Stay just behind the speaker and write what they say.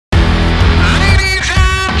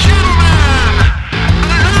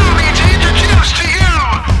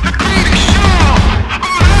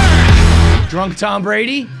Drunk Tom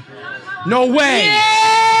Brady? No way!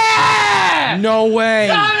 Yeah! No way!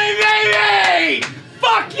 Tommy, baby!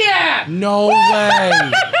 Fuck yeah! No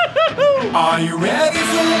way! Are you ready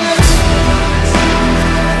for this?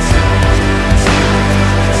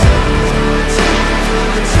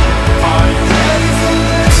 Are you ready for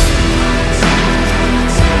this?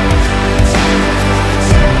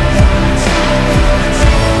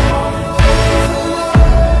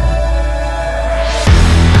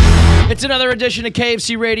 It's another edition of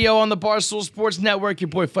KFC Radio on the Barstool Sports Network. Your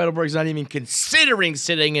boy Feidelberg's not even considering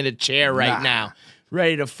sitting in a chair right now.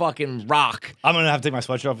 Ready to fucking rock. I'm going to have to take my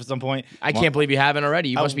sweatshirt off at some point. I can't believe you haven't already.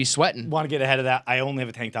 You must be sweating. Want to get ahead of that. I only have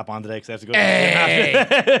a tank top on today because I have to go to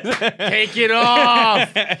Hey! Take it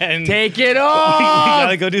off! Take it We off!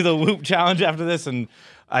 gotta go do the whoop challenge after this, and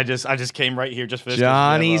I just came right here just for this.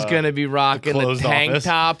 Johnny's going to be rocking the closed tank office.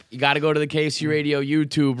 top. You got to go to the KFC Radio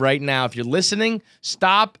YouTube right now. If you're listening,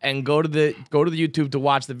 stop and go to the YouTube to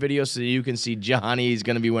watch the video so you can see Johnny. He's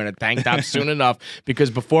going to be wearing a tank top soon enough, because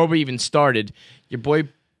before we even started, your boy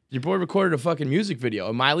recorded a fucking music video,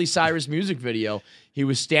 a Miley Cyrus music video. He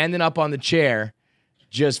was standing up on the chair,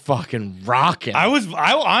 just fucking rocking. I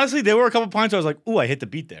honestly, there were a couple points where I was like, "Ooh, I hit the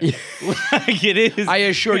beat there." Like it is. I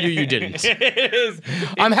assure you didn't. It is.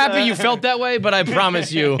 I'm happy you felt that way, but I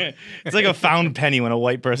promise you. It's like a found penny when a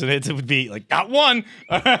white person hits it would be like, got one.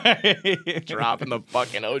 Drop in the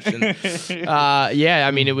fucking ocean. Yeah,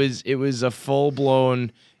 I mean, it was a full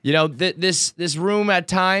blown. You know, this room at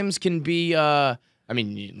times can be. I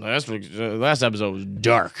mean, last episode was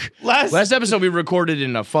dark. Last episode we recorded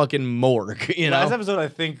in a fucking morgue. You know, Last episode I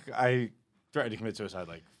think I tried to commit suicide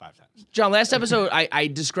like 5 times. John, last episode I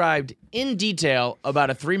described in detail about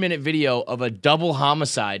a 3-minute video of a double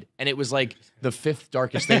homicide, and it was like the 5th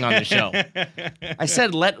darkest thing on the show. I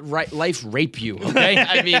said, let life rape you, okay?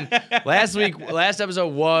 I mean, last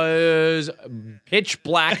episode was pitch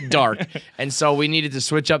black dark, and so we needed to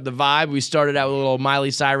switch up the vibe. We started out with a little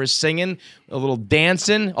Miley Cyrus singing, a little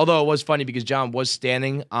dancing, although it was funny because John was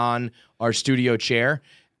standing on our studio chair,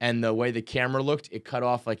 and the way the camera looked, it cut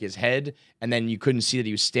off like his head, and then you couldn't see that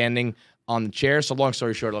he was standing on the chair. So long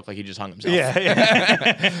story short, it looked like he just hung himself.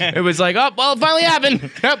 Yeah. It was like, oh, well, it finally happened.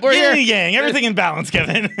 Yep, we're Yin here. and yang, everything in balance,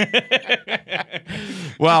 Kevin.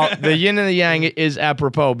 Well, the yin and the yang is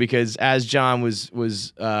apropos, because as John was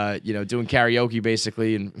doing karaoke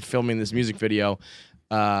basically and filming this music video,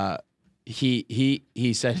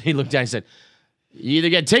 he said, he looked down and said, you either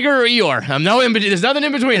get Tigger or Eeyore. There's nothing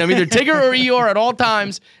in between. I'm either Tigger or Eeyore at all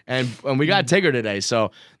times, and we got Tigger today.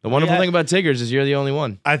 So the wonderful thing about Tiggers is you're the only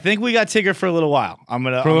one. I think we got Tigger for a little while. For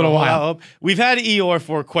a little while. We've had Eeyore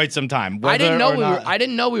for quite some time. I didn't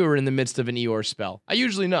know we were in the midst of an Eeyore spell. I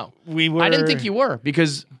usually know. We were. I didn't think you were,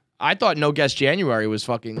 because I thought No Guest January was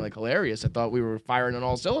fucking like hilarious. I thought we were firing on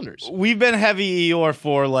all cylinders. We've been heavy Eeyore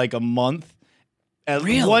for like a month.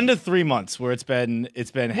 Really? 1 to 3 months where it's been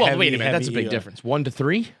Well, heavy. wait a minute. That's a big Eeyore. difference. 1 to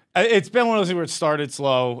 3? It's been one of those things where it started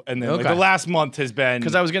slow, and then like, the last month has been.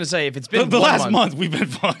 Because I was gonna say, if it's been the 1 last month, we've been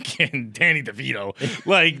fucking Danny DeVito.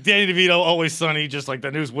 Like Danny DeVito, Always Sunny, just like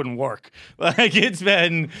the news wouldn't work. Like it's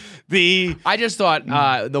been the. I just thought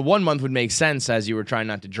the 1 month would make sense as you were trying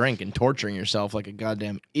not to drink and torturing yourself like a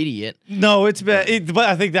goddamn idiot. No, it's been. But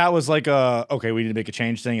I think that was like okay, we need to make a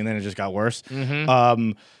change thing, and then it just got worse.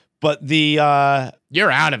 Mm-hmm. But the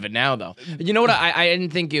You're out of it now, though. You know what? I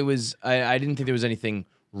didn't think it was. I didn't think there was anything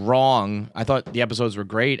wrong. I thought the episodes were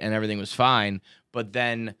great and everything was fine. But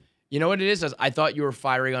then, you know what it is? I thought you were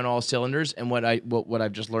firing on all cylinders. And what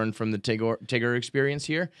I've just learned from the Tigger experience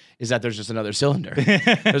here is that there's just another cylinder.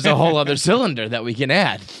 There's a whole other cylinder that we can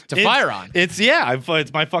add to fire on.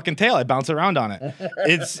 It's my fucking tail. I bounce around on it.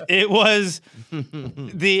 It was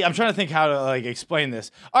I'm trying to think how to like explain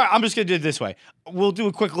this. All right, I'm just gonna do it this way. We'll do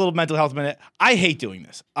a quick little mental health minute. I hate doing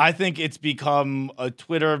this. I think it's become a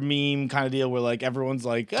Twitter meme kind of deal where like everyone's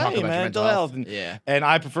like, Talk hey, about your mental health. Yeah. And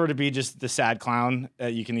I prefer to be just the sad clown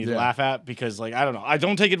that you can either laugh at, because like I don't know. I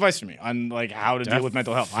don't take advice from me on like how to deal with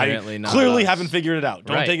mental health. I Definitely not clearly us. haven't figured it out.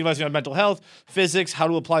 Don't Right. take advice on mental health, physics, how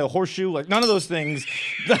to apply a horseshoe, like none of those things.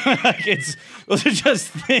 Those are just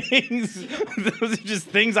things. Those are just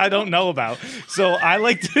things I don't know about. So I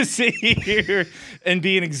like to sit here and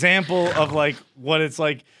be an example of like what it's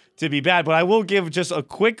like to be bad. But I will give just a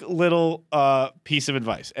quick little piece of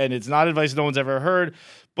advice, and it's not advice no one's ever heard,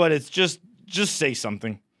 but it's just say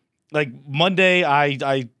something. Like Monday,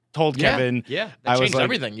 I told Kevin, that I was changed like,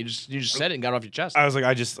 everything. You just said it and got it off your chest. I was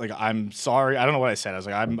like, I'm sorry. I don't know what I said. I was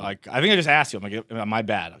like, I think I just asked you. I'm like, am I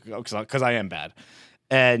bad? Because I am bad.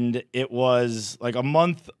 And it was like a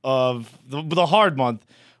month of the hard month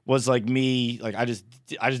was like me. Like I just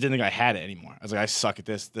didn't think I had it anymore. I was like, I suck at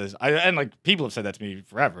this. And like people have said that to me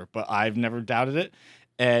forever, but I've never doubted it.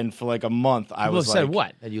 And for like a month, I was like, said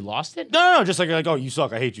what? That you lost it? No, just like oh, you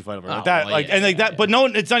suck. I hate you, fight over like that. Well, like yeah, and like yeah, that. But no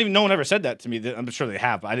one, it's not even no one ever said that to me. I'm sure they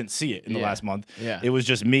have, but I didn't see it in the last month. Yeah. It was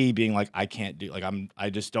just me being like, I can't do. Like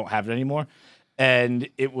I just don't have it anymore. And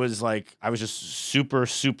it was like I was just super,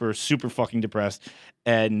 super, super fucking depressed.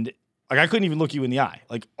 And like I couldn't even look you in the eye.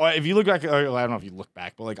 Like if you look back, or, I don't know if you look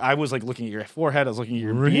back, but like I was like looking at your forehead. I was looking at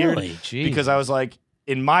your beard Jeez. because I was like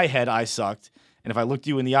in my head I sucked. And if I looked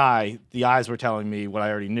you in the eyes were telling me what I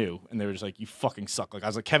already knew. And they were just like, you fucking suck. Like, I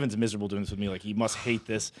was like, Kevin's miserable doing this with me. Like, he must hate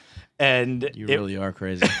this. And You really are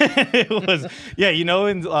crazy. it was, yeah, you know,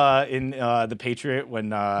 in The Patriot, when,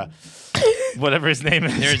 whatever his name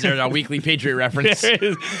is. There's a weekly Patriot reference.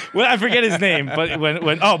 Well, I forget his name, but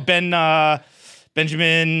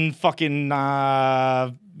Benjamin fucking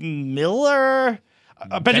Miller?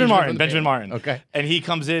 Benjamin Martin. Okay. And he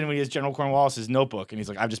comes in when he has General Cornwallis's notebook, and he's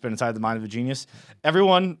like, I've just been inside the mind of a genius.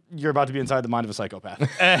 Everyone, you're about to be inside the mind of a psychopath.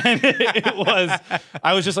 And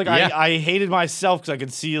I was just like, I hated myself because I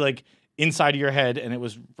could see like inside of your head, and it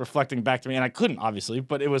was reflecting back to me, and I couldn't, obviously,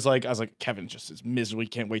 but it was like, I was like, Kevin just is miserable.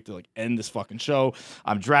 Can't wait to like end this fucking show.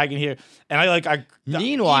 I'm dragging here. And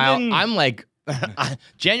Meanwhile, I'm like,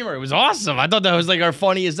 January was awesome. I thought that was like our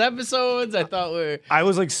funniest episodes. I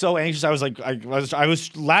was like so anxious. I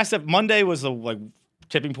was Monday was the like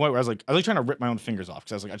tipping point where I was like trying to rip my own fingers off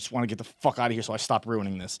because I was like, I just want to get the fuck out of here so I stop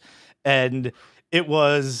ruining this. And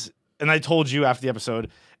I told you after the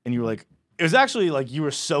episode, and you were like, it was actually like you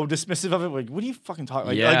were so dismissive of it. Like, what are you fucking talking?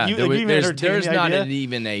 Like, yeah, there's not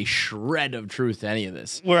even a shred of truth to any of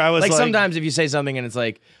this. Where I was like sometimes if you say something and it's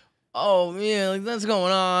like, oh yeah, like that's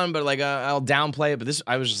going on, but like I'll downplay it. But this,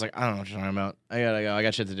 I was just like, I don't know what you're talking about. I gotta go. I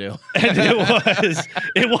got shit to do. And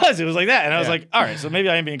it was like that. And I was like, all right, so maybe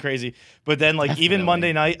I am being crazy. But then like Definitely. even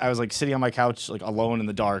Monday night, I was like sitting on my couch like alone in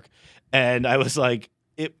the dark, and I was like,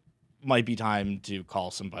 it might be time to call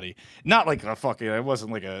somebody. Not like a fucking. It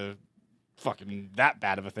wasn't like a fucking that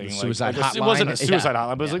bad of a thing. Suicide hotline. hotline. It wasn't a suicide Yeah.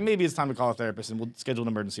 hotline, but it was Yeah. like maybe it's time to call a therapist and we'll schedule an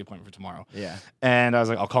emergency appointment for tomorrow. Yeah. And I was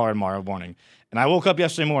like, I'll call her tomorrow morning. And I woke up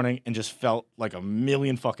yesterday morning and just felt like $1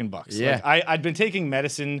 million fucking bucks. Yeah. Like I'd been taking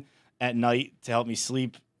medicine at night to help me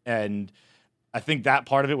sleep, and I think that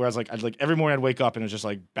part of it where I'd every morning I'd wake up and it was just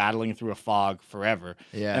like battling through a fog forever.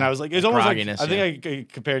 Yeah. And I was like, it was almost like, Grogginess, I think I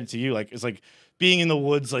compared it to you. Like, it's like being in the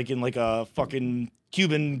woods, like in like a fucking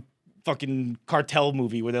Cuban fucking cartel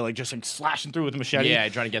movie where they're like just like slashing through with a machete. Yeah,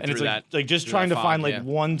 trying to get and through it's like, that. like just through trying that to fog, find like yeah.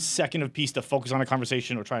 1 second of peace to focus on a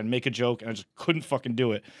conversation or try and make a joke, and I just couldn't fucking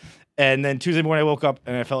do it. And then Tuesday morning I woke up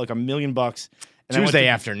and I felt like $1 million. And Tuesday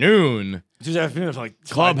afternoon. Tuesday afternoon I felt like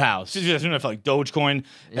Clubhouse. Tuesday afternoon I felt like Dogecoin.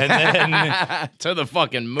 And then To the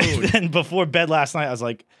fucking moon. then before bed last night I was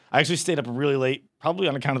like, I actually stayed up really late, probably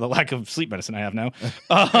on account of the lack of sleep medicine I have now.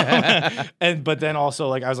 But then also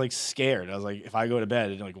like I was like scared. I was like, if I go to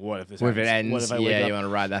bed, like what if this What if it happens? ends? What if I wake Yeah, up? you want to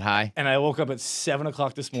ride that high? And I woke up at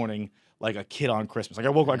 7:00 this morning like a kid on Christmas. Like I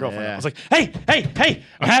woke my girlfriend up. Yeah. I was like, hey,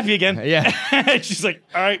 I'm happy again. Yeah. And she's like,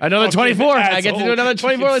 all right. Another fucking 24. I get to do asshole. another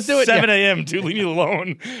 24. Let's do it. 7 a.m. Dude, leave me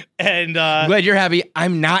alone. And Glad you're happy.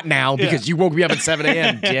 I'm not now because Yeah. you woke me up at 7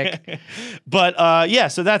 a.m., dick. But yeah,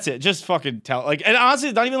 so that's it. Just fucking tell. Like, and honestly,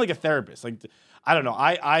 it's not even like a therapist. Like, I don't know.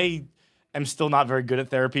 I am still not very good at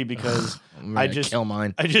therapy because I'm I gonna just kill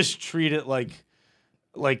mine. I just treat it like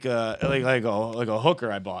a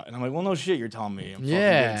hooker I bought, and I'm like, well, no shit, you're telling me I'm fucking good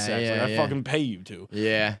Yeah, at sex. yeah, like, I yeah. fucking pay you to.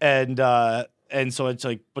 Yeah. And so it's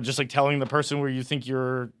like, but just like telling the person where you think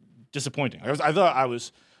you're disappointing. I was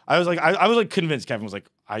convinced Kevin was like,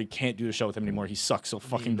 I can't do the show with him anymore. He sucks so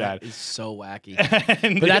fucking bad. It's so wacky.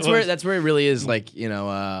 And But it was- that's where it really is like,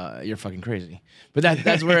 you're fucking crazy. But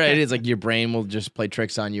that's where it is like your brain will just play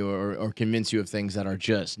tricks on you or convince you of things that are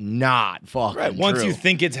just not fucking right. Once true. you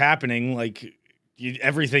think it's happening, like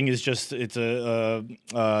everything is just it's a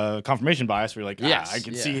confirmation bias where you're like, Yes, I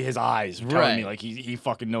can yeah. see his eyes telling Right. me like he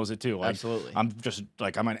fucking knows it too. Like, Absolutely. I'm just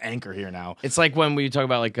like I'm an anchor here now. It's like when we talk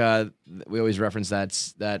about like we always reference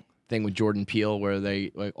that thing with Jordan Peele where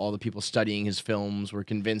they like all the people studying his films were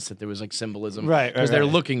convinced that there was like symbolism Right, because they're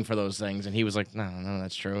right. looking for those things, and he was like, no,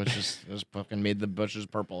 that's true. It's just fucking made the bushes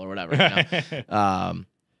purple or whatever. You know?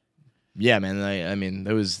 Yeah, man. I mean,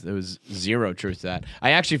 there was zero truth to that.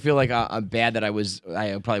 I actually feel like I'm bad that I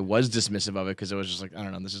probably was dismissive of it because it was just like, I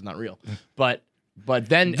don't know, this is not real. But But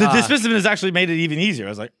then The dismissiveness actually made it even easier. I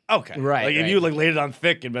was like, okay. Right, Like, if right. you, like, laid it on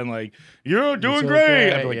thick and been like, you're doing It's great.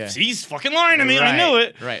 okay, I'd be like, yeah. he's fucking lying to me. I knew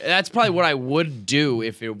it. Right. That's probably what I would do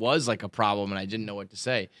if it was like a problem and I didn't know what to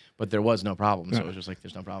say. But there was no problem, so it was just like,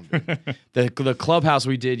 there's no problem. the clubhouse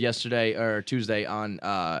we did yesterday or Tuesday on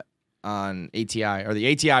ATI, or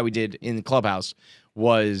the ATI we did in the clubhouse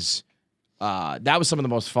was that was some of the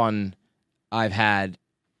most fun I've had,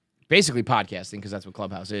 basically podcasting, because that's what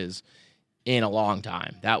Clubhouse is, in a long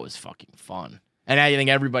time. That was fucking fun. And I think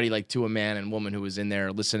everybody, like, to a man and woman who was in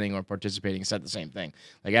there listening or participating, said the same thing.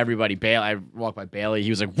 Like, everybody, I walked by Bailey, he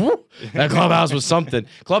was like, whoop, that Clubhouse was something.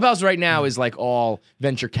 Clubhouse right now is, like, all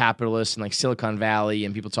venture capitalists and, like, Silicon Valley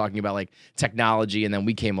and people talking about, like, technology. And then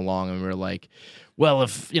we came along and we were like, well,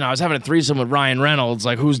 if, I was having a threesome with Ryan Reynolds,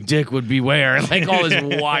 like, whose dick would be where? Like, all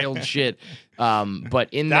this wild shit. But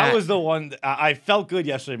in That was the one I felt good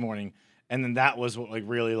yesterday morning. And then that was what, like,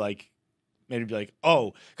 really, like, made me be like,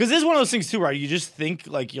 oh, because this is one of those things too, right? You just think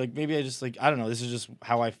like maybe I just, like, I don't know, this is just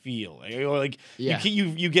how I feel, or like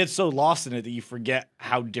you get so lost in it that you forget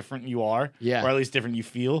how different you are, or at least different you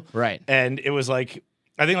feel, right? And it was like,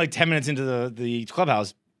 I think like 10 minutes into the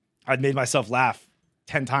clubhouse, I'd made myself laugh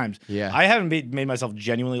 10 times. Yeah, I haven't made myself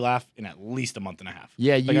genuinely laugh in at least a month and a half.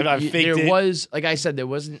 Yeah, like, I faked it. Was, like I said, there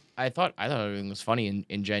wasn't. I thought everything was funny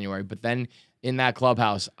in January, but then in that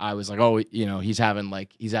clubhouse, I was like, oh, he's having a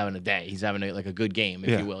day. He's having a good game,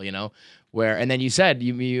 if you will, Where, and then you said,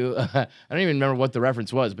 you I don't even remember what the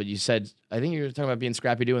reference was, but you said, I think you were talking about being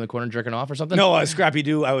Scrappy-Doo in the corner jerking off or something? No,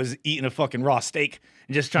 Scrappy-Doo, I was eating a fucking raw steak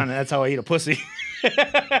and just trying to, that's how I eat a pussy.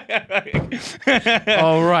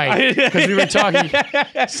 Oh, right. Because we were talking.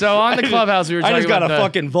 So on the clubhouse, we were talking about I just got a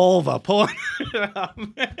fucking vulva pulling.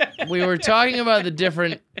 We were talking about the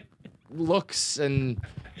different looks and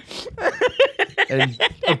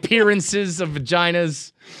appearances of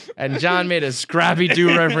vaginas, and John made a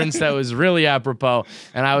Scrappy-Doo reference that was really apropos,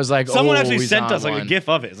 and I was like, someone actually he's sent on us like one. a gif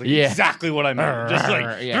of it. It's like exactly what I meant. Just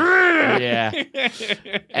like yeah.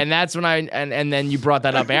 And that's when and then you brought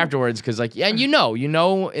that up afterwards, because like, and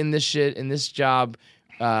in this job,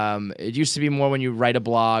 it used to be more when you write a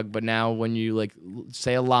blog, but now when you like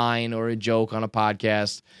say a line or a joke on a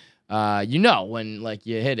podcast, when like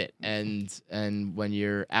you hit it, and when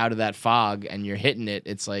you're out of that fog and you're hitting it,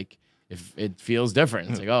 it's like, if it feels different.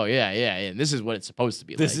 It's like, oh yeah. This is what it's supposed to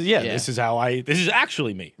be. This is this is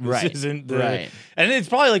actually me. This right. isn't right. And it's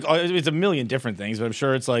probably like, it's a million different things, but I'm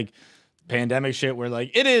sure it's like pandemic shit where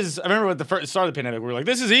like it is. I remember at the first start of the pandemic, we were like,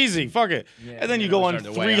 this is easy, fuck it. Yeah, and then you go on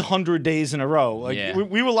 300 days in a row. Like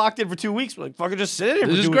we were locked in for 2 weeks. We're like, fuck it, just sit in here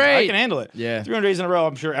for 2 weeks. I can handle it. Yeah. 300 days in a row,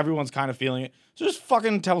 I'm sure everyone's kind of feeling it. So just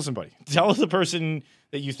fucking tell somebody. Tell the person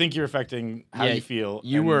that you think you're affecting how you feel.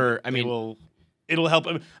 It'll help.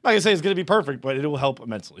 I'm not gonna say it's gonna be perfect, but it will help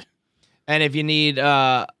immensely. And if you need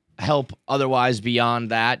help otherwise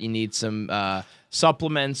beyond that, you need some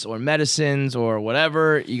supplements or medicines or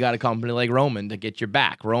whatever, you got a company like Roman to get your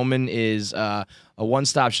back. Roman is a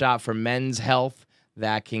one-stop shop for men's health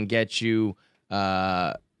that can get you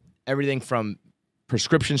everything from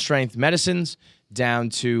prescription strength medicines down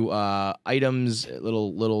to items,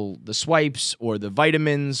 the swipes or the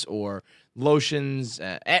vitamins or lotions,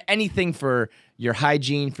 anything for your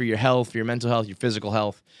hygiene, for your health, for your mental health, your physical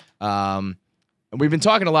health. And we've been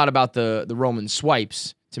talking a lot about the Roman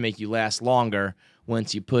swipes to make you last longer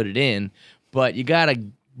once you put it in, but you got to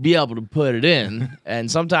be able to put it in, and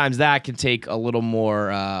sometimes that can take a little more,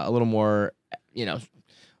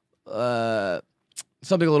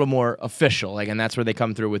 something a little more official, and that's where they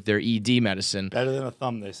come through with their ED medicine. Better than a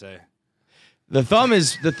thumb, they say. The thumb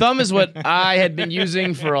is what I had been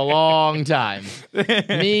using for a long time.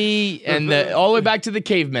 Me and all the way back to the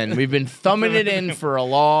cavemen. We've been thumbing it in for a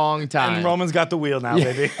long time. And Roman's got the wheel now,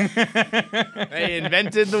 baby. They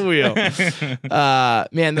invented the wheel.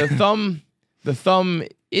 Man, the thumb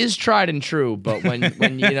is tried and true, but when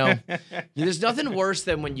there's nothing worse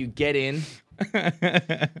than when you get in.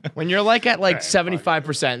 When you're like at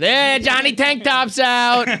 75%. There, Johnny Tank Top's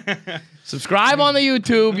out. Subscribe on the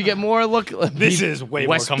YouTube. You get more look. This is way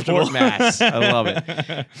more comfortable. Westport, Mass. I love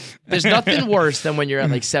it. There's nothing worse than when you're at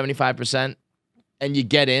 75% and you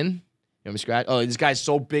get in. You want me to scratch? Oh, this guy's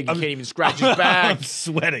so big he can't even scratch his back. I'm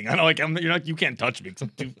sweating. I know, you can't touch me because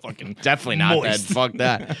I'm too fucking definitely not moist. That. Fuck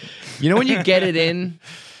that. You know when you get it in,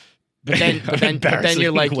 but then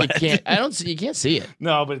you're like wet. You can't see it.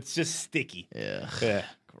 No, but it's just sticky. Yeah.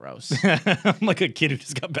 Gross. I'm like a kid who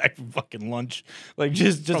just got back from fucking lunch. Like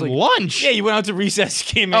just from like lunch. Yeah, you went out to recess,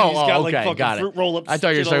 came in, he's got like fucking fruit roll-ups. I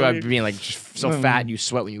thought you were talking about being like so fat you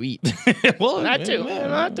sweat when you eat. Well, not too.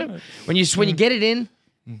 When you get it in,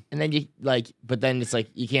 and then you but then it's like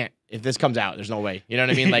you can't. if this comes out, there's no way. You know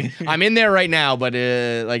what I mean? Like, I'm in there right now, but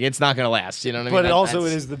like it's not gonna last. You know what I mean? But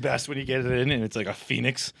it is the best when you get it in, and it's like a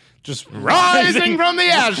phoenix just rising from the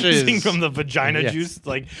ashes, rising from the vagina juice.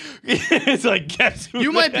 Like it's like guess who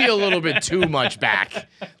you might be a little bit too much back.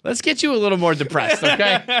 Let's get you a little more depressed,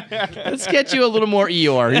 okay? Let's get you a little more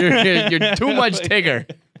Eeyore. You're too much Tigger.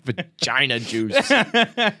 Vagina juice.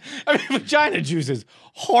 I mean, vagina juice is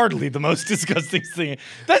hardly the most disgusting thing.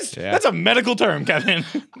 That's a medical term, Kevin.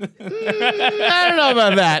 I don't know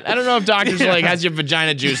about that. I don't know if doctors are like, how's your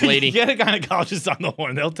vagina juice, lady? Get a gynecologist on the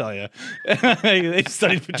horn. They'll tell you. They've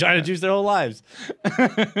studied vagina juice their whole lives.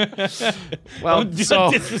 Well,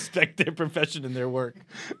 don't disrespect their profession and their work.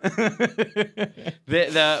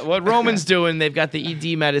 What Roman's doing, they've got the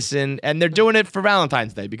ED medicine, and they're doing it for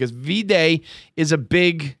Valentine's Day because V-Day is a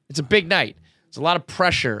big night. There's a lot of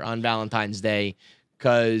pressure on Valentine's Day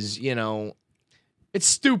because, it's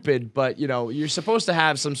stupid, but, you're supposed to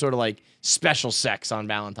have some sort of, like, special sex on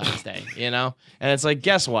Valentine's Day, And it's like,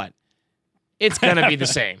 guess what? It's going to be the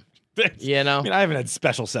same. I mean, I haven't had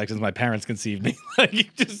special sex since my parents conceived me. What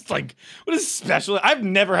is special? I've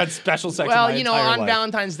never had special sex. Well, in my entire on life.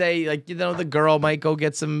 Valentine's Day, the girl might go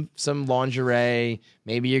get some lingerie.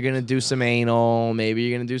 Maybe you're gonna do some anal. Maybe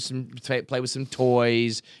you're gonna do play with some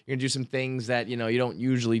toys. You're gonna do some things that you don't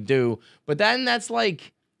usually do. But then that's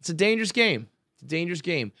it's a dangerous game. It's a dangerous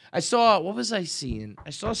game. What was I seeing? I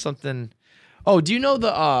saw something. Oh, do you know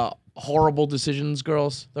the Horrible Decisions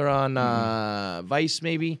girls? They're on Vice,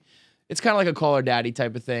 maybe. It's kind of like a Call Her Daddy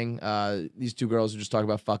type of thing. These two girls are just talking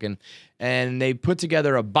about fucking. And they put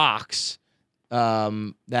together a box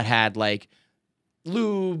that had, like,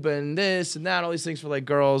 lube and this and that, all these things for, like,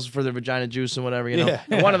 girls, for their vagina juice and whatever, Yeah.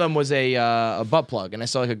 And one of them was a butt plug. And I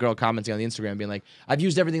saw, like, a girl commenting on the Instagram being like, I've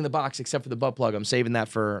used everything in the box except for the butt plug. I'm saving that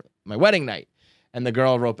for my wedding night. And the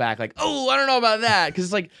girl wrote back, like, oh, I don't know about that. Because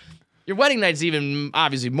it's like, your wedding night's even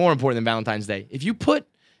obviously more important than Valentine's Day. If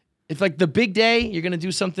like the big day, you're going to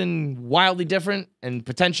do something wildly different and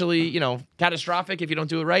potentially, catastrophic if you don't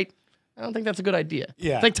do it right, I don't think that's a good idea.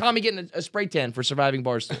 Yeah. It's like Tommy getting a spray tan for surviving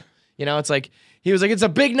Barstool. It's like, he was like, it's a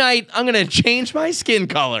big night. I'm going to change my skin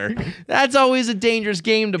color. That's always a dangerous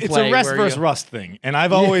game to play. It's a rest versus rust thing. And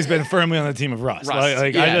I've always been firmly on the team of rust.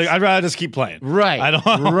 Yes. I'd rather just keep playing. Right. I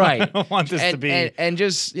don't want this to be. And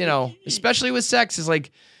just, especially with sex, is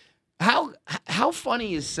like, How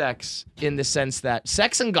funny is sex in the sense that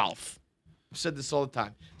sex and golf, I've said this all the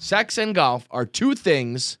time, sex and golf are two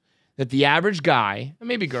things that the average guy, and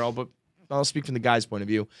maybe girl, but I'll speak from the guy's point of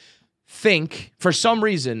view, think for some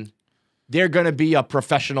reason they're going to be a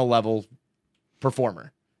professional level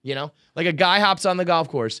performer. Like a guy hops on the golf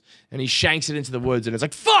course and he shanks it into the woods and it's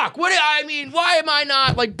like, fuck, why am I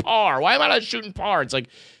not like par? Why am I not shooting par? It's like,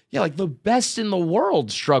 yeah, like the best in the world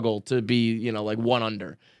struggle to be, like 1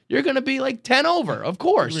 under. You're going to be like 10 over, of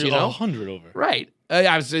course, 100 over. Right.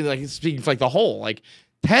 I was saying, like, speaking for like the whole, like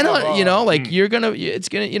 10, you're going to, it's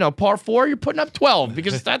going to, par 4, you're putting up 12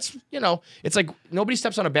 because that's, it's like nobody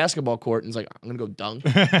steps on a basketball court and is like, I'm going to go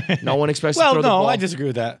dunk. No one expects to throw the ball. I disagree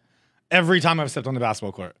with that. Every time I've stepped on the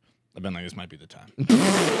basketball court, I've been like, this might be the time.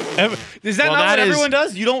 Is that not what everyone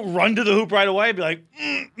does? You don't run to the hoop right away and be like,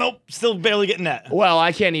 nope, still barely getting that. Well,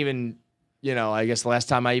 I can't even, I guess the last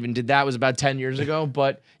time I even did that was about 10 years ago.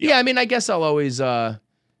 But yeah, I mean, I guess I'll always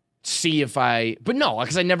see but no,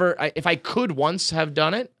 because if I could once have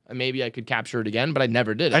done it, maybe I could capture it again, but I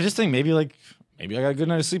never did it. I just think maybe I got a good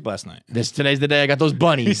night of sleep last night. Today's the day I got those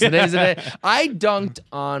bunnies. Today's the day. I dunked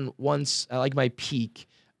on once, like my peak,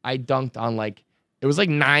 I dunked on it was like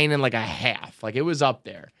 9 and like a half. Like it was up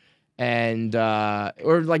there. And,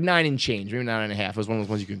 or like 9 and change, maybe 9 and a half. It was one of those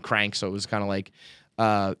ones you can crank. So it was kind of like,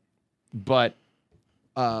 but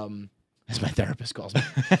as my therapist calls me.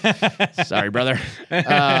 Sorry, brother.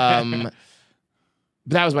 But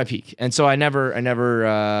that was my peak. And so I never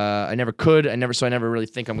could. So I never really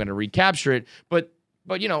think I'm going to recapture it. But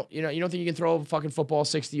you don't think you can throw a fucking football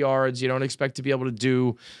 60 yards. You don't expect to be able to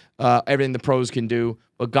do everything the pros can do.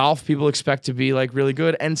 But golf, people expect to be like really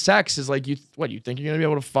good. And sex is like, you think you're gonna be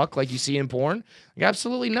able to fuck like you see in porn? Like,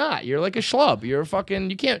 absolutely not. You're like a schlub. You're a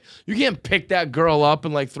fucking, you can't pick that girl up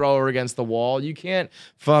and like throw her against the wall. You can't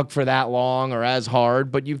fuck for that long or as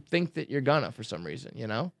hard, but you think that you're gonna for some reason,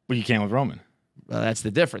 Well, you can with Roman. Well, that's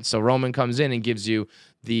the difference. So Roman comes in and gives you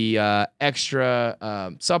the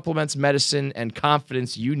extra supplements, medicine, and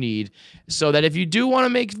confidence you need so that if you do want to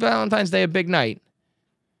make Valentine's Day a big night,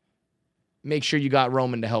 make sure you got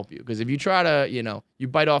Roman to help you. Because if you try to, you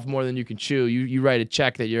bite off more than you can chew, you write a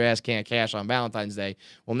check that your ass can't cash on Valentine's Day.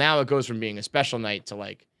 Well, now it goes from being a special night to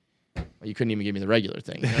like, Well, you couldn't even give me the regular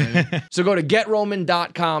thing. You know what I mean? So go to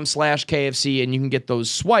GetRoman.com/KFC and you can get those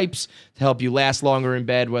swipes to help you last longer in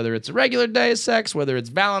bed, whether it's a regular day of sex, whether it's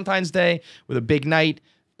Valentine's Day with a big night.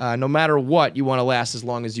 No matter what, you want to last as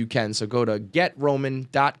long as you can. So go to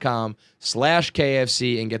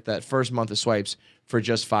GetRoman.com/KFC and get that first month of swipes for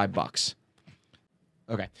just $5.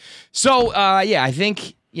 Okay. So, yeah, I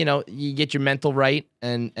think, you get your mental right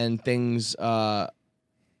and things,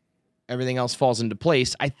 everything else falls into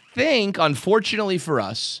place. I think, unfortunately for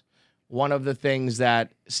us, one of the things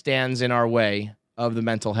that stands in our way of the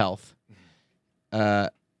mental health is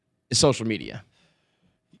social media.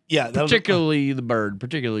 Yeah. Particularly the bird,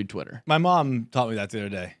 particularly Twitter. My mom taught me that the other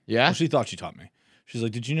day. Yeah? Well, she thought she taught me. She's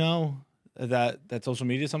like, did you know that social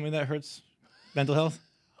media is something that hurts mental health?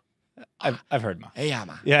 I've heard, Ma. Hey,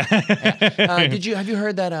 Ama. Yeah. Have you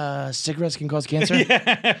heard that cigarettes can cause cancer?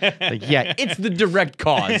 Yeah, it's the direct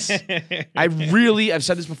cause. I've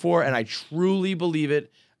said this before, and I truly believe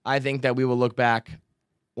it. I think that we will look back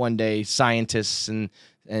one day, scientists and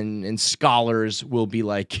scholars will be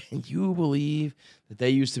like, can you believe that they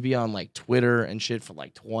used to be on like Twitter and shit for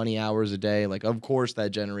like 20 hours a day? Like, of course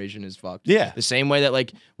that generation is fucked. Yeah. The same way that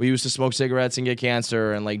like we used to smoke cigarettes and get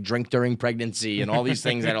cancer and like drink during pregnancy and all these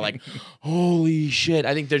things that are like, holy shit.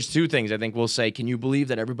 I think there's two things. I think we'll say, can you believe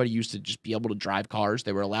that everybody used to just be able to drive cars?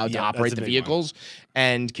 They were allowed to operate the vehicles.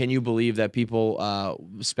 And can you believe that people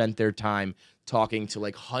spent their time talking to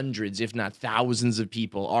like hundreds, if not thousands of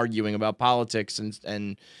people arguing about politics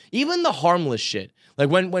and even the harmless shit. Like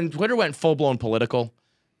when Twitter went full-blown political,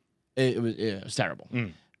 it was terrible.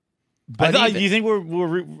 But you think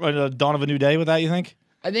we're at a dawn of a new day with that, you think?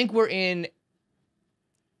 I think we're in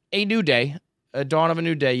a new day, a dawn of a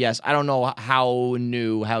new day, yes. I don't know how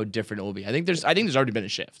different it will be. I think there's already been a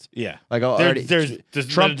shift. Yeah. Like there's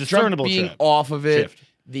Trump being off of it, shift.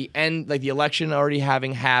 The end, like the election already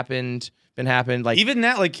having happened. Like even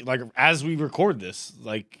that, like as we record this,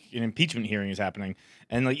 like an impeachment hearing is happening,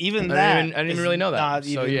 and like even I didn't even really know that. Not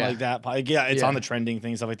so, even yeah. like that. Yeah, it's on the trending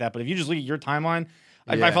thing, stuff like that. But if you just look at your timeline,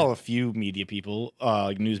 I follow a few media people,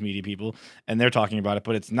 like news media people, and they're talking about it,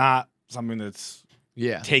 but it's not something that's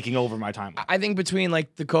taking over my timeline. I think between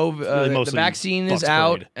like the COVID, really the vaccine is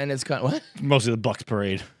out, parade. And it's kind of what? Mostly the Bucks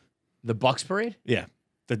parade. The Bucks parade? Yeah,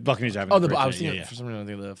 the Buccaneers are having. Oh, I was thinking for some reason I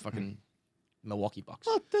think the fucking. Milwaukee Bucks.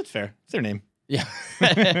 Well, that's fair. It's their name. Yeah.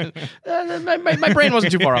 my brain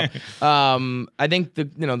wasn't too far off. I think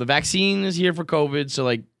the vaccine is here for COVID, so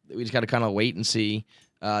like we just got to kind of wait and see.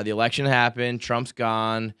 The election happened. Trump's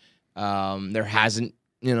gone. There hasn't,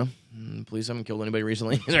 police haven't killed anybody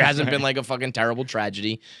recently. There hasn't been like a fucking terrible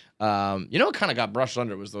tragedy. What kind of got brushed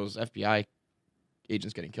under was those FBI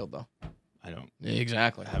agents getting killed though. I don't.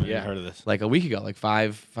 Exactly. I haven't even heard of this. Like a week ago, like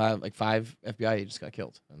five FBI agents got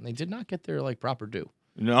killed, and they did not get their like proper due.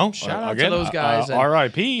 No, shout out to those guys.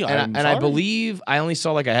 R.I.P. And I believe I only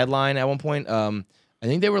saw like a headline at one point. I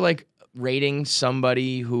think they were like rating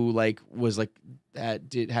somebody who like was like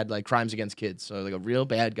had like crimes against kids, so like a real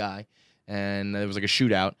bad guy, and there was like a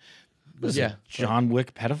shootout. Was it John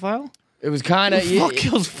Wick pedophile? It was kind of... Who the fuck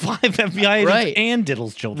kills 5 FBI agents and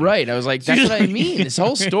diddles children? Right. I was like, that's what I mean. This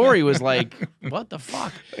whole story was like, what the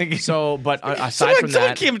fuck? So, but aside from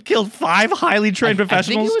that... Someone killed 5 highly trained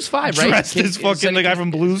professionals? I think it was 5, right? Dressed as fucking the guy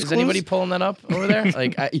from Blue's Clues? Is anybody pulling that up over there?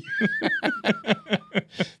 Like,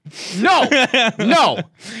 No! Yeah,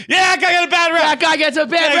 that guy got a bad rap! That guy gets a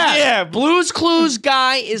bad rap! Yeah. Blue's Clues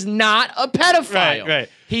guy is not a pedophile. Right.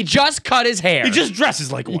 He just cut his hair. He just dresses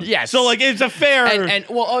like one. Yes. So, like, it's a fair let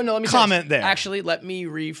me comment there. Actually, let me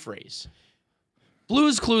rephrase.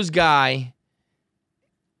 Blue's Clues guy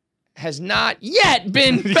has not yet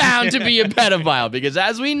been found to be a pedophile because,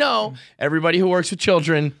 as we know, everybody who works with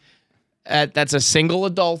children, that's a single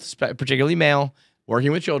adult, particularly male,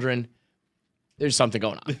 working with children, there's something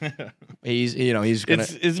going on. He's gonna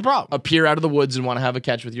it's a problem. Appear out of the woods and want to have a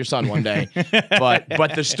catch with your son one day.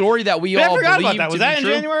 but the story that we all forgot believe about that. Was to that be in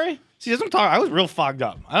true, January? See, that's what I'm talking. I was real fogged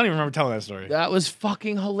up. I don't even remember telling that story. That was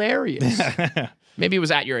fucking hilarious. Maybe it was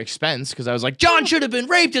at your expense because I was like, John should have been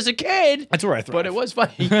raped as a kid. That's where I thrive. But it was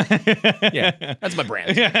funny. Yeah, that's my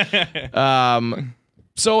brand.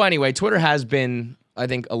 So anyway, Twitter has been, I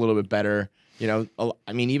think, a little bit better.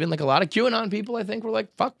 I mean, even like a lot of QAnon people, I think, were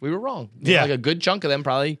like, fuck, we were wrong. Like a good chunk of them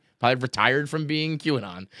probably retired from being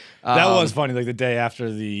QAnon. That was funny, like the day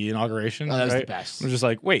after the inauguration. That was right? the best. We're just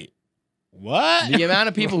like, wait, what? The amount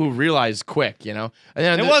of people who realized quick, And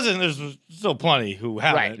then there's still plenty who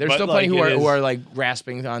haven't. Right, there's still plenty who are like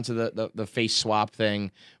grasping onto the face swap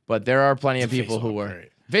thing, but there are plenty of people who were.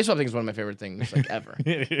 Face swap thing is one of my favorite things like ever.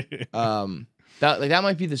 That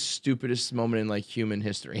might be the stupidest moment in like human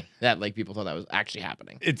history that like people thought that was actually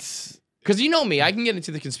happening. It's Because you know me, I can get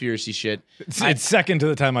into the conspiracy shit. it's second to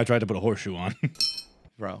the time I tried to put a horseshoe on.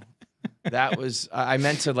 Bro, that was I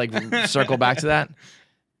meant to like circle back to that.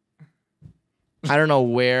 I don't know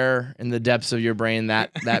where in the depths of your brain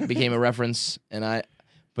that became a reference,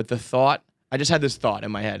 but the thought, I just had this thought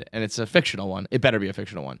in my head, and it's a fictional one. It better be a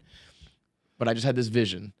fictional one. But I just had this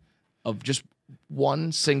vision of just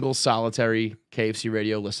one single solitary KFC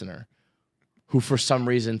radio listener who for some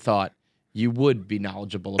reason thought you would be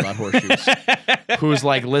knowledgeable about horseshoes. Who's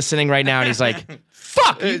like listening right now and he's like,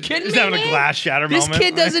 fuck, are you kidding me? He's having man? a glass shatter This moment.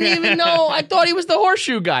 kid doesn't even know. I thought he was the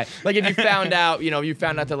horseshoe guy. Like if you found out,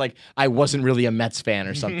 that like I wasn't really a Mets fan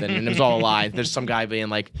or something and it was all a lie. There's some guy being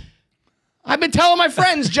like, I've been telling my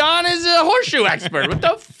friends John is a horseshoe expert. What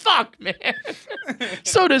the fuck, man?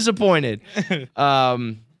 So disappointed.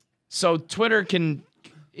 So Twitter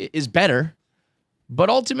is better. But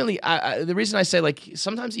ultimately, the reason I say, like,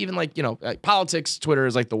 sometimes even, like, like politics, Twitter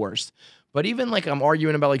is, like, the worst. But even, like, I'm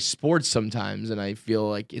arguing about, like, sports sometimes, and I feel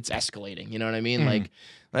like it's escalating. You know what I mean? Like,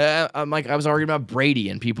 I was arguing about Brady,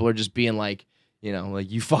 and people are just being like, like,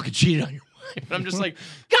 you fucking cheated on your wife. And I'm just like,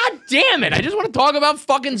 God damn it. I just want to talk about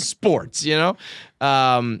fucking sports, So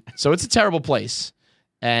it's a terrible place.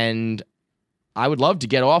 And I would love to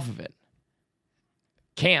get off of it.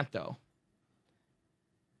 Can't, though.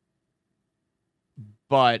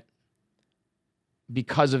 But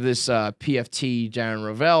because of this PFT Darren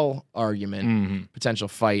Rovell argument, potential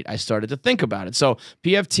fight, I started to think about it. So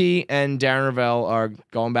PFT and Darren Rovell are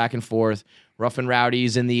going back and forth. Rough and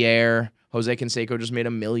Rowdy's in the air. Jose Canseco just made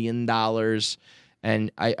 $1 million.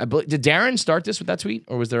 And I believe, did Darren start this with that tweet,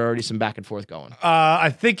 or was there already some back and forth going? I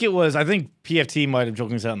think PFT might have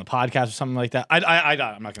jokingly said on the podcast or something like that.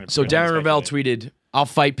 I'm not going to. So Darren Rovell tweeted, "I'll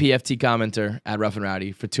fight PFT commenter at Rough and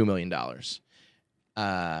Rowdy for $2 million."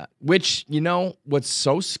 Which, what's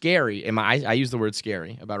so scary, and I use the word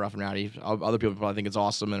scary about Rough and Rowdy. Other people probably think it's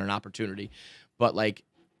awesome and an opportunity. But, like,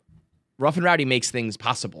 Rough and Rowdy makes things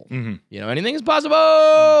possible. Anything is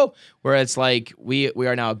possible! Where it's like, we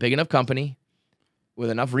are now a big enough company with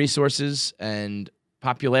enough resources and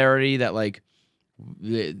popularity that, like,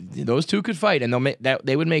 those two could fight. And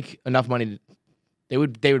they would make enough money. They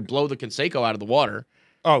would blow the Canseco out of the water.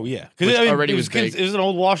 Oh, yeah. Because it was an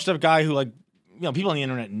old washed-up guy who, like, people on the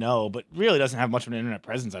internet know, but really doesn't have much of an internet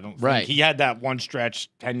presence, I don't think. Right. He had that one stretch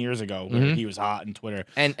 10 years ago where he was hot in Twitter.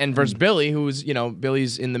 And versus Billy, who was,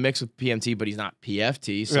 Billy's in the mix with PMT, but he's not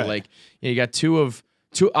PFT. So, like, you got two.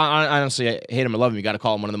 Honestly, I hate him or love him. You got to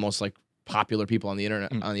call him one of the most, like, popular people on the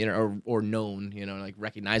internet, or known, like,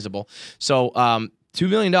 recognizable. So, $2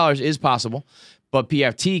 million is possible. But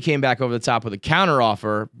PFT came back over the top with a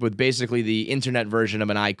counteroffer with basically the internet version of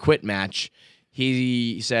an I Quit match.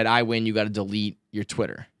 He said, I win, you got to delete your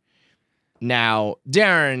Twitter. Now,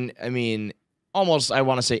 Darren, I mean, almost, I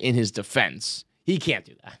want to say in his defense, he can't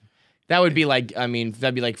do that. That would be like,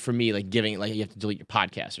 that'd be like for me, like giving, like you have to delete your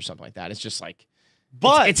podcast or something like that. It's just like,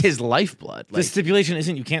 but it's his lifeblood. The stipulation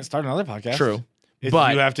isn't you can't start another podcast. True.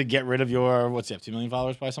 But you have to get rid of your, 2 million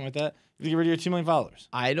followers, probably something like that? You have to get rid of your 2 million followers.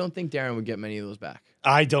 I don't think Darren would get many of those back.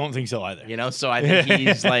 I don't think so either. So I think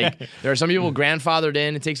he's like, there are some people grandfathered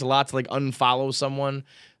in. It takes a lot to like unfollow someone.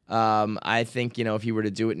 I think, if he were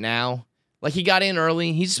to do it now, like he got in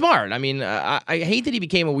early, he's smart. I mean, I hate that he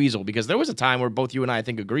became a weasel because there was a time where both you and I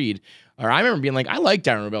think agreed, or I remember being like, I like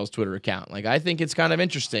Darren Rovell's Twitter account. Like, I think it's kind of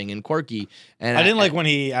interesting and quirky. And I didn't like when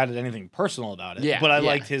he added anything personal about it. Yeah, but I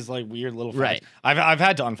liked his like weird little facts. Right. I've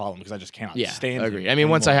had to unfollow him because I just cannot stand him. Agree. I mean,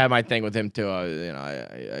 once I had my thing with him too,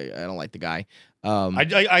 I don't like the guy.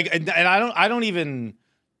 I don't even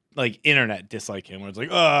like internet dislike him where it's like,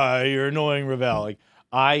 you're annoying Rovell. Like,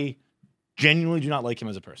 I genuinely do not like him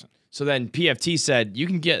as a person. So then PFT said, you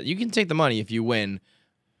can take the money if you win.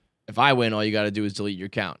 If I win, all you got to do is delete your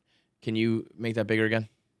account. Can you make that bigger again?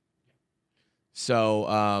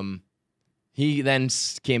 So he then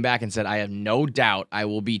came back and said, I have no doubt I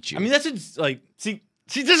will beat you. I mean, that's just like, see,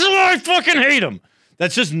 this is why I fucking hate him.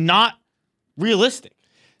 That's just not realistic.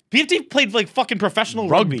 PFT played like fucking professional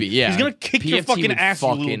rugby. Yeah. He's going to kick your fucking ass,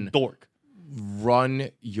 you little dork.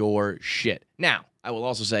 Run your shit. Now, I will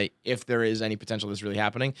also say, if there is any potential of this really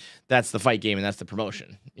happening, that's the fight game and that's the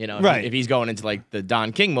promotion. Right. If he's going into like the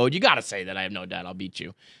Don King mode, you got to say that I have no doubt I'll beat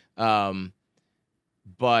you.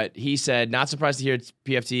 But he said, not surprised to hear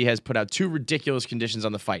PFT has put out 2 ridiculous conditions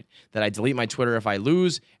on the fight: that I delete my Twitter if I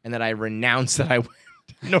lose, and that I renounce that I win.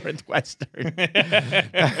 Northwestern.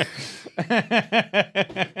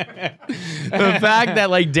 The fact that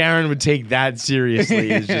like Darren would take that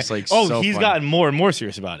seriously is just like so he's funny. gotten more and more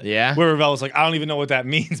serious about it. Yeah? Where Ravel was like, I don't even know what that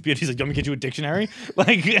means. But he's like, do you want me to get you a dictionary?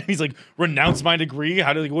 Like, he's like, renounce my degree?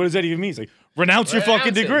 What does that even mean? He's like, renounce your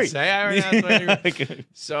fucking degree. Say I renounce my degree.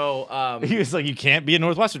 So he was like, you can't be a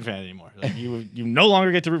Northwestern fan anymore. Like, you no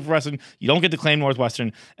longer get to root for Western. You don't get to claim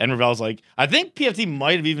Northwestern. And Ravel's like, I think PFT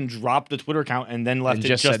might have even dropped the Twitter account and then left And it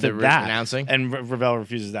just just said at the that. renouncing? And Ravel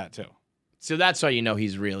refuses that too. So that's how you know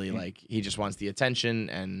he's really like he just wants the attention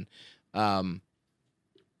and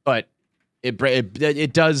but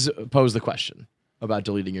it does pose the question about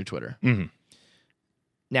deleting your Twitter. Mm-hmm.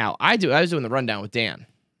 Now I was doing the rundown with Dan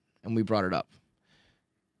and we brought it up.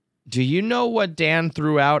 Do you know what Dan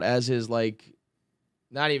threw out as his like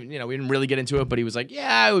not even, we didn't really get into it, but he was like,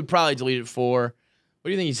 yeah, I would probably delete it for. What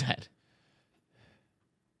do you think he said?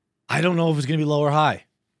 I don't know if it's going to be low or high.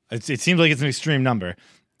 It seems like it's an extreme number.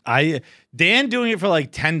 Dan doing it for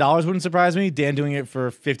like $10 wouldn't surprise me. Dan doing it for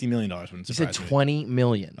 $50 million wouldn't He surprise said me. 20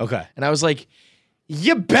 million. Okay. And I was like,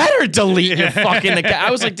 you better delete your fucking account.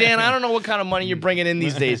 I was like, Dan, I don't know what kind of money you're bringing in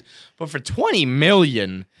these days, but for 20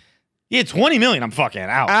 million. Yeah, 20 million, I'm fucking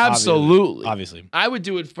out. Absolutely. Obviously. I would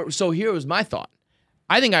do it for, so here was my thought.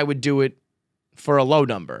 I think I would do it for a low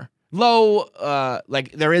number. Low,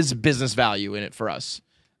 like there is business value in it for us.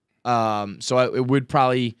 So it would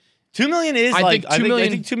probably... 2 million is I like, think 2 million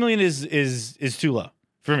I think 2 million is too low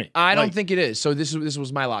for me. I don't think it is. So this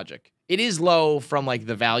was my logic. It is low from like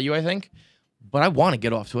the value, I think, but I want to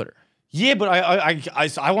get off Twitter. Yeah, but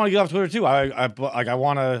I want to get off Twitter too. I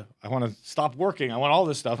want to stop working. I want all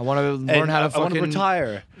this stuff. I want to learn how to I want to fucking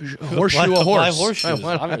retire. horseshoe a horse. Fly horseshoes,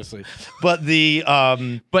 obviously. But the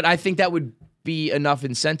But I think that would be enough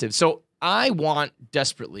incentive. So I want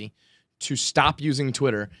desperately to stop using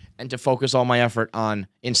Twitter and to focus all my effort on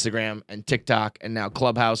Instagram and TikTok and now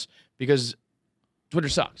Clubhouse because Twitter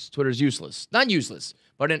sucks. Twitter's useless. Not useless,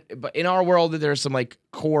 but in our world, there's some like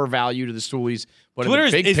core value to the stoolies. But Twitter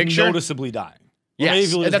in the big is picture, noticeably dying.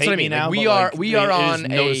 yes, Maybe that's what I hate me mean. now, we but, are like, we are it on is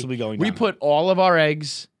noticeably going we down. put all of our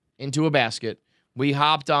eggs into a basket. We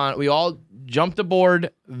hopped on. We all jumped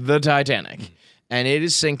aboard the Titanic. And it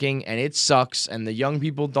is sinking, and it sucks, and the young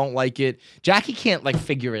people don't like it. Jackie can't like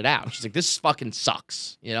figure it out. She's like, "This fucking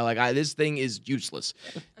sucks," this thing is useless.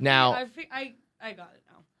 Now, I got it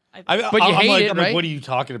now. But you hate like, it, I'm right? like, what are you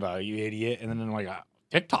talking about, you idiot? And then I'm like,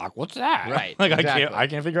 TikTok, what's that? Right, Like exactly. I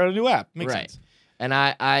can't figure out a new app. Makes right? sense.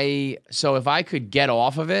 And so if I could get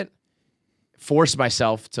off of it, force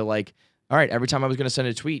myself to like, all right, every time I was gonna send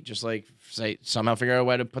a tweet, just like say somehow figure out a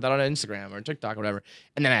way to put that on Instagram or TikTok or whatever,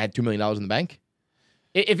 and then I had $2 million in the bank.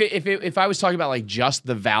 If I was talking about like just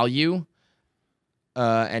the value,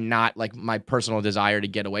 and not like my personal desire to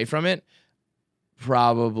get away from it,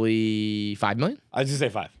 probably 5 million. I just say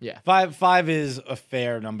 5. Yeah. 5 is a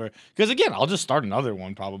fair number because again, I'll just start another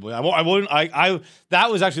one probably. I wouldn't.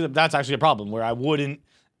 That's actually a problem where I wouldn't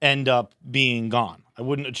end up being gone. I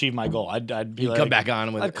wouldn't achieve my goal. I'd be You'd like, come back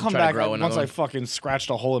on with I'd come try to back grow once another I one. fucking scratched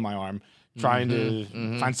a hole in my arm trying to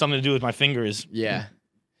find something to do with my fingers. Yeah.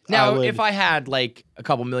 Now, would- if I had like a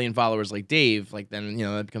couple million followers like Dave, like then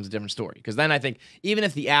that becomes a different story. Because then I think even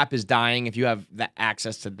if the app is dying, if you have that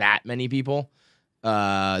access to that many people,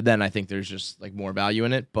 then I think there's just like more value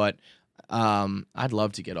in it. But I'd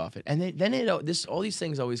love to get off it. And then all these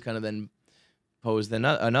things always kind of then pose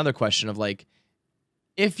another question of like,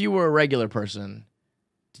 if you were a regular person,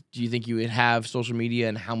 do you think you would have social media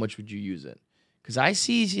and how much would you use it? Because I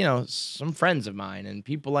see, some friends of mine and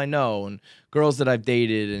people I know and girls that I've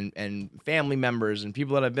dated and family members and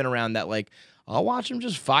people that I've been around that like, I'll watch them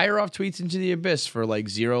just fire off tweets into the abyss for like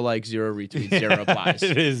 0 likes, 0 retweets, 0 replies.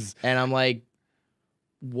 It is. And I'm like,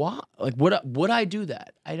 what? Like, would I do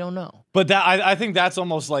that? I don't know. But that I think that's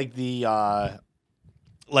almost like the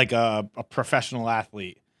like a professional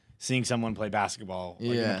athlete seeing someone play basketball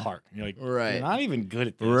in Yeah. the park. You're like, Right. you're not even good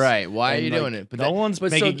at this. Right. Why are And, you like, doing it?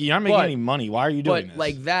 You're not making any money. Why are you doing But this?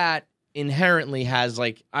 like that inherently has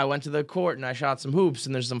like, I went to the court and I shot some hoops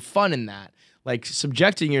and there's some fun in that. Like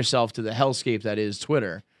subjecting yourself to the hellscape that is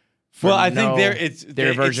Twitter. Well, I think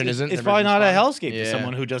their version isn't. It's Their probably version's not a fine. hellscape to Yeah.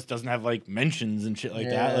 someone who just doesn't have like mentions and shit like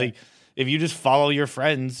Yeah. that. Like if you just follow your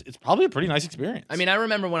friends, it's probably a pretty nice experience. I mean, I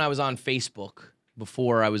remember when I was on Facebook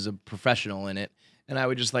before I was a professional in it, and I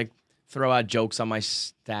would just like throw out jokes on my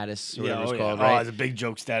status or whatever it's called, Oh, right? as a big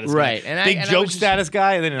joke status Right. guy. And big I joke was just- status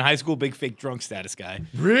guy, and then in high school, big fake drunk status guy.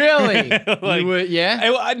 Really? Like, You would,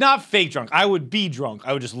 yeah? Not fake drunk. I would be drunk.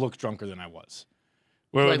 I would just look drunker than I was.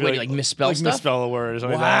 Where it would be like misspell stuff? misspell a word or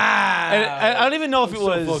something Wow. like that. And I don't even know if it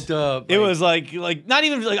was fucked up. It was like not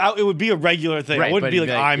even like it would be a regular thing. Right, it wouldn't but be like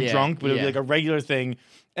like, I'm yeah, drunk, but it would be yeah. like a regular thing.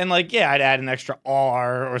 And like I'd add an extra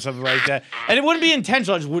R or something like that, and it wouldn't be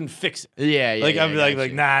intentional. I just wouldn't fix it. Yeah, yeah. Like yeah, I'd be I like, got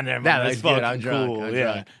you. nah, never mind. Nah, That's that's good. fucking I'm drunk. cool. I'm Yeah,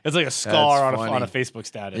 drunk. it's like a scar on funny. a Facebook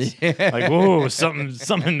status. Like, whoa,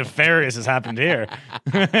 something nefarious has happened here.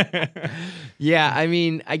 Yeah, I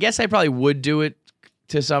mean, I guess I probably would do it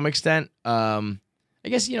to some extent. I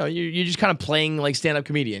guess you're just kind of playing like stand-up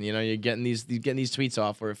comedian. You're getting these tweets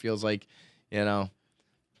off where it feels like,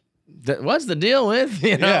 what's the deal with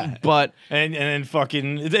Yeah. But And then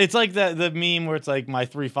fucking, it's like the meme where it's like my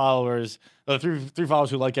 3 followers, three followers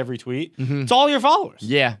who like every tweet. It's all your followers.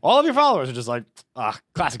 yeah, All of your followers are just like,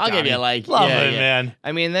 classic. I'll give Johnny. you a like. Love yeah, it, yeah. man.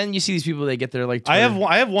 I mean, then you see these people, they get their like. I have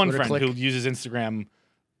one Twitter friend click. who uses Instagram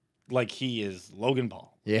like he is Logan Paul.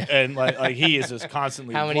 Yeah. And like he is just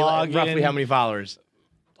constantly How many vlogging. roughly how many followers?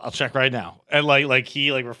 I'll check right now. And like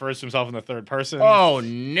he like refers to himself in the third person. Oh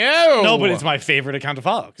no! No, but it's my favorite account to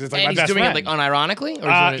follow because it's like and my he's best doing friend. it like unironically,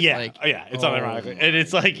 or is it yeah, like, yeah, it's Oh. unironically, and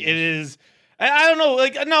it's like it is. I don't know,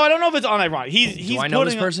 like no, I don't know if it's unironic. He's I know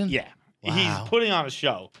this putting on- person? yeah, Wow. he's putting on a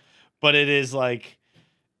show, but it is like,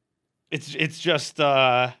 it's just.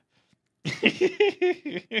 I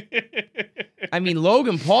mean,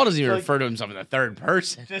 Logan Paul doesn't even Like- refer to himself in the third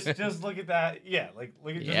person. just look at that. Yeah, like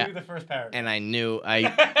look at, Yeah. just look at the first paragraph. And I knew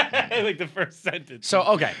like the first sentence. So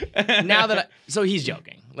okay, now that so he's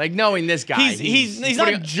joking, like knowing this guy, he's putting-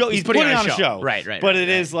 not he's putting on a show, right? Right. But right, it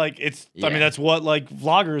is like it's. I Yeah. mean, that's what like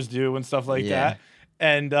vloggers do and stuff like Yeah. that.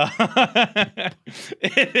 And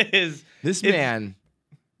it is this it- man.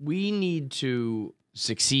 We need to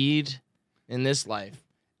succeed in this life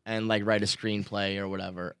and like write a screenplay or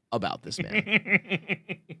whatever about this man.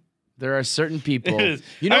 There are certain people. It is.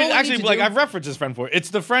 You know, I mean, what we actually, need to like do? I've referenced this friend for it. It's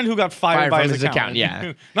the friend who got fired by from his his accountant.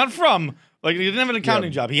 accountant, yeah. Not from. Like he didn't have an accounting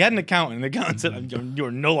Yeah. job. He had an accountant. And the accountant said, "You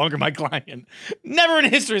are no longer my client." Never in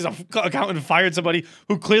history has an accountant fired somebody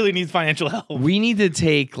who clearly needs financial help. We need to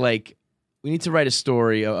take like we need to write a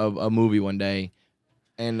story of a movie one day,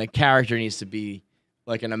 and the character needs to be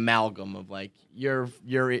like an amalgam of like your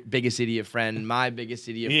biggest idiot friend, my biggest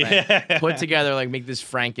idiot friend, Yeah. put together like make this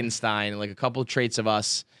Frankenstein, like a couple traits of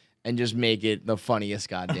us, and just make it the funniest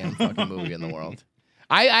goddamn fucking movie in the world.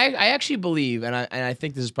 I actually believe, and I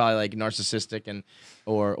think this is probably like narcissistic and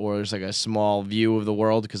or there's like a small view of the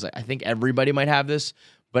world because I think everybody might have this,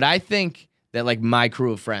 but I think that like my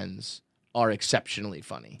crew of friends are exceptionally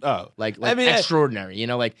funny. Oh, Like I mean, extraordinary.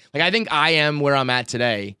 Like I think I am where I'm at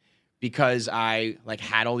today because I like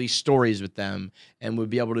had all these stories with them and would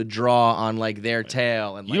be able to draw on like their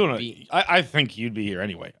tale and like you don't. be, I think you'd be here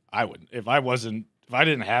anyway. I wouldn't. If I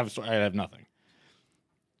didn't have a story, I'd have nothing.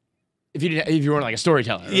 if you weren't like a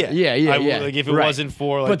storyteller. Yeah. yeah. Like if it Right. wasn't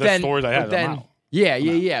for like the stories I had, but I'm then, out.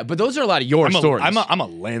 yeah. But those are a lot of your stories. I'm a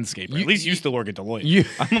landscaper. At least you still work at Deloitte. You-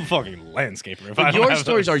 I'm a fucking landscaper. If I But don't your have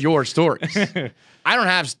stories those. are your stories. I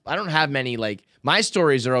don't have many like my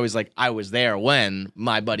stories are always like I was there when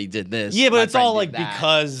my buddy did this. Yeah, but my it's friend all did like that.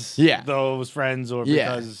 because Yeah. those friends or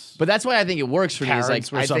Yeah. because But that's why I think it works for me. Is like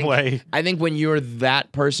parents were some way. I think when you're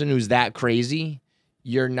that person who's that crazy,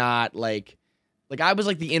 you're not like I was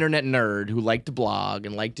like the internet nerd who liked to blog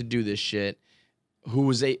and liked to do this shit.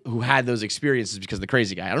 Who had those experiences because of the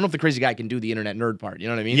crazy guy. I don't know if the crazy guy can do the internet nerd part. You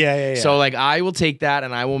know what I mean? Yeah. So like I will take that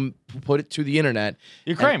and I will put it to the internet.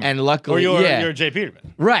 You're Kramer. And luckily, or yeah. you're Jay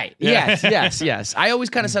Peterman. Right. Yeah. Yes. I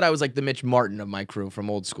always kind of said I was like the Mitch Martin of my crew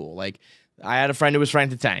from old school. Like I had a friend who was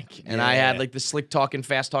Frank the Tank, and I had Yeah. like the slick talking,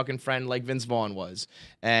 fast talking friend like Vince Vaughn was,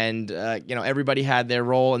 and everybody had their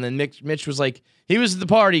role. And then Mitch was like he was the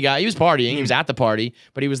party guy. He was partying. He was at the party,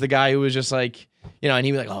 but he was the guy who was just like. And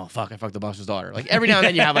he was like, "Oh fuck, I fucked the boss's daughter." Like every now and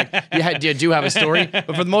then you have like you do have a story, but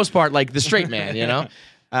for the most part, like the straight man,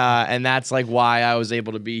 and that's like why I was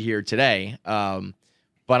able to be here today.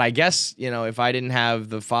 But I guess if I didn't have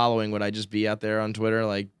the following, would I just be out there on Twitter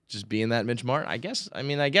like just being that Mitch Martin? I guess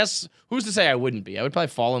who's to say I wouldn't be? I would probably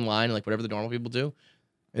fall in line like whatever the normal people do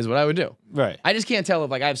is what I would do. Right. I just can't tell if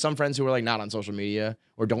like I have some friends who are like not on social media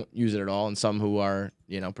or don't use it at all, and some who are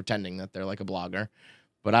pretending that they're like a blogger.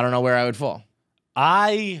 But I don't know where I would fall.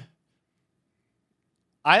 I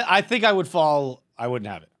think I would fall. I wouldn't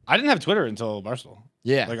have it. I didn't have Twitter until Barstool.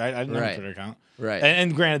 Yeah. Like I didn't have a Right. Twitter account. Right.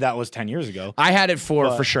 And granted, that was 10 years ago. I had it for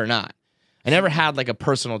But- sure not. I never had like a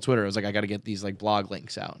personal Twitter. It was like I got to get these like blog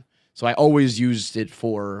links out. So I always used it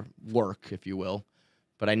for work, if you will.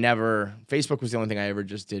 But Facebook was the only thing I ever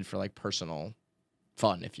just did for like personal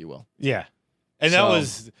fun, if you will. Yeah. And that So-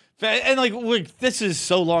 was, and like this is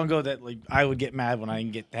so long ago that like I would get mad when I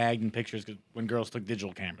didn't get tagged in pictures when girls took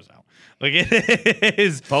digital cameras out. Like it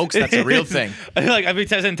is, Folks, that's a real thing. Like I'd be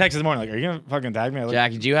sending texts in the morning, like, "Are you gonna fucking tag me?" Like,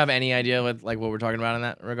 Jackie, do you have any idea what we're talking about in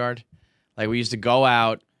that regard? Like we used to go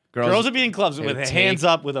out, girls girls would be in clubs they with would hands take-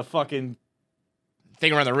 up with a fucking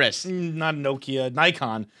thing around the wrist. not Nokia,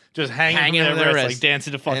 Nikon, just hanging Hanging from on their their wrist, wrist. like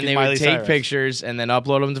dancing to fucking And they Miley would take Cyrus. pictures and then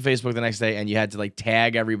upload them to Facebook the next day, and you had to like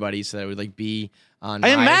tag everybody so that it would like be on.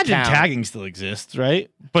 I my imagine account. tagging still exists, right?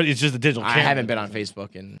 But it's just a digital I camera. haven't been on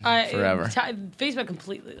Facebook in forever. Facebook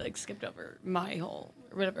completely like skipped over my whole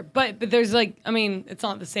or whatever. But there's like, I mean, it's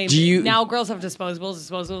not the same. Do you- now girls have disposables.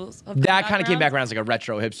 Disposables. Have That kind of came back around as like a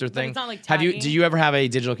retro hipster thing. it's not, like, Have you? tagging. Do you ever have a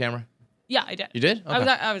digital camera? Yeah, I did. You did? I was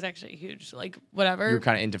Okay. I was actually huge. Like whatever. You were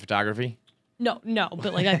kind of into photography. No,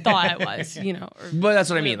 but like I thought I was, you know. Or, But that's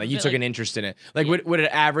what I mean. whatever, Like you but, took an interest in it. Like would an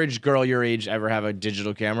average girl your age ever have a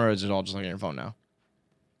digital camera, or is it all just like on your phone now?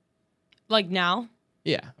 like now.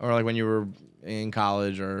 Yeah, or like when you were in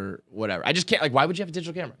college or whatever. I just can't. Like, why would you have a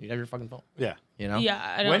digital camera? You'd have your fucking phone. Yeah. You know?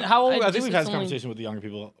 Yeah, I don't. How old? I think just- we've had it's this only- conversation with the younger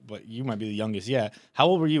people, but you might be the youngest. Yeah. How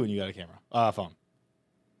old were you when you got a camera? Phone.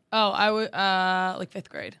 Oh, I was like 5th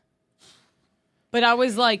grade. But I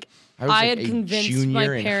was like, I was, I like, had a convinced junior my in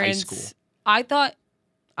high parents. school. I thought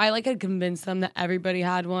I like had convinced them that everybody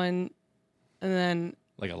had one, and then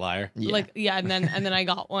Like a liar. Yeah. and then I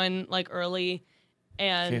got one like early,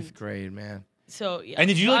 and 5th grade, man. so yeah. And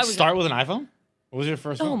did you So I like was- start with an iPhone? What was your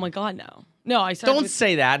first Oh phone? my god, no, I started. Don't with,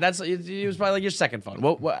 say that. That's it was probably like your second phone.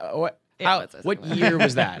 What? Yeah, How? it's a What second year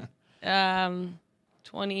was that?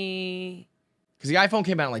 20. Because the iPhone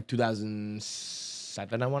came out in like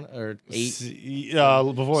 2007, I want, or 8,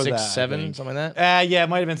 Before 6, that, 7, something like that. Yeah, it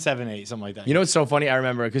might have been 7, 8, something like that. You know what's so funny? I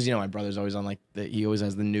remember because my brother's always on like he always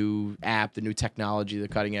has the new app, the new technology, the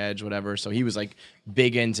cutting edge, whatever. So he was like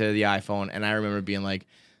big into the iPhone, and I remember being like,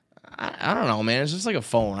 I don't know, man. It's just like a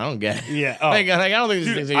phone. I don't get it. Yeah. like I don't think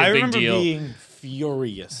this thing's like I a big remember deal. being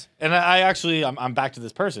furious, and I actually I'm back to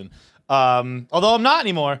this person. Although I'm not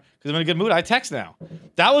anymore because I'm in a good mood. I text now.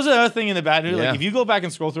 That was another thing in the bad news. Yeah. Like if you go back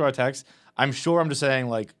and scroll through our texts, I'm sure I'm just saying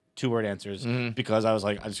like 2-word answers Mm-hmm. because I was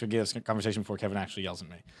like I just gonna get this conversation before Kevin actually yells at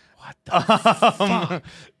me. What the fuck?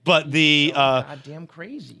 But the Goddamn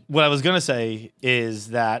crazy. what I was gonna say is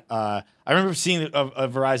that I remember seeing a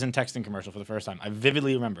Verizon texting commercial for the first time. I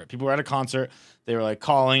vividly remember it. People were at a concert. They were like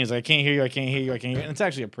calling. It's like I can't hear you. I can't hear you. I can't hear you. And it's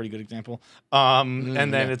actually a pretty good example. And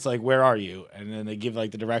then yeah. it's like, where are you? And then they give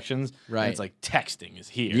like the directions. Right. And it's like texting is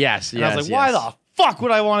here. Yes, And I was like, why the fuck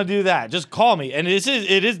would I want to do that? Just call me. And it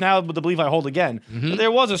is now the belief I hold again. Mm-hmm. But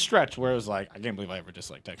there was a stretch where it was like, I can't believe I ever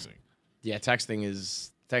just like texting. Yeah, texting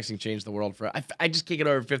changed the world for. I just can't get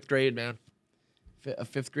over 5th grade, man. A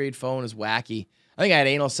 5th grade phone is wacky. I think I had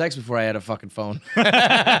anal sex before I had a fucking phone. I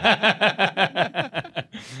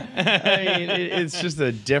mean, it's just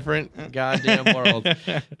a different goddamn world.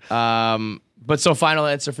 But so final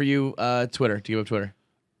answer for you, Twitter. Do you have Twitter?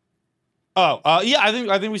 Yeah, I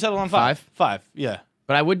think we settled on 5. 5, yeah.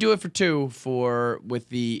 But I would do it for 2 with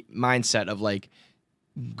the mindset of like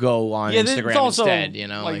go on Yeah, it's Instagram also, instead, you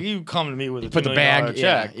know? like you come to me with a put $2 the million bag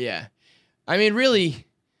check. Yeah. I mean, really,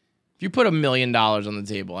 if you put $1 million on the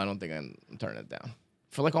table, I don't think I'm turning it down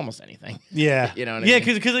for like almost anything. Yeah, You know what I yeah,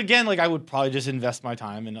 mean? because again, like I would probably just invest my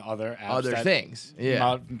time in other apps, Other that things, yeah,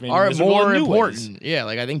 not maybe are miserable more in new ways. important. Yeah,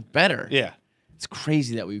 like I think better. Yeah, It's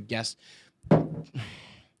crazy that we guessed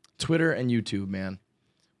Twitter and YouTube, man.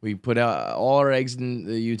 We put all our eggs in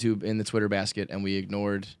the Twitter basket, and we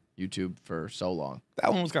ignored YouTube for so long.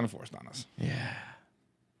 that one was kind of forced on us. Yeah.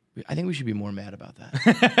 I think we should be more mad about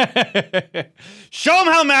that. Show them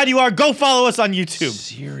how mad you are. Go follow us on YouTube.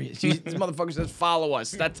 Serious. This motherfucker says follow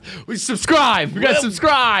us. We subscribe. We got to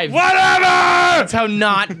subscribe. Whatever. That's how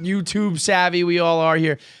not YouTube savvy we all are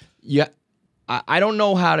here. Yeah. I don't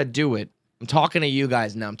know how to do it. I'm talking to you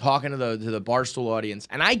guys now. I'm talking to the Barstool audience.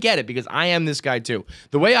 And I get it because I am this guy too.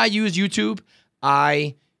 The way I use YouTube,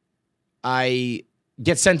 I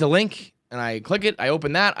get sent a link and I click it, I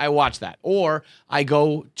open that, I watch that. Or I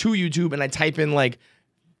go to YouTube and I type in like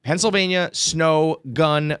Pennsylvania snow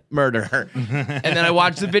gun murder. And then I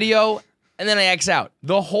watch the video and then I X out.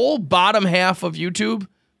 The whole bottom half of YouTube,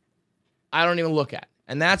 I don't even look at.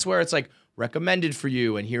 And that's where it's like recommended for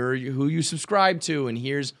you and here are who you subscribe to and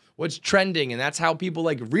here's what's trending. And that's how people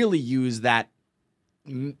like really use that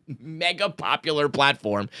mega popular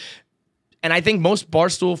platform. And I think most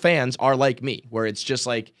Barstool fans are like me, where it's just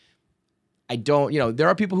like, I don't, there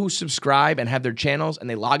are people who subscribe and have their channels and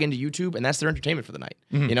they log into YouTube and that's their entertainment for the night.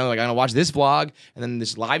 Like I'm gonna watch this vlog and then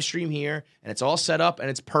this live stream here and it's all set up and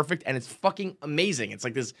it's perfect and it's fucking amazing. It's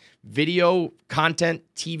like this video content,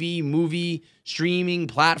 TV, movie, streaming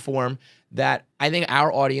platform that I think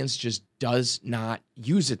our audience just does not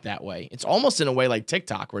use it that way. It's almost in a way like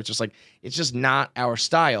TikTok where it's just like, it's just not our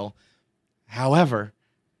style. However,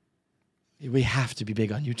 we have to be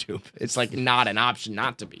big on YouTube. It's like not an option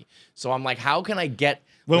not to be. So I'm like, how can I get...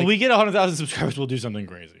 When we get 100,000 subscribers, we'll do something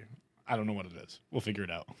crazy. I don't know what it is. We'll figure it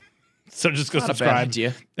out. So just go subscribe.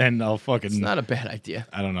 Idea. And I'll fucking... It's not a bad idea.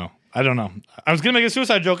 I don't know. I was going to make a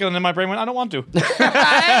suicide joke and then my brain went, I don't want to.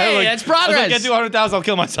 Hey, that's progress. I was like, get to 100,000, I'll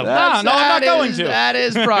kill myself. No, I'm not going to. That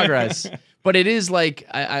is progress. But it is like,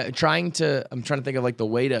 I'm trying to think of like the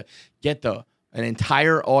way to get an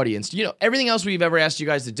entire audience. Everything else we've ever asked you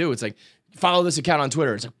guys to do, it's like, follow this account on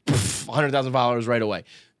Twitter. It's like, poof, 100,000 followers right away.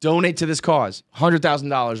 Donate to this cause,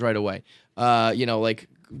 $100,000 right away. Like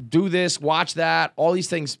do this, watch that. All these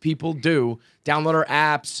things people do. Download our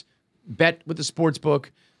apps, bet with the sports book,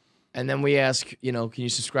 and then we ask, can you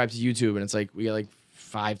subscribe to YouTube? And it's like we get like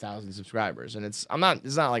 5,000 subscribers, and it's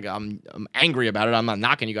not like I'm angry about it. I'm not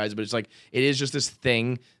knocking you guys, but it's like it is just this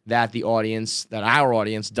thing that our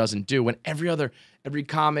audience doesn't do. When every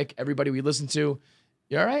comic, everybody we listen to.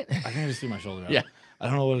 You all right? I think I just threw my shoulder out. Yeah. I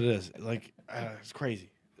don't know what it is. Like, it's crazy.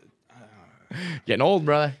 Getting old,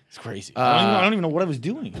 brother. It's crazy. I don't even know what I was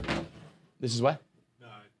doing. This is what?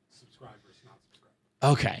 Subscribers, not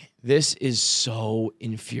subscribers. Okay. This is so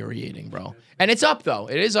infuriating, bro. And it's up, though.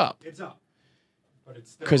 It is up. It's up. But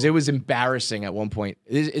it's still... Because it was embarrassing at one point.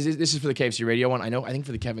 This is for the KFC radio one. I think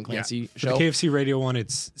for the Kevin Clancy show. For the KFC radio one,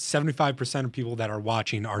 it's 75% of people that are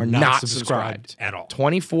watching are not subscribed at all.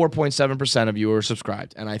 24.7% of you are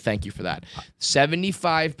subscribed, and I thank you for that.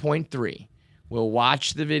 75.3 will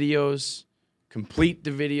watch the videos, complete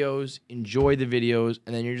the videos, enjoy the videos,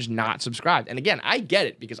 and then you're just not subscribed. And again, I get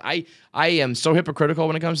it because I am so hypocritical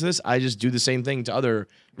when it comes to this. I just do the same thing to other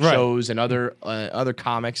shows and other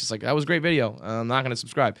comics. It's like, that was a great video. I'm not going to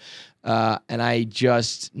subscribe. And we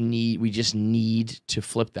just need to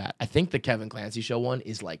flip that. I think the Kevin Clancy show one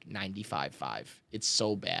is like 95.5. It's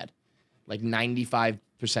so bad. Like 95%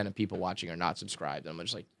 of people watching are not subscribed. And I'm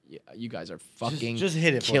just like, yeah, you guys are fucking just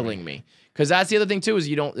hit it killing me. Because that's the other thing too, is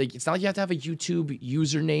you don't it's not like you have to have a YouTube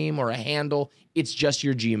username or a handle. It's just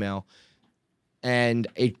your Gmail. And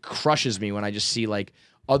it crushes me when I just see like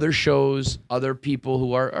other shows, other people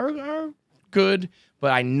who are good,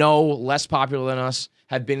 but I know less popular than us,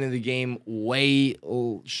 have been in the game way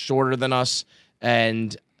shorter than us,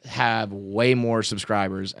 and have way more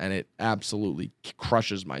subscribers, and it absolutely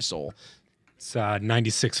crushes my soul. It's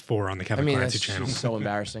 96.4 on the Kevin Clancy channel. That's so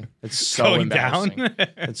embarrassing. It's so Going embarrassing. down?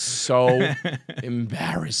 It's so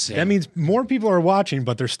embarrassing. That means more people are watching,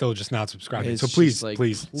 but they're still just not subscribing. It's So please, just like,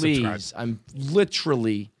 please subscribe. I'm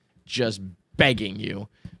literally just begging you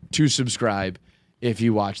to subscribe if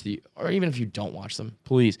you watch or even if you don't watch them,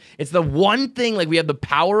 please. It's the one thing, like we have the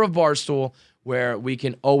power of Barstool where we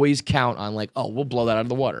can always count on like, oh, we'll blow that out of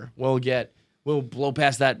the water. We'll blow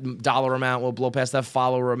past that dollar amount. We'll blow past that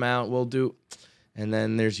follower amount. And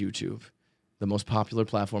then there's YouTube, the most popular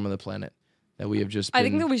platform on the planet that we have just been. I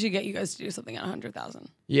think that we should get you guys to do something at 100,000.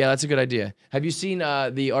 Yeah, that's a good idea. Have you seen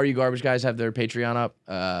the Are You Garbage guys have their Patreon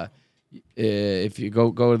up? If you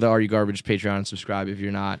go to the Are You Garbage Patreon and subscribe if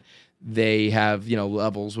you're not, they have,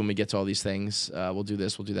 levels when we get to all these things. We'll do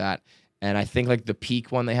this, we'll do that. And I think like the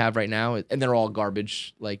peak one they have right now, and they're all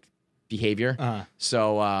garbage like behavior.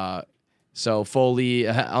 Uh-huh. So Foley,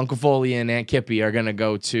 Uncle Foley and Aunt Kippy are gonna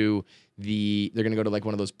go to like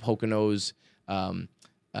one of those Poconos,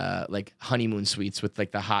 like honeymoon suites with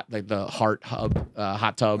like the hot tub,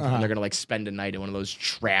 Uh-huh. and they're gonna like spend a night in one of those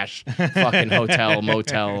trash fucking hotel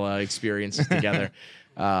motel experiences together.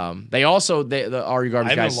 The Are You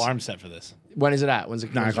Garbage I have guys. an alarm set for this. When is it at? When's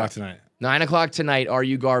it? 9 o'clock tonight. 9 o'clock tonight. Are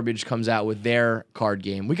You Garbage comes out with their card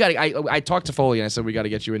game. I talked to Foley and I said we got to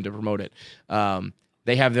get you in to promote it.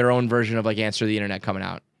 They have their own version of like Answer the Internet coming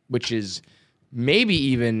out, which is maybe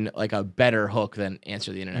even like a better hook than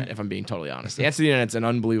Answer the Internet, if I'm being totally honest. Answer the Internet's an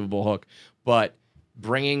unbelievable hook, but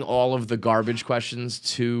bringing all of the garbage questions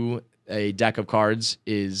to a deck of cards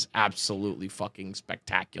is absolutely fucking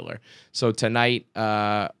spectacular. So tonight,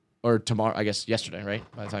 or tomorrow, I guess yesterday, right?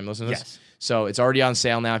 By the time you listen to this? Yes. So it's already on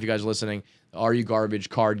sale now if you guys are listening. The Are You Garbage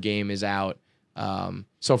card game is out.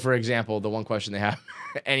 So for example, the one question they have,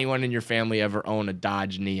 anyone in your family ever own a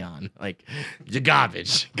Dodge Neon? Like, you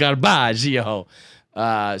garbage. Garbaggio.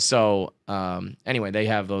 Anyway, they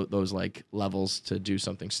have those like levels to do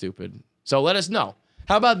something stupid. So let us know.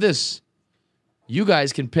 How about this? You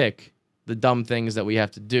guys can pick the dumb things that we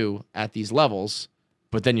have to do at these levels,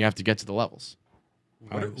 but then you have to get to the levels.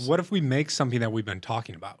 What if we make something that we've been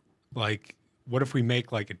talking about? Like, what if we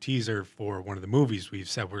make like a teaser for one of the movies we've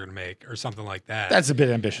said we're going to make or something like that? That's a bit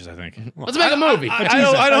ambitious, I think. Let's make a movie.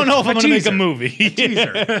 I don't know if I'm going to make a movie.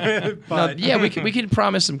 teaser. But No, yeah, we could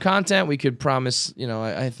promise some content. We could promise,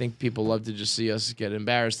 I think people love to just see us get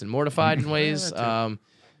embarrassed and mortified in ways.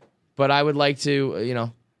 But I would like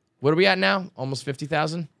to, what are we at now? Almost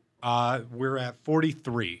 50,000? we're at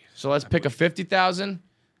 43. So let's pick a 50,000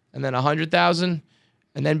 and then 100,000.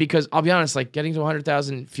 And then because I'll be honest, like getting to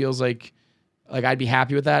 100,000 feels like I'd be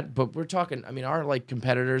happy with that. But we're talking, our like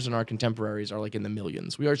competitors and our contemporaries are like in the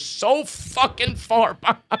millions. We are so fucking far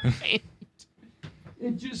behind.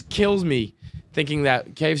 It just kills me thinking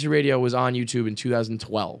that KFC Radio was on YouTube in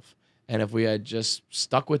 2012. And if we had just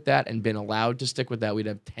stuck with that and been allowed to stick with that, we'd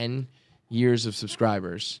have 10 years of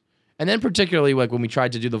subscribers. And then particularly like when we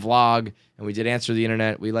tried to do the vlog and we did Answer the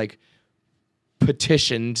Internet, we like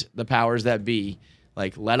petitioned the powers that be,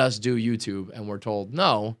 like, let us do YouTube. And we're told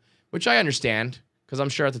no, which I understand because I'm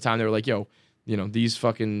sure at the time they were like, yo, these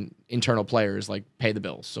fucking internal players like pay the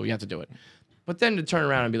bills. So you have to do it. But then to turn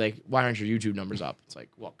around and be like, why aren't your YouTube numbers up? It's like,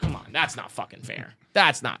 well, come on. That's not fucking fair.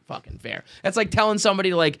 That's not fucking fair. That's like telling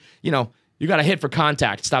somebody like, you got to hit for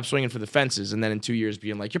contact, stop swinging for the fences, and then in 2 years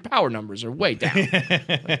being like, your power numbers are way down.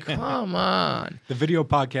 Like, come on. The video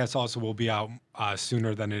podcast also will be out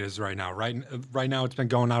sooner than it is right now. Right now, it's been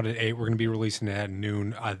going out at 8. We're going to be releasing it at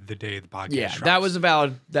noon the day the podcast drops. that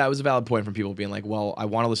was a valid point from people being like, well, I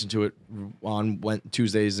want to listen to it on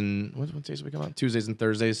Tuesdays and what days do we come out? Tuesdays and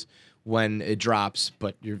Thursdays when it drops,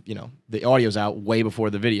 but the audio's out way before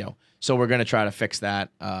the video. So we're going to try to fix that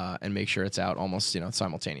and make sure it's out almost,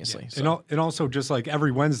 simultaneously. Yeah. So. And also, just like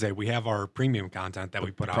every Wednesday, we have our premium content that we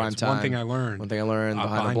put out. Prime It's time. One Thing I Learned.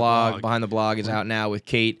 Behind the blog. Behind the blog is out now with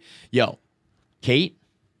Kate. Yo, Kate,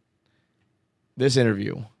 this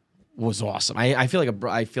interview was awesome. I feel like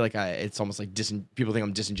it's almost like people think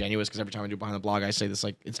I'm disingenuous because every time I do Behind the Blog, I say this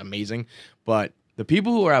like it's amazing. But the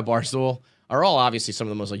people who are at Barstool are all obviously some of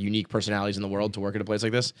the most like unique personalities in the world to work at a place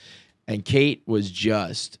like this. And Kate was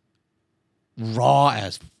just raw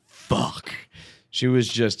as fuck. She was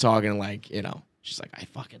just talking like, she's like, I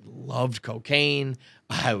fucking loved cocaine.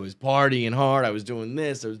 I was partying hard. I was doing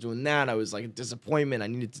this. I was doing that. I was like a disappointment. I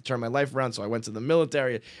needed to turn my life around. So I went to the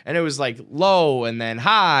military and it was like low and then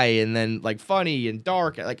high and then like funny and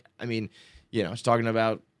dark. Like, she's talking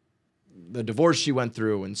about the divorce she went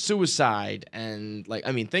through and suicide and like,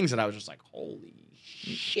 things that I was just like, holy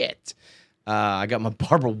shit. I got my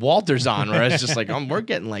Barbara Walters on where I was just like, we're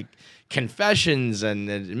getting like confessions and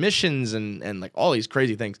admissions and like all these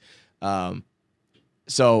crazy things.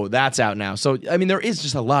 So that's out now. So, there is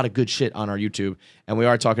just a lot of good shit on our YouTube, and we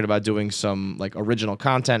are talking about doing some like original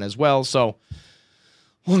content as well. So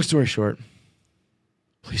long story short,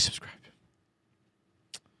 please subscribe.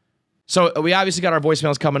 So we obviously got our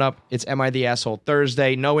voicemails coming up. It's Am I the Asshole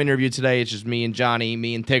Thursday. No interview today. It's just me and Johnny,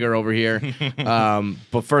 me and Tigger over here.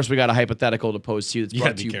 But first we got a hypothetical to pose to you. That's You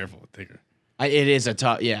got to be careful with Tigger. It is a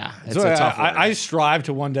tough, yeah. It's So a tough one. I strive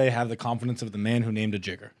to one day have the confidence of the man who named a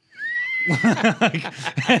jigger.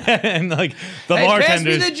 And like the Hey, pass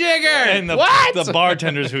me bartenders the jigger! and What? the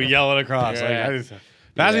bartenders who yell it across. Yeah.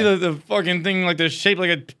 Pass me the fucking thing like this shaped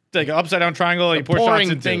like an upside down triangle. You pour pouring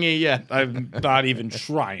shots into. thingy, yeah. I'm not even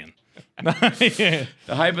trying. The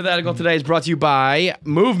hypothetical today is brought to you by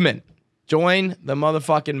Movement. Join the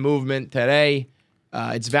motherfucking movement today.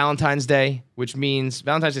 It's Valentine's Day, which means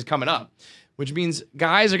Valentine's Day is coming up, which means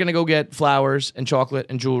guys are going to go get flowers and chocolate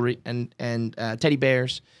and jewelry and teddy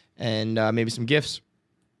bears and maybe some gifts.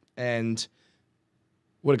 And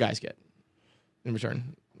what do guys get in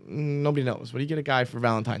return? Nobody knows. What do you get a guy for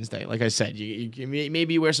Valentine's Day? Like I said, you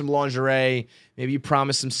maybe you wear some lingerie, maybe you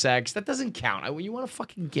promise some sex. That doesn't count. You want a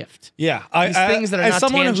fucking gift. Yeah, These things that are as not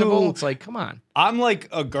someone tangible, who- it's like, come on. I'm like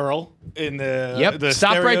a girl in the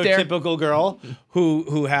Stop right there. stereotypical girl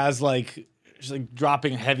who has like she's like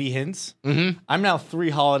dropping heavy hints. Mm-hmm. I'm now 3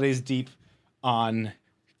 holidays deep on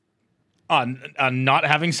not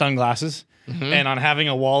having sunglasses and on having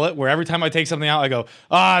a wallet where every time I take something out, I go,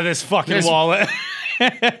 this fucking wallet.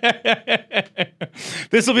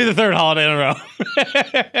 This will be the 3rd holiday in a row.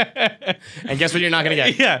 And guess what you're not going to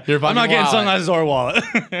get? Yeah, Your I'm not fucking getting wallet. sunglasses or a wallet.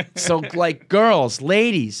 So, like, girls,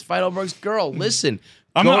 ladies, Fidelberg's girl, listen,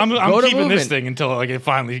 I'm Go to keeping this Movement. thing until like it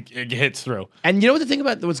finally hits through. And you know what the thing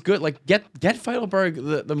about what's good? Like get Feidelberg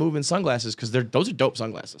the Movement sunglasses because those are dope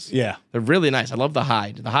sunglasses. Yeah. They're really nice. I love the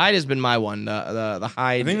Hyde. The Hyde has been my one. The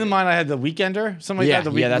Hyde. I think the mine I had the Weekender, something like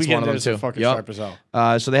that. The that's one of them Weekender's too. fucking Yep. sharp as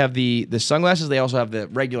hell. So they have the sunglasses. They also have the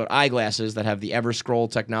regular eyeglasses that have the ever scroll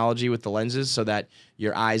technology with the lenses, so that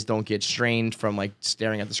your eyes don't get strained from like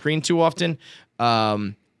staring at the screen too often.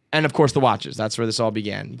 And of course the watches. That's where this all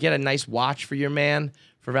began. You get a nice watch for your man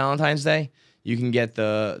for Valentine's Day. You can get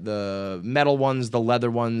the metal ones, the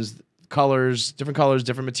leather ones, different colors,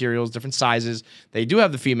 different materials, different sizes. They do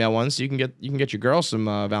have the female ones, so you can get your girl some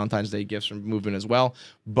Valentine's Day gifts from Movement as well.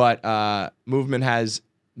 But Movement has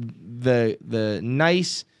the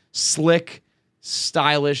nice, slick,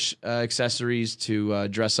 stylish accessories to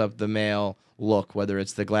dress up the male look, whether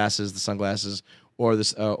it's the glasses, the sunglasses, or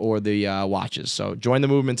the watches. So join the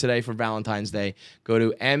Movement today for Valentine's Day. Go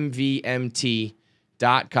to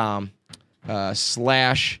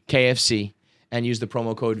mvmt.com/KFC and use the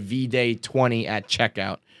promo code VDAY20 at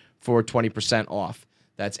checkout for 20% off.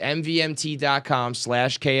 That's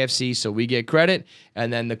mvmt.com/KFC so we get credit,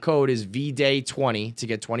 and then the code is VDAY20 to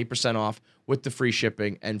get 20% off with the free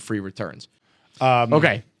shipping and free returns.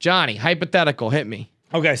 Okay, Johnny, hypothetical, hit me.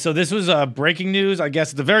 Okay, so this was breaking news. I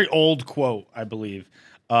guess it's a very old quote, I believe,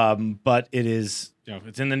 but it is.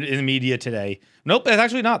 It's in the media today. Nope, it's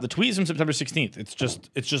actually not. The tweet is from September 16th. It's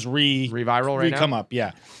just Re-viral right now? come up.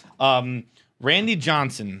 Yeah, Randy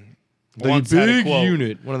Johnson. The once had a big quote.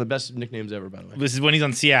 unit, one of the best nicknames ever, by the way. This is when he's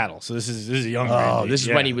on Seattle. So this is a young. Oh, Randy. this is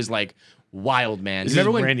Yeah. when he was like wild, man. This Remember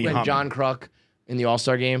is when, Randy when Hummer. John Kruk in the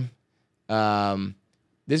All-Star game?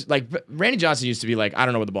 This like Randy Johnson used to be like, I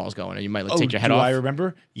don't know where the ball's going, and you might like, take your head do off. I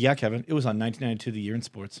remember? Yeah, Kevin. It was on 1992, the year in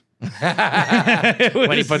sports. When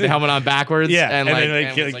he put the helmet on backwards, Yeah, and and like, then,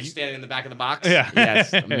 and was like standing in the back of the box. Yeah.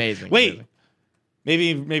 Yes, amazing. Wait.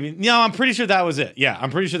 amazing. Maybe. No, I'm pretty sure that was it. Yeah,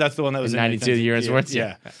 I'm pretty sure that's the one that was In in 92, the year in sports?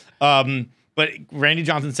 Yeah. But Randy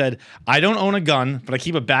Johnson said, "I don't own a gun, but I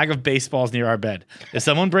keep a bag of baseballs near our bed. If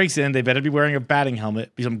someone breaks in, they better be wearing a batting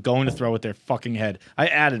helmet because I'm going to throw at their fucking head." I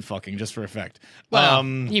added "fucking" just for effect. Well,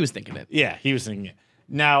 he was thinking it. Yeah, he was thinking it.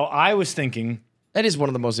 Now I was thinking, That is one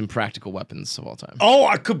of the most impractical weapons of all time. oh,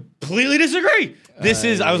 I completely disagree.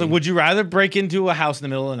 I was like, would you rather break into a house in the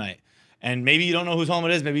middle of the night? And maybe you don't know whose home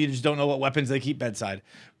it is. Maybe you just don't know what weapons they keep bedside.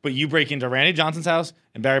 But you break into Randy Johnson's house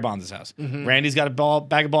and Barry Bonds' house. Randy's got a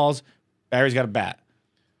bag of balls. Barry's got a bat.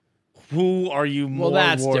 Who are you more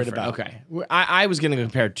worried about? Okay, I was going to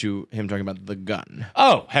compare it to him talking about the gun.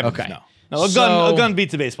 Oh, heavens Okay. no. No, a So- gun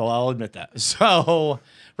beats a baseball. I'll admit that. So,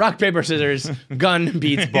 rock, paper, scissors, gun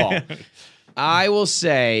beats ball. I will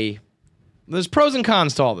say there's pros and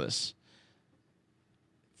cons to all this.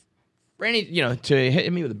 Randy, to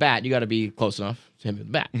hit me with a bat, you got to be close enough to hit me with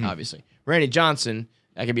a bat, obviously. Randy Johnson,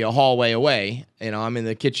 that could be a hallway away. I'm in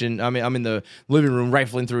the kitchen. I'm in the living room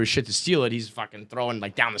rifling through his shit to steal it. He's fucking throwing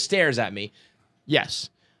like down the stairs at me. Yes.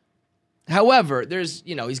 However, there's,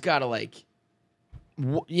 he's got to like,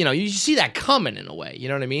 you see that coming in a way. You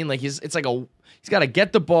know what I mean? Like he's got to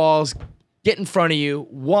get the balls, get in front of you,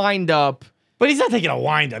 wind up. But he's not taking a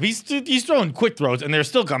wind up. He's throwing quick throws, and they're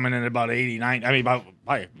still coming in at about 89. I mean, about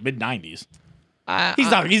mid 90s.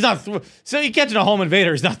 He's not. So you catching a home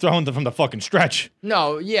invader. He's not throwing them from the fucking stretch.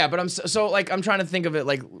 No, yeah, but I'm I'm trying to think of it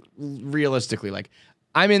like realistically. Like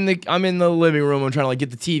I'm in the living room. I'm trying to like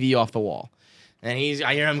get the TV off the wall, and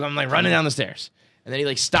I hear him like running down the stairs, and then he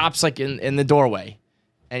like stops like in the doorway,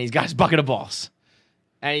 and he's got his bucket of balls,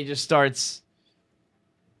 and he just starts.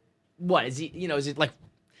 What is he? Is it like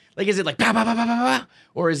is it like bah, bah, bah, bah, bah, bah?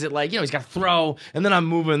 Or is it like he's got to throw, and then I'm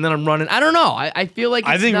moving, and then I'm running? I don't know. I feel like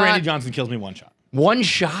I think not Randy Johnson kills me one shot. one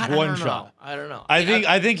shot. One shot. I don't know.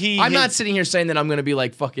 I think he. I'm not sitting here saying that I'm going to be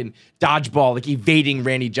like fucking dodgeball, like evading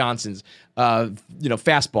Randy Johnson's,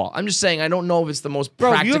 fastball. I'm just saying I don't know if it's the most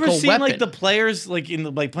Bro, practical you ever seen weapon. like the players like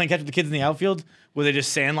playing catch with the kids in the outfield where they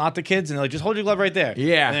just sandlot the kids and they're like, just hold your glove right there.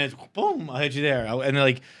 Yeah. And then it's boom, I'll hit you there. And they're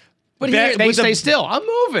like, but here, they stay still. I'm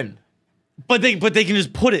moving. But they can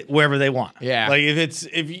just put it wherever they want. Yeah. Like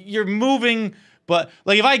if you're moving, but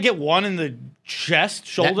like if I get one in the chest,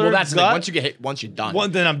 shoulder, That's gut, like, once you get hit, once you're done.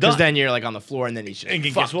 then I'm done. Because then you're like on the floor, and then he's just and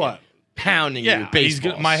guess fucking what? pounding you Yeah, with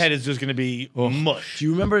baseballs. my head is just gonna be mush. Do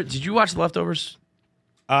you remember? Did you watch The Leftovers?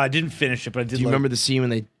 I didn't finish it, but I did. Do you remember the scene when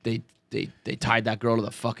they tied that girl to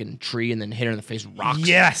the fucking tree and then hit her in the face with rocks?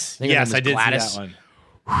 Yes, I think her name yes, was I did Gladys. see that one.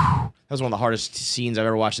 That was one of the hardest scenes I've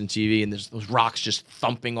ever watched on TV, and there's those rocks just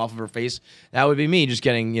thumping off of her face. That would be me just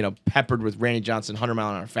getting, peppered with Randy Johnson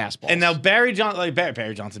 100-mile-an-hour fastballs. And now Barry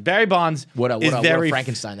Bonds what a is very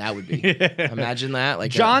Frankenstein that would be. Imagine that.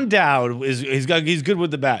 Like John Dowd he's good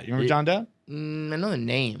with the bat. You remember John Dowd? I know the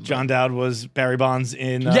name. but- John Dowd was Barry Bonds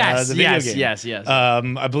in Yes, the video game. yes.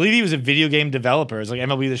 I believe he was a video game developer. It's like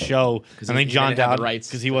MLB The Show. I think he John didn't have the Dowd, rights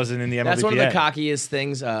because he wasn't in the MLB. That's one of the cockiest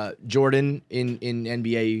things. Jordan in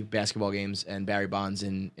NBA basketball games and Barry Bonds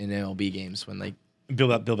in MLB games when they Bill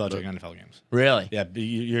Belichick in NFL games. really. Yeah,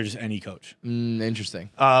 you're just any coach. Interesting.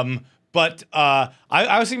 But I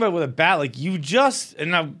was thinking about it with a bat, like you just,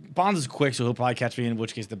 and now Bonds is quick, so he'll probably catch me, in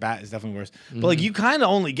which case the bat is definitely worse. But like you kind of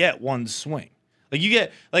only get one swing. Like you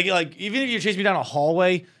get, like even if you're chasing me down a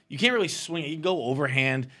hallway, you can't really swing it. You can go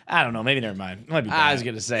overhand. I don't know. Maybe never mind. It might be bad. I was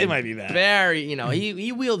gonna say it might be bad. Barry,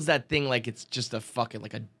 he wields that thing like it's just a fucking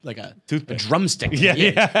like a Toothpick. drumstick.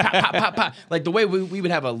 Yeah. Pop, pop, pop, pop. Like the way we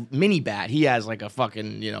would have a mini bat, he has like a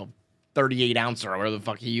fucking 38 ounce or whatever the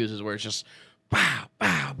fuck he uses, where it's just bow,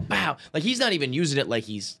 bow, bow. Like he's not even using it like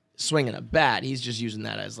he's swinging a bat. He's just using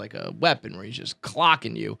that as like a weapon where he's just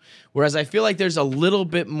clocking you. Whereas I feel like there's a little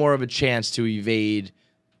bit more of a chance to evade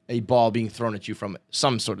a ball being thrown at you from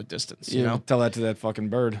some sort of distance. You know, Tell that to that fucking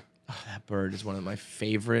bird. that bird is one of my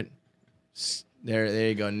favorite. There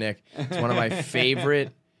you go, Nick. It's one of my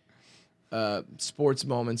favorite sports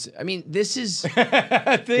moments. I mean, this is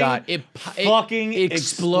God. It fucking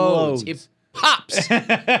explodes. explodes. It pops.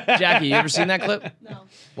 Jackie, you ever seen that clip? No.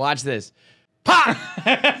 Watch this. Pop!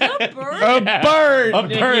 A bird? A bird! A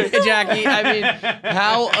bird. Jackie, I mean,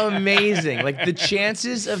 how amazing. Like, the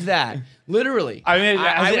chances of that. Literally. I mean,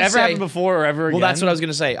 has it would ever say- happened before or ever again? Well, that's what I was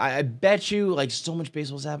going to say. I bet you, like, so much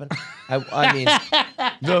baseball's happened. I mean,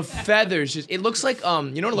 the feathers just, it looks like, you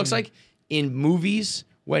know what it looks like? In movies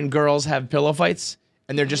when girls have pillow fights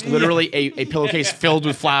and they're just literally a pillowcase filled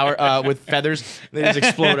with with feathers. They just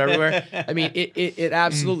explode everywhere. I mean, it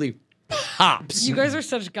absolutely pops. You guys are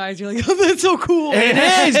such guys. You're like, oh, that's so cool. It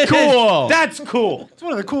is cool. That's cool. It's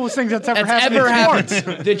one of the coolest things that's ever That's happened. ever in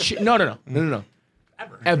sports. happened. No.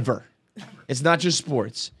 Ever. It's not just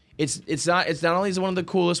sports. It's not only is it one of the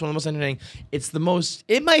coolest, one of the most entertaining. It's the most.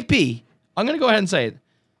 It might be. I'm gonna go ahead and say it.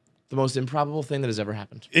 The most improbable thing that has ever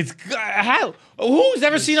happened It's how? Who's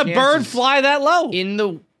ever seen a bird chances- fly that low? in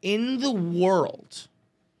the world.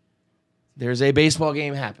 There's a baseball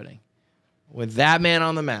game happening with that man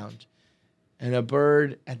on the mound, and a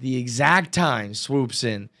bird at the exact time swoops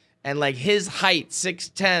in. And like his height,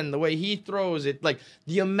 6'10", the way he throws it, like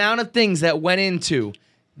the amount of things that went into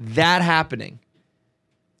that happening.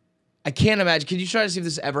 I can't imagine. Can you try to see if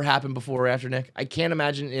this ever happened before or after, Nick? I can't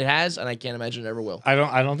imagine it has, and I can't imagine it ever will. I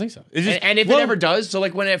don't think so. It's just, And if it ever does, so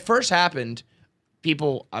like when it first happened,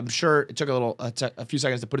 people, I'm sure it took a few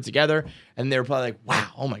seconds to put it together, and they were probably like, wow,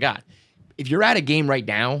 oh my God. If you're at a game right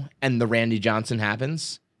now and the Randy Johnson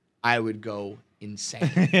happens, I would go insane.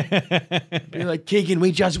 Be like, Keegan,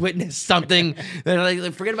 we just witnessed something. They're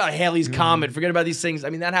like, forget about Halley's Comet. Forget about these things. I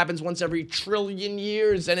mean, that happens once every trillion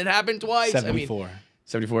years, and it happened twice. 74. I mean,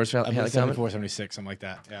 74 is Halley Comet? 74, 76, something like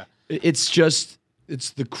that. Yeah. It's just, it's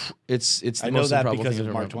the I know most that improbable because thing of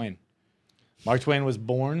I've Mark ever Twain. Mark Twain was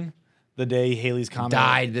born the day Halley's Comet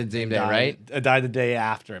died the same day, right? Died the day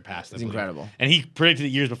after it passed. It's incredible. And he predicted it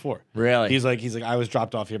years before. Really? He's like, I was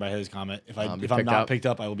dropped off here by Halley's Comet. If I'm picked not up. picked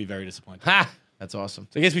up, I will be very disappointed. Ha! That's awesome.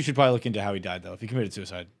 So I guess we should probably look into how he died, though. If he committed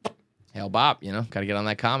suicide. Hail Bop, gotta get on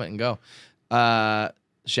that Comet and go.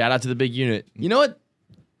 Shout out to the big unit. You know what?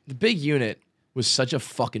 The big unit was such a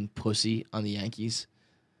fucking pussy on the Yankees.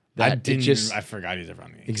 That I forgot he's ever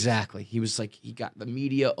on the Yankees. Exactly. He was like, the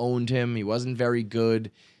media owned him. He wasn't very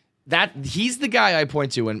good. He's the guy I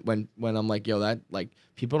point to when I'm like, yo, that like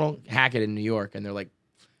people don't hack it in New York, and they're like,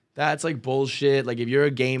 that's like bullshit. Like if you're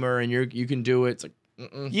a gamer and you can do it, it's like,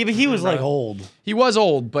 Yeah, but he was like old. he was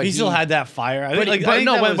old, but He still had that fire. I But, think, but I think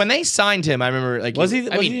no, that was- when they signed him, I remember like Was he-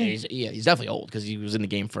 I was mean, he? he's definitely old because he was in the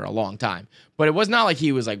game for a long time. But it was not like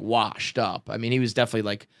he was like washed up. I mean, he was definitely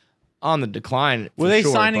like on the decline. were for they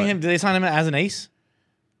sure, signing but- him? Did they sign him as an ace?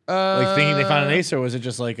 Like thinking they found an ace, or was it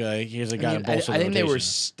just like here's a guy to bolster I the think they were rotation?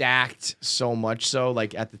 stacked so much so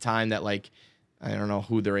like at the time that like I don't know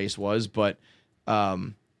who their ace was, but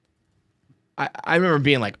I remember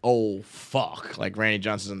being like, oh fuck, like Randy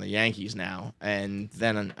Johnson's on the Yankees now, and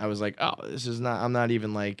then I was like, oh, this is not. I'm not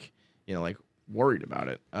even like like worried about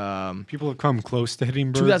it. People have come close to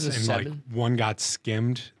hitting birds, and 2007? like one got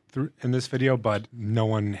skimmed through in this video, but no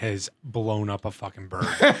one has blown up a fucking bird.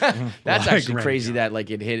 That's Like actually Randy crazy Johnson. that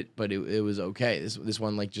like it hit, but it was okay. This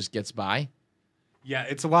one like just gets by. Yeah,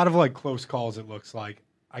 it's a lot of like close calls. It looks like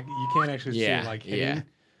you can't actually see it like hitting. yeah.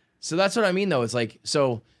 So that's what I mean though. It's like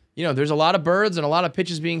there's a lot of birds and a lot of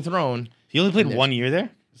pitches being thrown. He only played there's- 1 year there.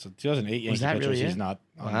 So 2008 Yankee that pitchers. really He's it? not.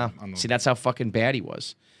 Wow. On the, See, that's how fucking bad he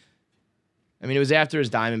was. I mean, it was after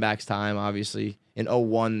his Diamondbacks time, obviously. In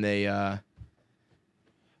 01, they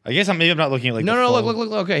I guess maybe I'm not looking at like No, the no, full-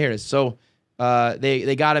 look. Okay, here it is. So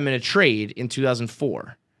they got him in a trade in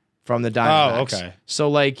 2004 from the Diamondbacks. Oh, okay. So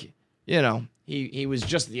like, you know, he was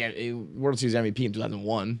just the World Series MVP in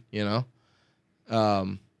 2001. You know.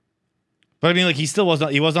 But I mean, like he still was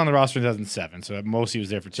not. He was on the roster in 2007, so at most he was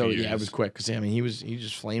there for 2 years. Yeah, it was quick because I mean he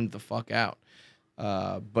just flamed the fuck out.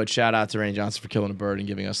 But shout out to Randy Johnson for killing a bird and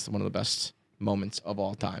giving us one of the best moments of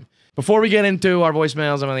all time. Before we get into our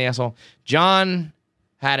voicemails, I'm the asshole. John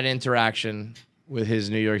had an interaction with his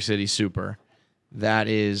New York City super that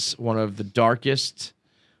is one of the darkest,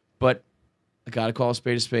 but I gotta call a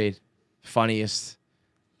spade, funniest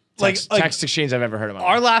text exchange I've ever heard of.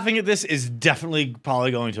 Our laughing at this is definitely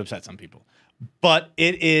probably going to upset some people, but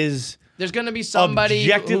it is. There's gonna be somebody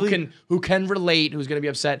who can relate, who's gonna be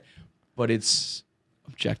upset, but it's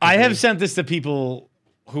objectively. I have sent this to people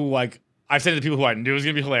who I've sent it to people who I knew was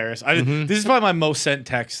gonna be hilarious. This is probably my most sent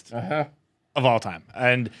text of all time,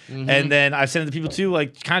 and then I've sent it to people too,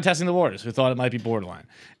 like kind of testing the waters, who thought it might be borderline,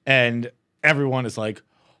 and everyone is like,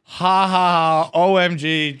 ha ha ha,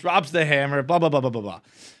 OMG, drops the hammer, blah blah blah blah blah blah.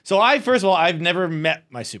 So first of all, I've never met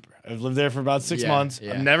my super. I've lived there for about 6 months.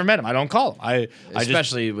 Yeah. I've never met him. I don't call him.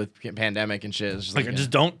 Especially with pandemic and shit. It's just I just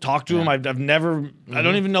don't talk to him. I've never. I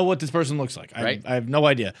don't even know what this person looks like. I have no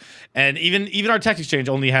idea. And even our text exchange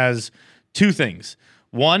only has 2 things.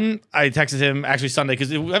 One, I texted him actually Sunday because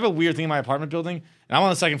we have a weird thing in my apartment building, and I'm on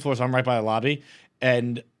the 2nd floor, so I'm right by the lobby.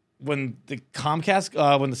 And when the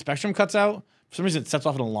Comcast, when the Spectrum cuts out, for some reason it sets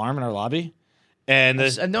off an alarm in our lobby. And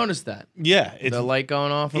I noticed that. Yeah, it's the light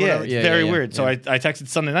going off. Or yeah, whatever. It's very weird. So I texted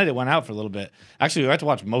Sunday night. It went out for a little bit. Actually, we had to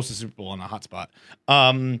watch most of the Super Bowl on a hotspot.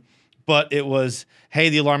 But it was, hey,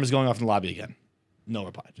 the alarm is going off in the lobby again. No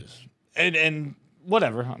reply. Just and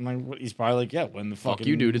whatever. I'm like, he's probably like, yeah, when the fucking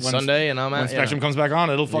you, dude. It's Sunday, and I'm when at Spectrum comes back on,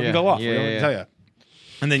 it'll fucking go off. Yeah. Tell you.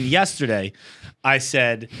 And then yesterday, I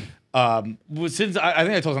said, since I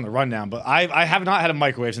think I told us on the rundown, but I have not had a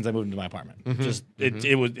microwave since I moved into my apartment.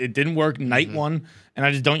 It didn't work night one, and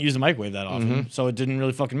I just don't use the microwave that often, so it didn't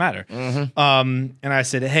really fucking matter. And I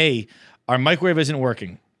said, hey, our microwave isn't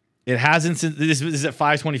working. It hasn't since this is at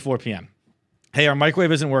 5:24 p.m. Hey, our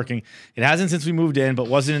microwave isn't working. It hasn't since we moved in, but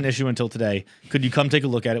wasn't an issue until today. Could you come take a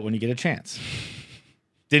look at it when you get a chance?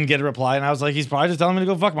 Didn't get a reply, and I was like, he's probably just telling me to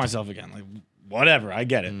go fuck myself again. Like, whatever, I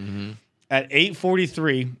get it. At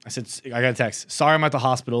 8:43, I said, I got a text. Sorry, I'm at the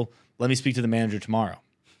hospital. Let me speak to the manager tomorrow.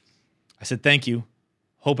 I said, thank you.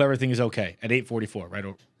 Hope everything is okay. At 8:44,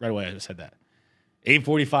 right away, I just said that.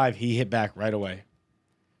 8:45, he hit back right away.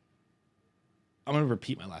 I'm going to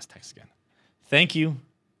repeat my last text again. Thank you.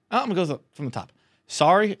 Oh, I'm going to go from the top.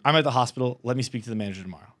 Sorry, I'm at the hospital. Let me speak to the manager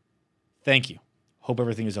tomorrow. Thank you. Hope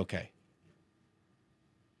everything is okay.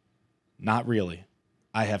 Not really.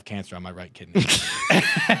 I have cancer on my right kidney.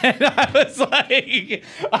 And I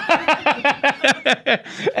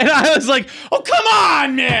was like, oh, come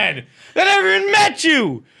on, man. I never even met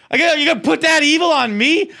you. You're going to put that evil on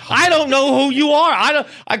me? I don't know who you are.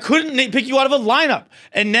 I couldn't pick you out of a lineup.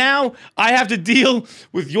 And now I have to deal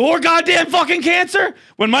with your goddamn fucking cancer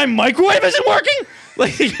when my microwave isn't working?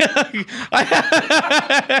 Like,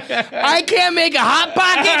 I can't make a hot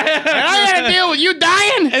pocket, and I gotta deal with you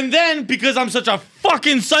dying. And then, because I'm such a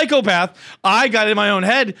fucking psychopath, I got in my own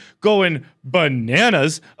head going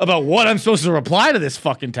bananas about what I'm supposed to reply to this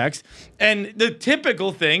fucking text. And the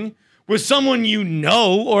typical thing with someone you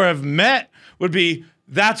know or have met would be,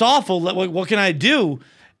 that's awful. What can I do?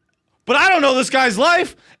 But I don't know this guy's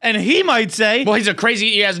life, and he might say, well, he's a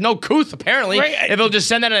crazy, he has no couth, apparently. Right. If he'll just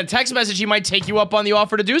send that in a text message, he might take you up on the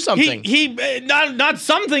offer to do something. Not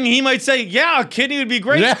something, he might say, yeah, a kidney would be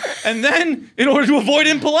great. Yeah. And then, in order to avoid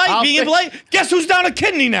being impolite, guess who's down a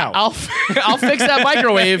kidney now? I'll fix that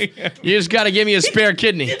microwave. You just got to give me a spare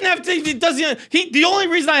kidney. He didn't have to, the only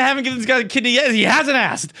reaon I haven't given this guy a kidney yet is he hasn't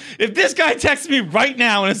asked. If this guy texts me right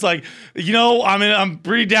now and it's like, I'm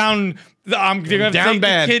pretty down, I'm gonna down take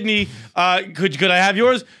bad. the kidney. Could I have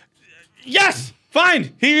yours? Yes,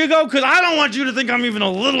 fine. Here you go. Because I don't want you to think I'm even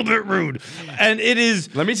a little bit rude. And it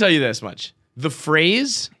is. Let me tell you this much: the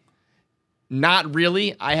phrase "not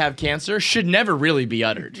really, I have cancer" should never really be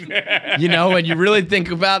uttered. When you really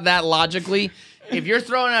think about that logically, if you're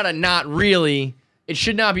throwing out a "not really," it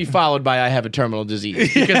should not be followed by "I have a terminal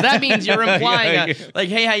disease," because that means you're implying like,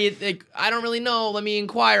 "Hey, how you think? I don't really know. Let me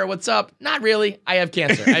inquire. What's up?" Not really. I have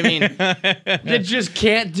cancer. I mean, you just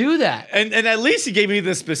can't do that. And at least he gave me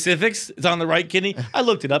the specifics. It's on the right kidney. I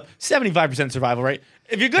looked it up. 75% survival rate.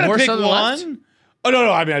 If you're gonna pick one, oh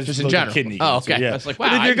no, I mean I just in looked at general. Kidney Oh, cancer, okay. Yeah. That's like, wow.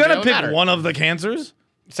 But if you're gonna pick matter. one of the cancers,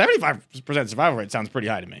 75% survival rate sounds pretty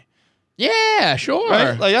high to me. Yeah, sure.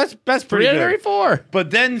 Right? Like that's pretty good. 304.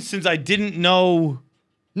 But then since I didn't know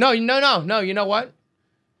No. You know what?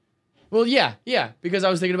 Well, yeah, because I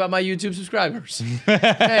was thinking about my YouTube subscribers.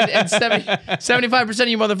 and 75% of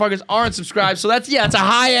you motherfuckers aren't subscribed, so it's a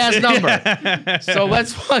high-ass number. So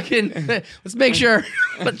let's make sure,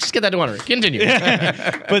 let's just get that to 100. Continue.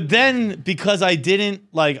 But then, because I didn't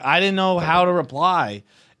know how to reply,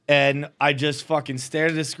 and I just fucking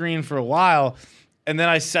stared at the screen for a while, and then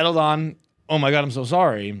I settled on, oh my God, I'm so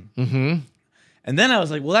sorry. Mm-hmm. And then I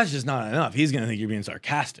was like, well, that's just not enough. He's going to think you're being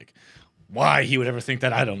sarcastic. Why he would ever think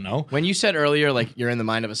that, I don't know. When you said earlier, like, you're in the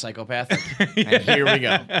mind of a psychopath, and here we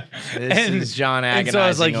go. This is John agonizing. And so I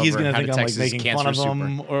was like, he's going gonna think I'm like making fun of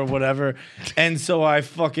him or whatever. And so I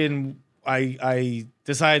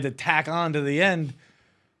decided to tack on to the end.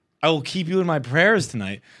 I will keep you in my prayers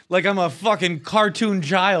tonight. Like I'm a fucking cartoon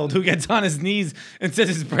child who gets on his knees and says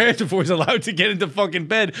his prayers before he's allowed to get into fucking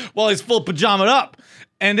bed while he's full pajamaed up.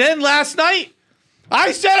 And then last night,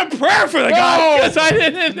 I said a prayer for the guy because I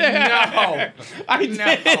didn't. I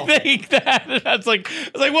didn't think that. I was like,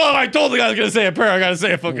 well, I told the guy I was gonna say a prayer. I gotta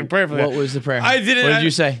say a fucking prayer for that. What was the prayer? I didn't. What did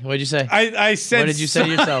you say? What did you say? I said. What did you say to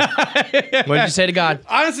yourself? What did you say to God?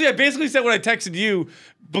 Honestly, I basically said what I texted you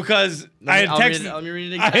because I had texted. Let me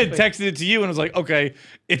read it exactly. I had texted it to you and I was like, okay,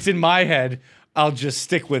 it's in my head. I'll just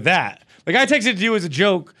stick with that. Like I texted it to you as a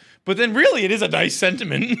joke, but then really it is a nice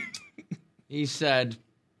sentiment. He said.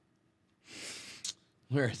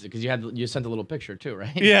 Where is it? Because you sent a little picture too,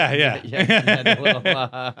 right? Yeah. You had a little,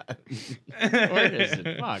 where is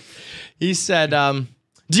it? Fuck. He said,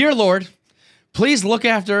 "Dear Lord, please look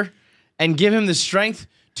after and give him the strength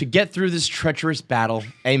to get through this treacherous battle.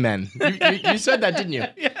 Amen." You said that, didn't you?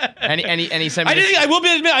 Yeah. And he sent me. I will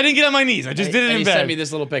admit I didn't get on my knees. I just did it in bed. He sent me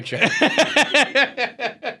this little picture.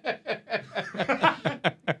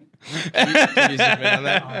 Can you zoom in on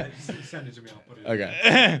that? Send it to me. I'll put it.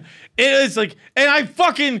 Okay. It is like, and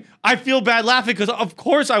I feel bad laughing because of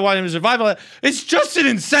course I want him to survive. It's just an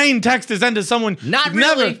insane text to send to someone. Not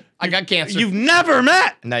really. I got cancer. You've never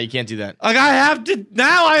met. No, you can't do that. Like I have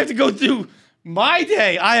to go through my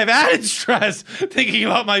day. I have added stress thinking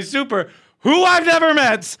about my super, who I've never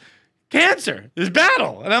met's cancer, this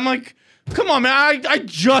battle. And I'm like, come on, man. I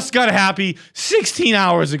just got happy 16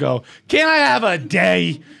 hours ago. Can't I have a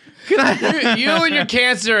day? You and your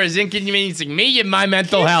cancer is inconveniencing me and my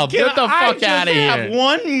mental health. Get the fuck out of here. Have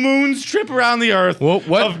one moon's trip around the earth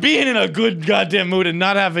of being in a good goddamn mood and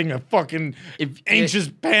not having a fucking anxious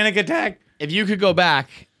panic attack. If you could go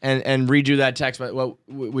back and redo that text, what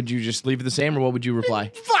would you just leave it the same, or what would you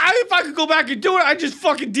reply? If I could go back and do it, I'd just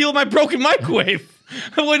fucking deal with my broken microwave.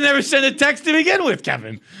 I would never send a text to begin with,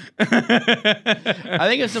 Kevin. I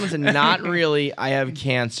think if someone said, "Not really, I have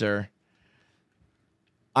cancer,"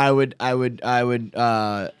 I would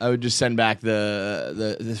just send back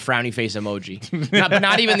the frowny face emoji.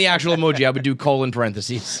 Not even the actual emoji. I would do colon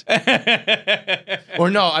parentheses. Or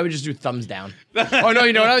no, I would just do thumbs down. Oh no,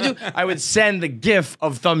 you know what I would do? I would send the GIF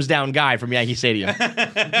of thumbs down guy from Yankee Stadium.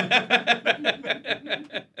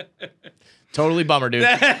 Totally bummer, dude.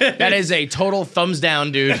 That is a total thumbs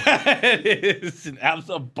down, dude. It is an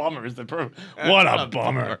absolute bummer. What a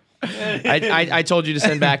bummer. I told you to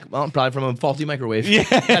send back, well, probably from a faulty microwave. Yeah,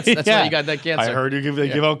 that's why you got that cancer. I heard they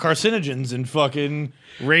give out carcinogens and fucking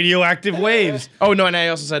radioactive waves. Oh no, and I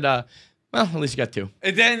also said, well, at least you got two.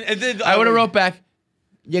 And then I would have wrote back,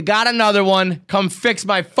 "You got another one? Come fix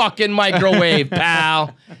my fucking microwave,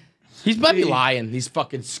 pal." He might be lying. These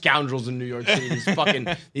fucking scoundrels in New York City,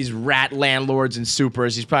 these rat landlords and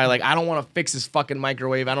supers. He's probably like, I don't want to fix this fucking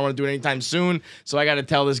microwave. I don't want to do it anytime soon. So I got to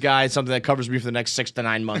tell this guy something that covers me for the next 6 to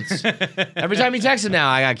 9 months. Every time he texts him now,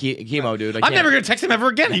 I got chemo, dude. I'm never gonna text him ever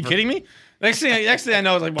again. Are you kidding me? Next thing I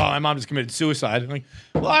know is like, well, my mom just committed suicide. I'm like,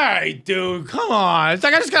 well, all right, dude, come on. It's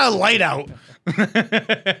like I just got a light out.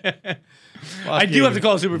 I do have to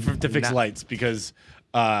call a super to fix lights because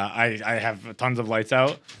I have tons of lights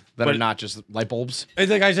out. That are not just light bulbs.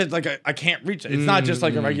 It's like I said, like I can't reach it. It's not just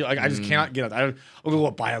like a regular. Like I just cannot get out. I'll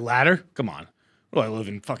go buy a ladder. Come on. Well, I live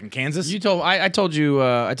in fucking Kansas. I told you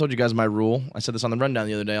guys my rule. I said this on the rundown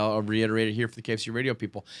the other day. I'll reiterate it here for the KFC radio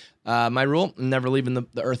people. My rule: never leaving the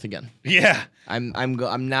earth again. Yeah. I'm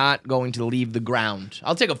not going to leave the ground.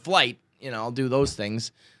 I'll take a flight. I'll do those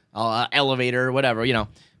things. I'll elevator, whatever.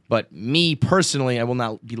 But me personally, I will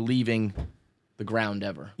not be leaving the ground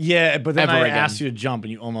ever. Yeah, but then I asked you to jump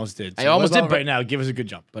and you almost did. So I almost did. Right now, give us a good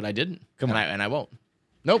jump. But I didn't. Come on. And I won't.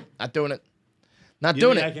 Nope, not doing it. Not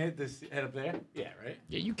doing it. I can hit this head up there? Yeah, right?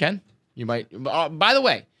 Yeah, you can. You might. By the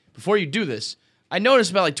way, before you do this, I noticed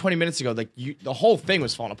about like 20 minutes ago, like the whole thing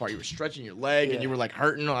was falling apart. You were stretching your leg and you were like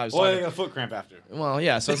hurting. I got a foot cramp after. Well,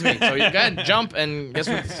 yeah, so it's me. So you go ahead, jump, and guess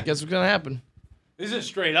what's gonna happen? This is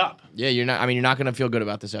straight up. Yeah, you're not. I mean, you're not gonna feel good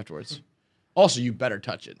about this afterwards. Also, you better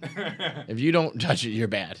touch it. If you don't touch it, you're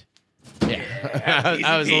bad. Yeah,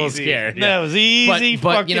 I was a little scared. That was easy,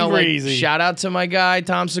 but you know, like, breezy. shout out to my guy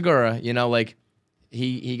Tom Segura. You know, like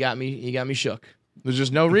he got me shook. There's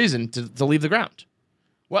just no reason to leave the ground.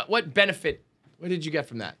 What benefit? What did you get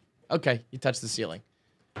from that? Okay, you touched the ceiling.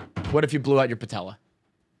 What if you blew out your patella?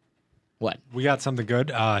 What? We got something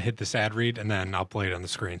good. Hit this ad read, and then I'll play it on the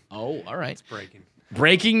screen. Oh, all right. It's breaking.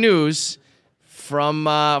 Breaking news from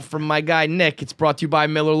my guy Nick. It's brought to you by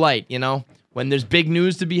Miller Lite. You know, when there's big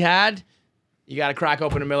news to be had, you got to crack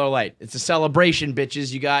open a Miller Lite. It's a celebration,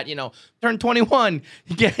 bitches. You got, turn 21.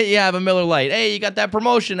 You have a Miller Lite. Hey, you got that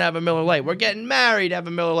promotion, have a Miller Lite. We're getting married, have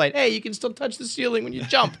a Miller Lite. Hey, you can still touch the ceiling when you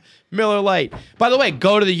jump. Miller Lite. By the way,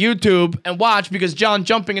 go to the YouTube and watch because John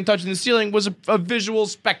jumping and touching the ceiling was a visual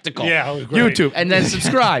spectacle. Yeah, it was great. YouTube. And then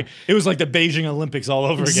subscribe. It was like the Beijing Olympics all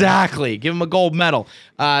over again. Exactly. Give him a gold medal.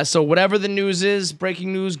 So whatever the news is,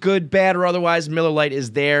 breaking news, good, bad, or otherwise, Miller Lite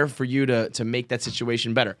is there for you to make that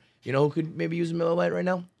situation better. You know who could maybe use a Miller Lite right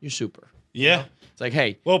now? Your super. Yeah. It's like,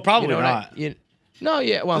 hey. Well, probably you know not. No,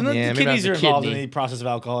 yeah. Well, The yeah, maybe kidneys not are the involved kidney. in the process of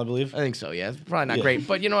alcohol, I believe. I think so, yeah. It's probably not great.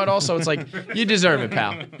 But you know what? Also, it's like, you deserve it,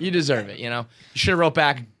 pal. You deserve it, You should have wrote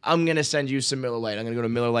back, I'm going to send you some Miller Lite. I'm going to go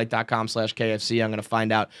to MillerLite.com/KFC. I'm going to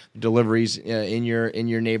find out the deliveries in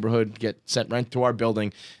your neighborhood get sent right to our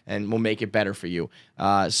building, and we'll make it better for you.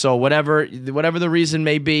 So whatever the reason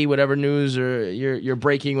may be, whatever news or you're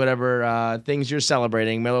breaking, whatever things you're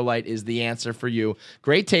celebrating, Miller Lite is the answer for you.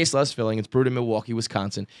 Great taste, less filling. It's brewed in Milwaukee,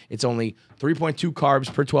 Wisconsin. It's only 3.2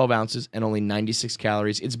 carbs per 12 ounces and only 96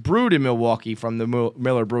 calories. It's brewed in Milwaukee from the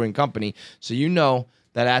Miller Brewing Company, so you know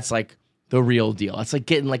that's like the real deal. It's like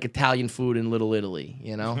getting like Italian food in Little Italy,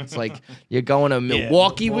 It's like you're going to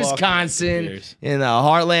Milwaukee, Wisconsin, beers. in the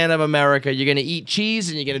heartland of America. You're going to eat cheese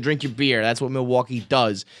and you're going to drink your beer. That's what Milwaukee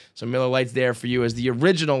does. So Miller Lite's there for you as the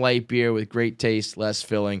original light beer with great taste, less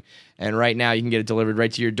filling. And right now you can get it delivered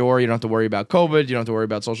right to your door. You don't have to worry about COVID. You don't have to worry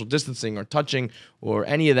about social distancing or touching or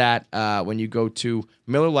any of that when you go to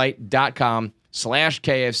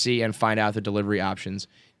MillerLite.com/KFC and find out the delivery options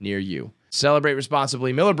near you. Celebrate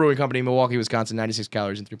responsibly. Miller Brewing Company, Milwaukee, Wisconsin, 96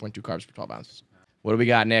 calories and 3.2 carbs per 12 ounces. What do we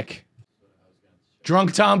got, Nick?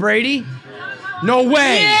 Drunk Tom Brady? No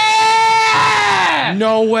way! Yeah!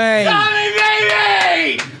 No way! Tommy,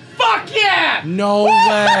 baby! Fuck yeah! No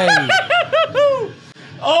way!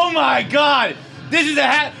 Oh my God! This is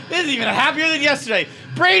even happier than yesterday.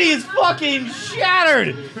 Brady is fucking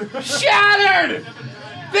shattered! Shattered!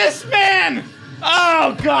 This man!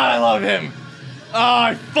 Oh God, I love him. Oh,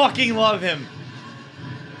 I fucking love him.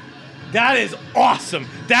 That is awesome.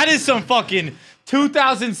 That is some fucking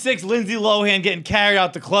 2006 Lindsay Lohan getting carried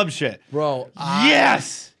out the club shit. Bro,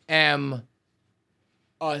 Yes! I am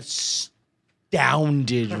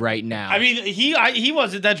astounded right now. I mean, he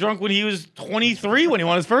wasn't that drunk when he was 23 when he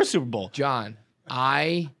won his first Super Bowl. John,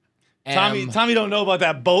 I am Tommy don't know about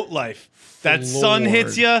that boat life. That sun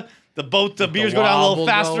hits you, the beers go down a little wobble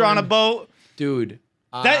faster going. on a boat. Dude.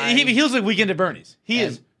 He looks like Weekend at Bernie's. He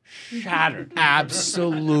is shattered.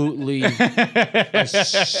 Absolutely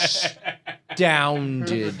astounded.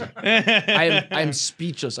 I'm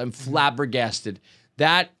speechless. I'm flabbergasted.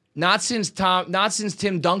 That not since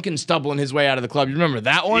Tim Duncan stumbling his way out of the club. You remember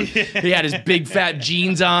that one? Yeah. He had his big fat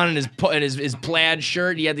jeans on and his plaid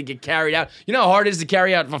shirt. He had to get carried out. You know how hard it is to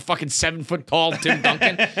carry out a fucking 7-foot tall Tim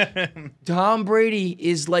Duncan? Tom Brady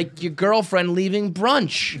is like your girlfriend leaving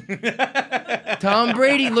brunch. Tom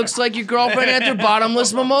Brady looks like your girlfriend at their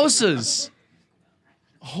bottomless mimosas.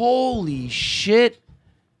 Holy shit.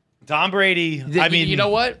 Tom Brady. I mean, you know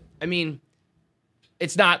what? I mean,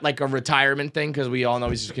 it's not like a retirement thing because we all know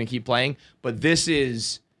he's just going to keep playing. But this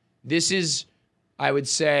is, I would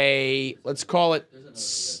say, let's call it,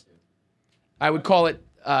 I would call it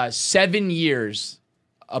 7 years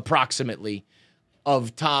approximately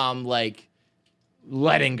of Tom like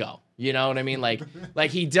letting go. You know what I mean? Like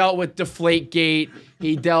he dealt with Deflategate.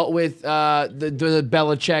 He dealt with the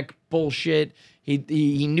Belichick bullshit.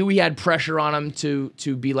 He knew he had pressure on him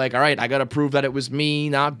to be like, all right, I got to prove that it was me,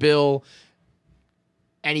 not Bill.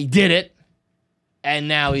 And he did it. And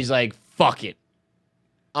now he's like, fuck it.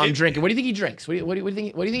 I'm drinking. What do you think he drinks? What do you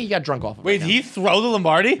think he got drunk off of? wait, right did he throw the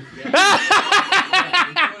Lombardi?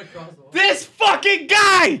 This fucking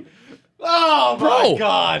guy! Oh my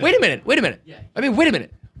God! Wait a minute. I mean, wait a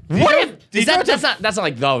minute. What if is that, that's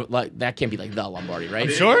not like that can't be like the Lombardi, right?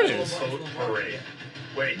 I'm sure it is.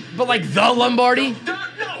 Wait. But like the Lombardi?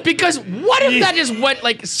 Because what if that just went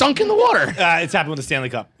like sunk in the water? It's happened with the Stanley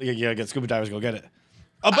Cup. You gotta get scuba divers to go get it.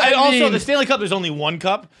 But I also, mean- the Stanley Cup, there's only one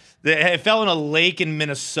cup. It fell in a lake in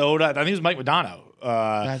Minnesota. I think it was Mike Madonna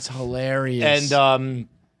That's hilarious. And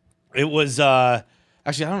it was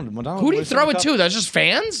actually I don't know. Who did he throw it to? That's just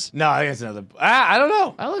fans? No, I think it's another. I don't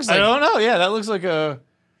know. That looks I like- don't know. Yeah, that looks like a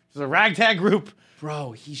ragtag group.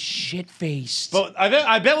 Bro, he's shit-faced. But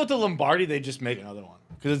I bet with the Lombardi they just make another one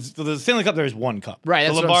because the Stanley Cup there is one cup. Right,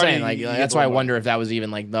 The that's what I'm Lombardi, saying. Like, you get that's the why I Lombardi. wonder if that was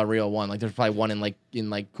even like the real one. Like, there's probably one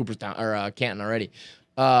in Cooperstown or Canton already.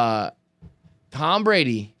 Tom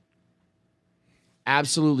Brady,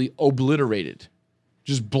 absolutely obliterated,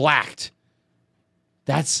 just blacked.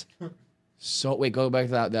 That's so. Wait, go back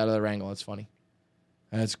to that other angle. That's funny.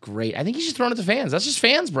 That's great. I think he's just throwing it to fans. That's just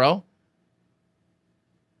fans, bro.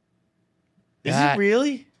 Is it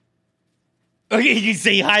really? Okay, you can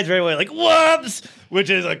see he hides right away, like whoops,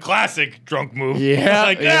 which is a classic drunk move. Yeah,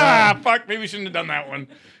 It's like fuck, maybe we shouldn't have done that one.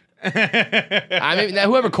 I mean,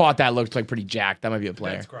 whoever caught that looked like pretty jacked. That might be a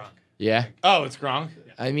player. That's Gronk. Yeah. Oh, it's Gronk.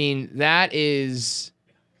 I mean, that is.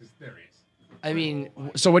 There he is. I mean,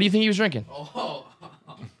 so what do you think he was drinking? Oh,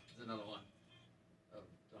 there's another one.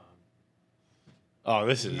 Oh,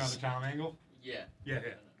 this Another is. Tom angle. Yeah. Yeah.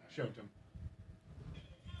 Show it to him.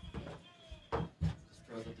 Just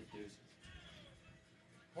throws up the deuces.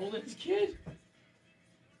 Holding his kid.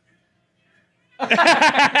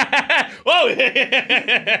 Whoa!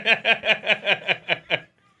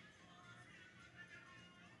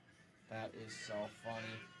 That is so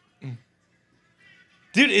funny.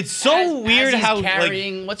 Dude, it's so weird he's how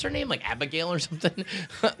carrying what's her name, like Abigail or something,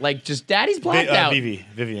 like just Daddy's like blacked out.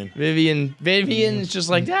 Vivian. Vivian's just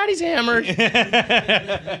like Daddy's hammered.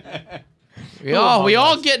 we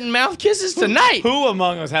all getting mouth kisses tonight. Who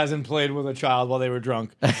among us hasn't played with a child while they were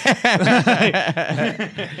drunk?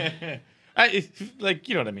 Like,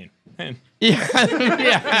 you know what I mean. Yeah,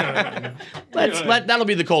 yeah. That'll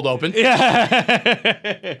be the cold open.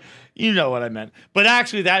 Yeah. You know what I meant. But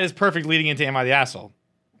actually, that is perfect leading into Am I the Asshole?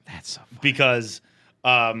 That's so funny. Because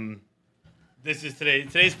this is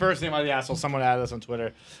today's first Am I the Asshole. Someone added us on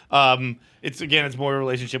Twitter. It's more a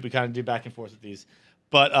relationship. We kind of do back and forth with these.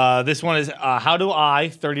 But this one is, how do I,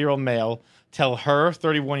 30-year-old male, tell her,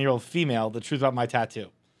 31-year-old female, the truth about my tattoo?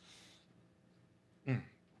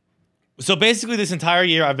 So basically, this entire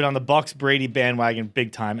year, I've been on the Bucks Brady bandwagon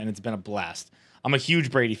big time, and it's been a blast. I'm a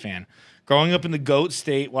huge Brady fan. Growing up in the GOAT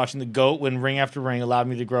state, watching the GOAT win ring after ring allowed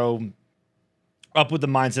me to grow up with the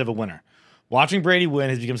mindset of a winner. Watching Brady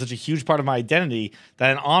win has become such a huge part of my identity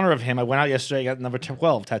that in honor of him, I went out yesterday and got number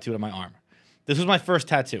 12 tattooed on my arm. This was my first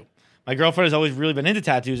tattoo. My girlfriend has always really been into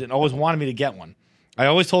tattoos and always wanted me to get one. I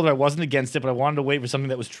always told her I wasn't against it, but I wanted to wait for something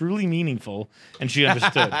that was truly meaningful, and she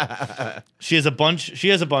understood. She has a bunch,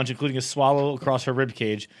 including a swallow across her rib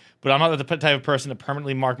cage, but I'm not the type of person to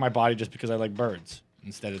permanently mark my body just because I like birds.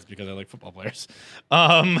 Instead, it's because I like football players.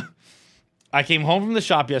 I came home from the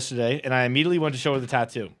shop yesterday, and I immediately went to show her the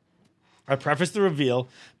tattoo. I prefaced the reveal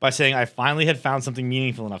by saying I finally had found something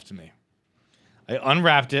meaningful enough to me. I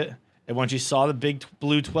unwrapped it, and when she saw the big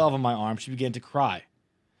blue 12 on my arm, she began to cry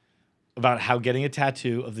about how getting a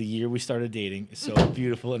tattoo of the year we started dating is so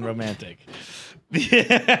beautiful and romantic. You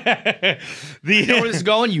know where this is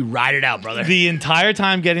going? You ride it out, brother. The entire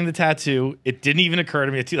time getting the tattoo, it didn't even occur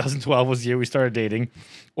to me that 2012 was the year we started dating,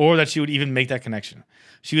 or that she would even make that connection.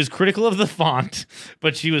 She was critical of the font,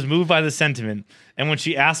 but she was moved by the sentiment. And when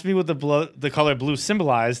she asked me what the color blue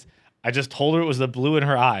symbolized, I just told her it was the blue in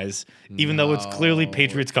her eyes, even though it's clearly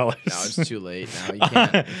Patriots colors. No, it's too late. No, you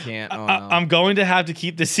can't. You can't. Oh, no. I'm going to have to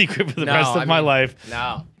keep this secret for the rest of my life.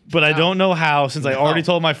 No. But I don't know how, since I already No.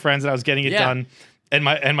 told my friends that I was getting it done, and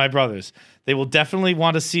my brothers. They will definitely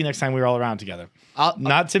want to see next time we're all around together.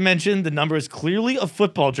 Not to mention, the number is clearly a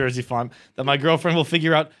football jersey font that my girlfriend will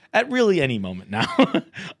figure out at really any moment now.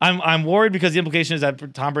 I'm worried because the implication is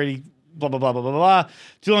that Tom Brady, blah, blah, blah, blah, blah, blah.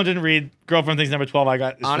 Too long didn't read. Girlfriend thinks number 12 I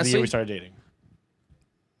got is for the Honestly, year we started dating.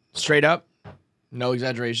 Straight up, no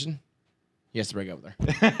exaggeration. He has to break up with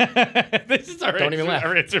her. This is our Don't even laugh.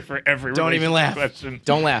 Our answer for every Don't even laugh. question.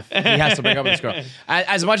 Don't laugh. He has to break up with this girl.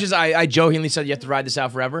 As much as I jokingly said you have to ride this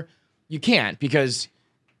out forever, you can't, because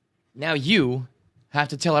now you have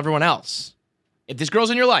to tell everyone else. If this girl's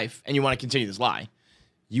in your life and you want to continue this lie,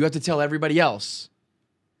 you have to tell everybody else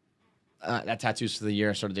that tattoo's for the year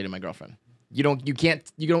I started dating my girlfriend. You don't get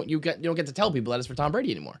to tell people that it's for Tom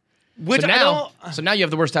Brady anymore. Which so now you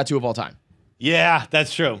have the worst tattoo of all time. Yeah,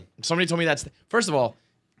 that's true. Somebody told me first of all,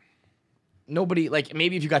 nobody, like,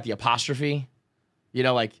 maybe if you got the apostrophe, you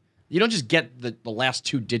know, like, you don't just get the last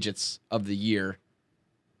two digits of the year.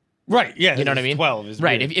 Right, yeah. You know what I mean? 12 is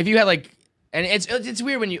right. weird. If you had, like, and it's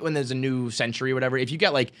weird when there's a new century or whatever. If you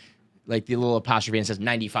get like the little apostrophe and it says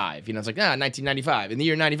 95, you know, it's like 1995 in the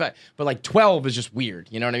year 95. But like 12 is just weird.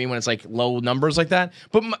 You know what I mean? When it's like low numbers like that.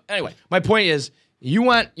 But anyway, my point is, You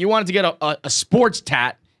wanted to get a sports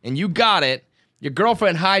tat, and you got it. Your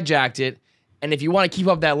girlfriend hijacked it, and if you want to keep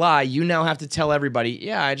up that lie, you now have to tell everybody,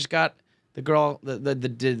 yeah, I just got the girl,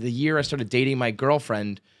 the year I started dating my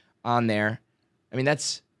girlfriend on there. I mean,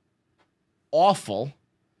 that's awful.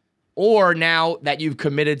 Or now that you've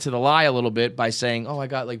committed to the lie a little bit by saying, oh, I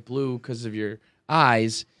got like blue because of your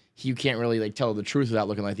eyes, you can't really like tell the truth without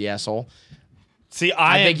looking like the asshole. See,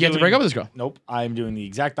 I think you have to break up with this girl. Nope, I am doing the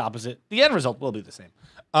exact opposite. The end result will be the same.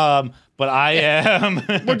 But I am.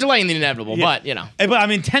 We're delaying the inevitable, Yeah. but you know. But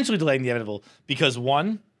I'm intentionally delaying the inevitable because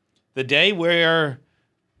one, the day where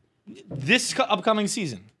this upcoming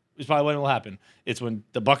season is probably when it will happen. It's when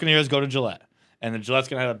the Buccaneers go to Gillette. And then Gillette's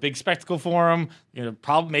gonna have a big spectacle for him. You know,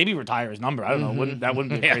 probably maybe retire his number. I don't know. That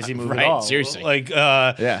wouldn't be a crazy move right, at all. seriously. Like,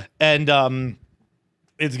 Yeah. And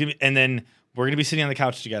it's gonna be, and then we're gonna be sitting on the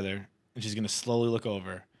couch together, and she's gonna slowly look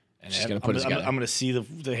over. And She's gonna put it together. I'm gonna see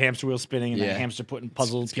the hamster wheel spinning and the Yeah. hamster putting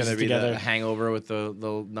puzzle It's pieces gonna be together. the hangover with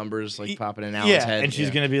the numbers like popping in Alan's Yeah, head. and she's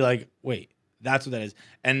gonna be like, "Wait, that's what that is."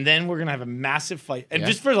 And then we're gonna have a massive fight. And Yeah.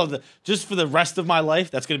 just for the rest of my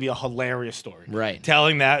life, that's gonna be a hilarious story. Right.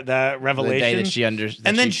 Telling that the revelation. day that she understood.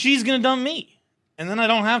 And then she's gonna dump me, and then I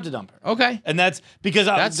don't have to dump her. okay. And that's because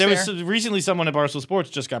That's there fair. was recently someone at Barstool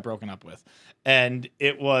Sports just got broken up with, and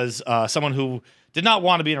it was someone who did not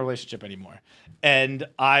want to be in a relationship anymore, and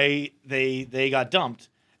they got dumped,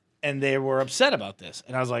 and they were upset about this,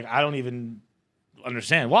 and I was like, I don't even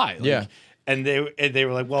understand why. Like, Yeah. And they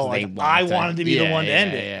were like, well, They like, I want wanted to be to- the one to yeah,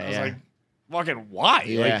 end it. yeah, I was yeah. like, fucking why?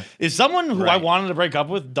 Yeah. Like, if someone who I Right. wanted to break up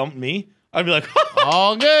with dumped me, I'd be like,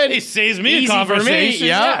 All good. he saves me Easy a for me. conversation.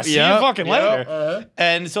 Yep, Yeah, see yep, you fucking yep, later.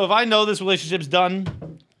 And so if I know this relationship's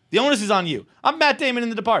done, the onus is on you. I'm Matt Damon in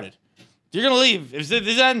The Departed. You're gonna leave. If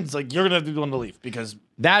this ends, like you're gonna be the one to leave because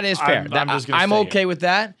That is fair. I'm just gonna I'm stay okay here. with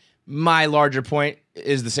that. My larger point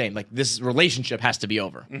is the same. Like this relationship has to be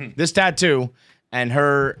over. Mm-hmm. This tattoo and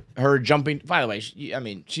her jumping. By the way,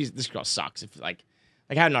 this girl sucks. If like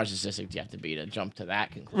how narcissistic do you have to be to jump to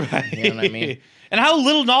that conclusion? You know what I mean? And how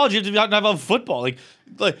little knowledge you have to have of football.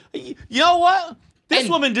 Like you know what? This And-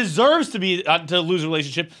 woman deserves to be to lose a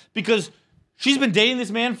relationship because she's been dating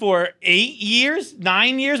this man for 8 years,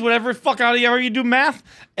 9 years, whatever. Fuck out of here, you do math.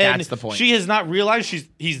 And That's the point. She has not realized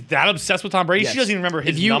he's that obsessed with Tom Brady. Yes. She doesn't even remember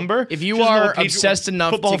his If you- number. If She you doesn't know are what obsessed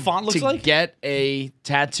enough football to, font looks to like. get a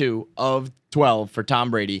tattoo of 12 for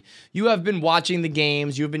Tom Brady, you have been watching the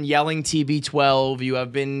games. You have been yelling TB12. You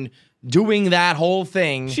have been doing that whole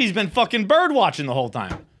thing. She's been fucking bird watching the whole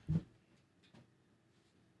time.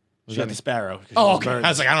 She got the sparrow. 'cause she Oh, loves okay. birds. I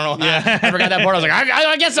was like, I don't know. I forgot that part. I was like,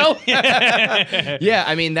 I guess so. Yeah,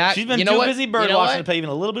 I mean that. She's been you know too what? busy bird You know watching what? to pay even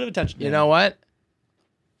a little bit of attention. to You him. know what?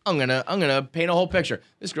 I'm gonna paint a whole picture.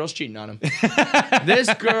 This girl's cheating on him.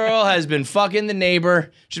 This girl has been fucking the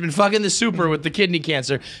neighbor. She's been fucking the super with the kidney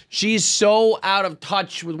cancer. She's so out of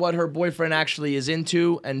touch with what her boyfriend actually is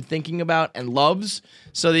into and thinking about and loves.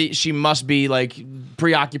 So that she must be like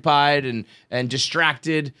preoccupied and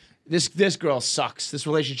distracted. This girl sucks. This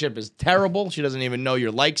relationship is terrible. She doesn't even know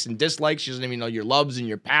your likes and dislikes. She doesn't even know your loves and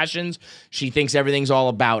your passions. She thinks everything's all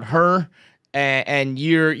about her. And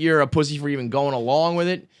you're a pussy for even going along with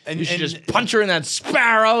it. And you should just punch her in that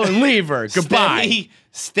sparrow and leave her. Goodbye.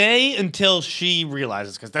 Stay until she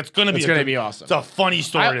realizes, because that's gonna be It's gonna be awesome. It's a funny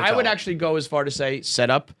story. to I would tell. actually go as far to say set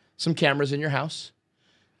up some cameras in your house.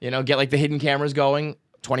 You know, get like the hidden cameras going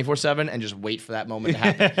 24/7 and just wait for that moment to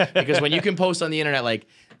happen. Because when you can post on the internet, like,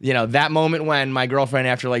 you know, that moment when my girlfriend,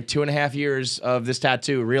 after like 2.5 years of this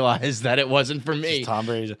tattoo, realized that it wasn't for me. Tom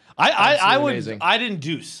Brady. I would. amazing. I didn't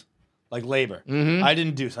deuce like labor. Mm-hmm. I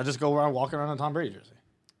didn't deuce. I just go around walking around in a Tom Brady jersey.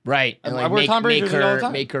 Right. And I like wear Tom Brady make jersey all the her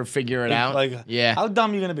time. make her figure it out. Like, yeah. How dumb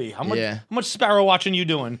are you gonna be? How much sparrow watching you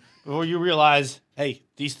doing before you realize, hey,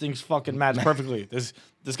 these things fucking match perfectly. This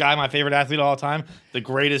guy, my favorite athlete of all time, the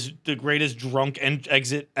greatest drunk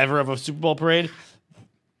exit ever of a Super Bowl parade.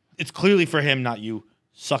 It's clearly for him, not you.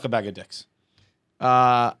 Suck a bag of dicks.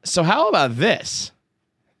 So how about this?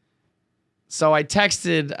 So I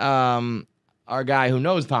texted our guy who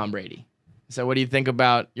knows Tom Brady. So what do you think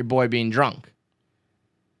about your boy being drunk?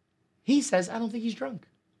 He says, I don't think he's drunk.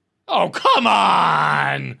 Oh, come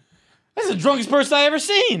on! That's the drunkest person I ever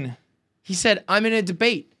seen. He said, I'm in a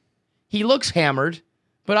debate. He looks hammered,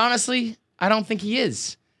 but honestly, I don't think he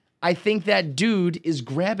is. I think that dude is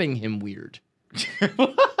grabbing him weird.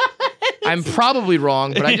 I'm probably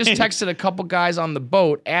wrong, but I just texted a couple guys on the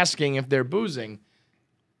boat asking if they're boozing.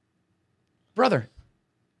 Brother,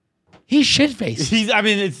 he's shit-faced. I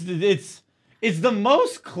mean, it's the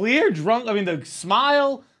most clear drunk. I mean, the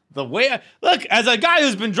smile, The way look, as a guy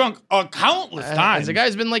who's been drunk countless times. As a guy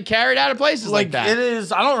who's been like carried out of places like that. It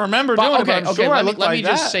is. I don't remember doing it, but I'm sure I look let like me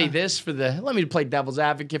that. just say this for the. Let me play devil's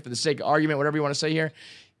advocate for the sake of argument, whatever you want to say here.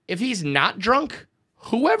 If he's not drunk,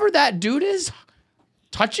 whoever that dude is,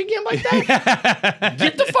 touching him like that,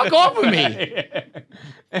 get the fuck off of me.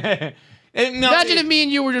 Imagine if me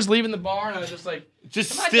and you were just leaving the bar and I was just like,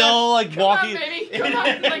 still like walking. Come on, baby. Come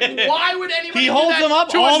on. Like, why would anyone? He do holds that them up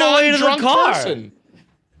to all a the way to the non-drunk car. person?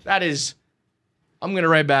 That is. I'm gonna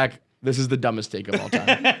write back. This is the dumbest take of all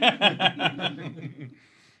time.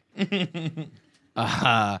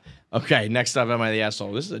 Okay, next up, am I the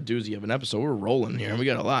asshole? This is a doozy of an episode. We're rolling here. We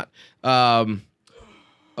got a lot.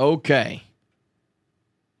 Okay.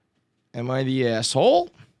 Am I the asshole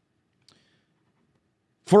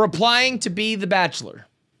for applying to be the Bachelor?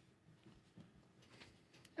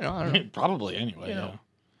 You know, I don't know. Probably anyway. You know.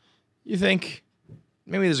 You think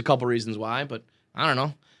maybe there's a couple reasons why, but I don't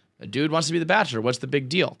know. A dude wants to be the Bachelor. What's the big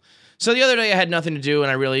deal? So the other day I had nothing to do,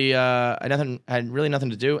 and I had really nothing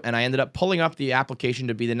to do, and I ended up pulling up the application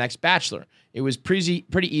to be the next Bachelor. It was pretty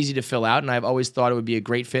easy to fill out, and I've always thought it would be a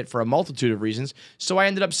great fit for a multitude of reasons. So I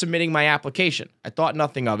ended up submitting my application. I thought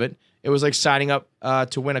nothing of it. It was like signing up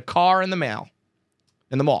to win a car in the mall.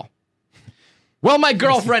 Well, my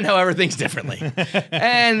girlfriend, however, thinks differently.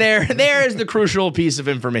 And there's the crucial piece of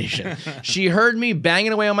information. She heard me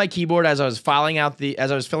banging away on my keyboard as I was filling out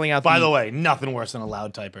By the way, nothing worse than a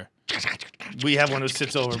loud typer. We have one who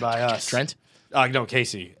sits over by us. Trent? No,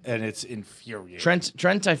 Casey, and it's infuriating.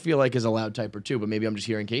 Trent, I feel like is a loud typer too, but maybe I'm just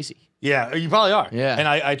hearing Casey. Yeah, you probably are. Yeah. And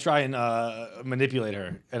I try and manipulate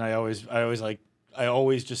her, and I always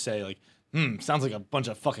just say like, sounds like a bunch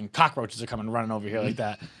of fucking cockroaches are coming running over here like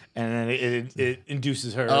that. And then it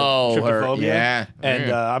induces her trypophobia. Yeah.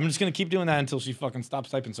 And I'm just going to keep doing that until she fucking stops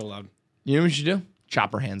typing so loud. You know what you should do?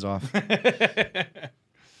 Chop her hands off.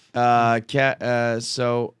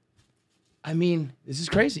 So, I mean, this is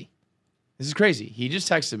crazy. He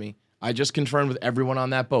just texted me. I just confirmed with everyone on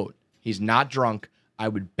that boat. He's not drunk. I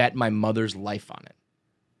would bet my mother's life on it.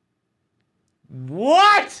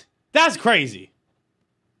 What? That's crazy.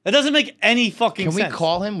 That doesn't make any fucking sense. Can we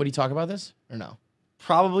call him? Would he talk about this or no?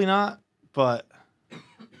 Probably not, but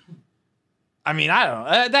I mean, I don't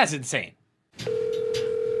know. That's insane.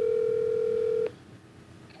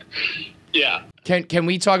 Yeah. Can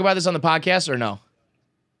we talk about this on the podcast or no?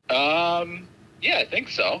 Yeah, I think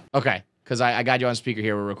so. Okay, because I got you on speaker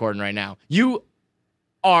here. We're recording right now. You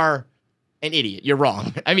are an idiot. You're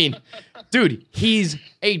wrong. I mean, dude, he's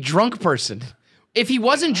a drunk person. If he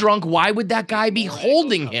wasn't drunk, why would that guy be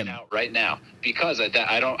holding him? Right now, because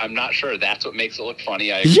I'm not sure that's what makes it look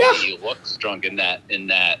funny. I agree, he looks drunk in that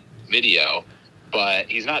video, but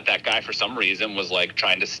he's not. That guy for some reason was like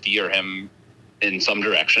trying to steer him in some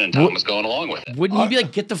direction, and Tom was going along with it. Wouldn't he be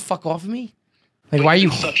like, "Get the fuck off of me"? Like, why are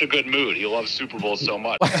you in such a good mood? He loves Super Bowl so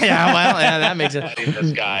much. Yeah, well, yeah, that makes sense.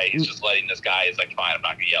 He's just letting this guy. He's like, fine, I'm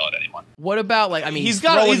not gonna yell at anyone. What about like? I mean, he's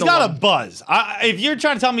got a buzz. If you're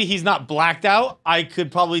trying to tell me he's not blacked out, I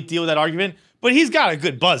could probably deal with that argument. But he's got a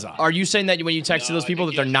good buzz on. Are you saying that when you text to those people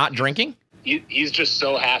that they're not drinking? He's just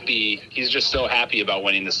so happy. He's just so happy about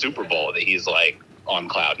winning the Super Bowl that he's like on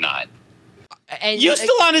cloud 9. And you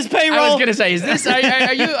still on his payroll? I was gonna say, is this?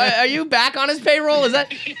 Are you back on his payroll? Is that?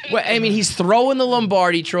 Well, I mean, he's throwing the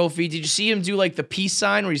Lombardi Trophy. Did you see him do like the peace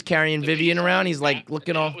sign where he's carrying Vivian around? He's like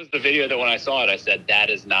looking all. That was the video that when I saw it, I said that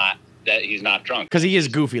he's not drunk. Because he is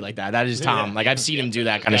goofy like that. That is Tom. Yeah. Like I've seen him do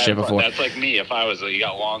that kind of shit before. That's like me. If I was, you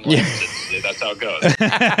got long legs. That's how it goes.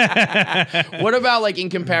 What about like in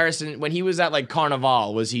comparison when he was at like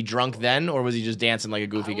Carnival? Was he drunk then, or was he just dancing like a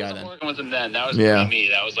goofy guy then? I wasn't working with him then. That was pretty me.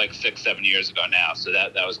 That was like 6-7 years ago now. So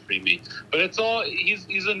that was pretty me. But it's all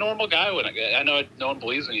he's a normal guy. I know no one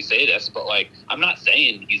believes when you say this, but like I'm not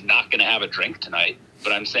saying he's not gonna have a drink tonight.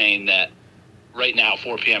 But I'm saying that. Right now,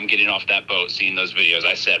 4 p.m., getting off that boat, seeing those videos,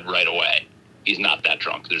 I said right away, he's not that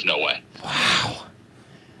drunk. There's no way. Wow.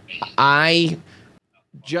 I,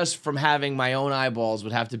 just from having my own eyeballs,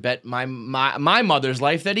 would have to bet my mother's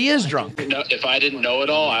life that he is drunk. No, if I didn't know it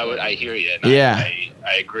all, I hear you. I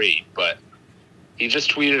agree. But he just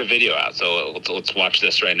tweeted a video out, so let's watch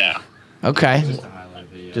this right now. Okay.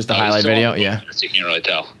 Just a highlight video, yeah. So you can't really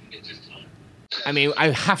tell. I mean,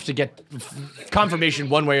 I have to get confirmation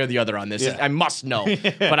one way or the other on this. Yeah. I must know.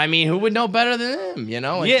 But I mean, who would know better than him, you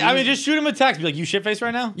know? Like, I mean, just shoot him a text. Be like, you shit-faced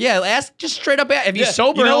right now? Yeah, ask just straight up. If he's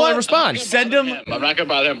sober, he'll respond. Send him. I'm not going to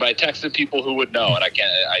bother him, but I texted people who would know, and I can't.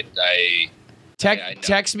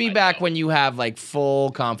 Text me back when you have, like,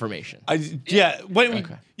 full confirmation.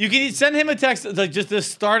 You can send him a text, like just the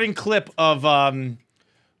starting clip of,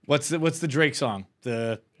 what's the Drake song?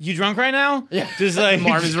 The You drunk right now? Yeah. Just like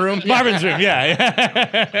Marvin's room. Marvin's room.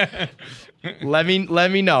 Yeah. Let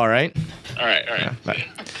me know, all right? All right.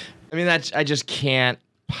 I mean, I just can't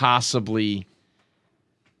possibly.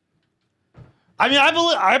 I mean,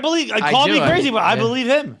 I believe. Call me crazy, but I believe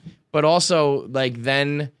him. But also, like,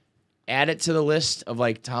 then add it to the list of,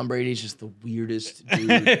 like, Tom Brady's just the weirdest dude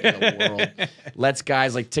in the world. Lets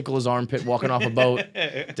guys, like, tickle his armpit walking off a boat.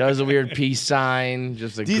 Does a weird peace sign.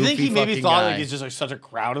 Just a Do you think he maybe fucking thought guy. like it's just like such a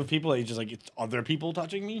crowd of people that he's just like it's other people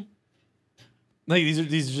touching me? Like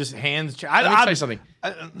these are just hands. Let me tell you something.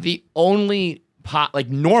 The only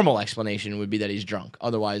normal explanation would be that he's drunk.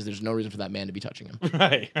 Otherwise, there's no reason for that man to be touching him.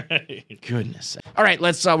 Right. Goodness. All right,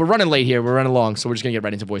 let's. We're running late here. We're running long, so we're just gonna get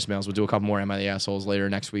right into voicemails. We'll do a couple more Am I the Assholes later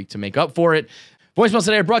next week to make up for it. Voicemails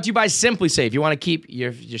today are brought to you by Simply Safe. You want to keep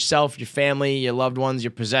yourself, your family, your loved ones, your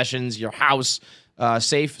possessions, your house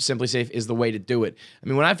safe. Simply Safe is the way to do it. I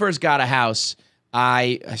mean, when I first got a house,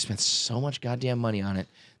 I spent so much goddamn money on it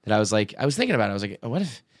that I was thinking about it. I was like, what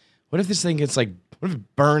if this thing gets like. What if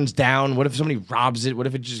it burns down? What if somebody robs it? What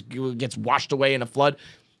if it just gets washed away in a flood?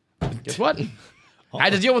 Guess what? I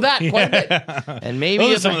had to deal with that quite a bit. And maybe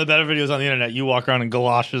Those are some of the better videos on the internet. You walk around in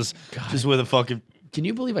galoshes just with a fucking. Can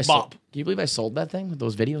you believe I Bop. sold that thing with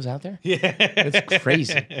those videos out there? Yeah. It's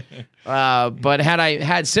crazy. But had I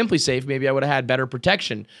had Simply Safe, maybe I would have had better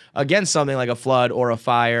protection against something like a flood or a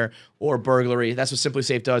fire or burglary. That's what Simply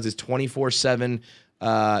Safe does, is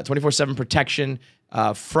 24/7 protection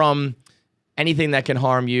from anything that can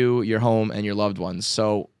harm you, your home, and your loved ones.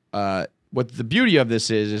 So what the beauty of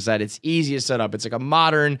this is that it's easy to set up. It's like a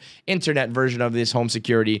modern internet version of this home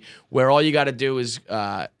security where all you got to do is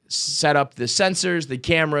set up the sensors, the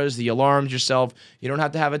cameras, the alarms yourself. You don't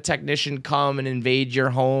have to have a technician come and invade your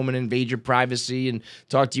home and invade your privacy and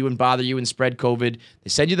talk to you and bother you and spread COVID. They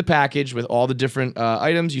send you the package with all the different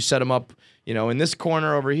items. You set them up, in this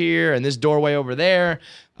corner over here and this doorway over there.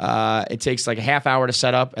 It takes like a half hour to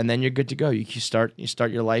set up, and then you're good to go. You start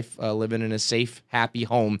your life living in a safe, happy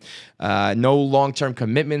home. No long-term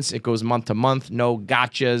commitments. It goes month to month. No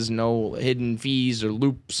gotchas, no hidden fees or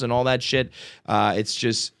loops and all that shit. It's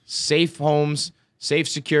just safe homes, safe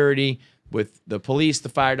security with the police, the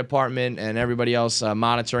fire department, and everybody else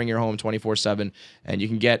monitoring your home 24/7. And you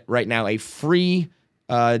can get right now a free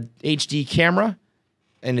HD camera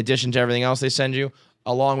in addition to everything else they send you,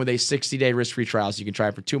 along with a 60-day risk-free trial. So you can try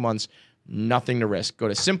it for 2 months, nothing to risk. Go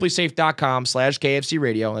to simplysafe.com/KFC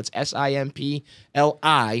radio. That's SIMPLI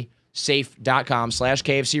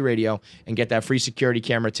safe.com/KFC radio and get that free security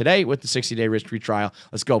camera today with the 60-day risk-free trial.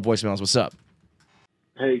 Let's go. Voicemails. What's up?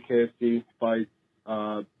 Hey, KFC, Feits,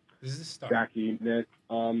 This is start. Jackie, Nick.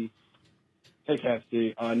 Hey,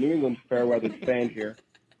 KFC, New England fair-weathered fan here.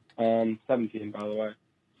 17, by the way.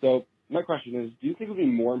 So my question is, do you think it would be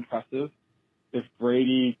more impressive if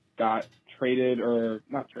Brady got traded, or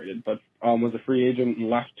not traded, but was a free agent and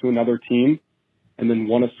left to another team and then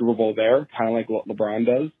won a Super Bowl there, kind of like what LeBron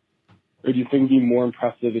does? Or do you think it would be more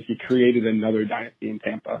impressive if he created another dynasty in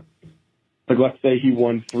Tampa? Like, let's say he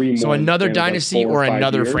won 3 more. So another dynasty like 4 or 5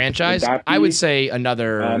 another years. franchise? Would that I be, would say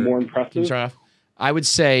another. more impressive? I would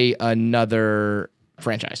say another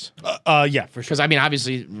franchise. Yeah, for sure. Because, I mean,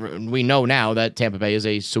 obviously, we know now that Tampa Bay is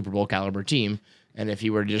a Super Bowl caliber team. And if he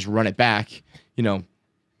were to just run it back,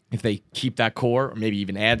 if they keep that core or maybe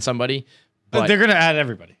even add somebody. But they're going to add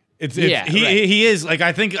everybody. He is like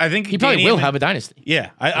I think he probably will have a dynasty. Yeah,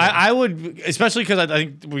 I would, especially because I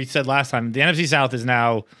think we said last time the NFC South is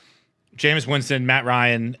now Jameis Winston, Matt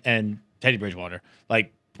Ryan, and Teddy Bridgewater.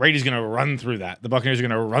 Like Brady's going to run through that. The Buccaneers are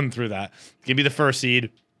going to run through that. Give me the first seed.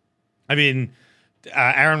 I mean,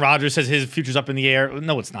 Aaron Rodgers says his future's up in the air.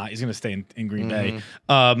 No, it's not. He's going to stay in Green Bay.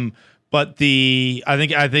 But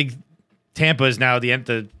I think Tampa is now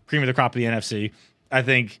the cream of the crop of the NFC. I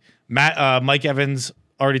think Mike Evans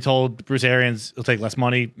already told Bruce Arians he'll take less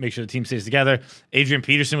money, make sure the team stays together. Adrian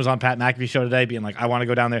Peterson was on Pat McAfee's show today being like, I want to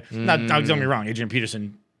go down there. Not don't get me wrong, Adrian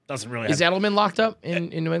Peterson doesn't really Is Edelman locked up in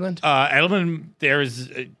New England? Edelman, there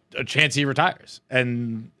is a chance he retires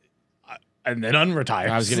and then unretires.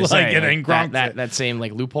 I was going to say and then Gronk that same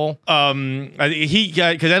like loophole.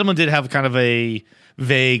 Because Edelman did have kind of a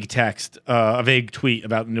vague text, a vague tweet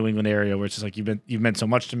about the New England area where it's just like you've meant so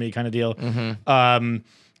much to me kind of deal.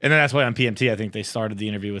 And then that's why on PMT I think they started the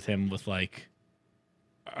interview with him with like,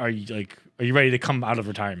 are you ready to come out of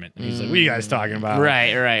retirement? And he's like, what are you guys talking about?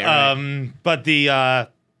 Right. But I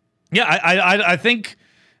think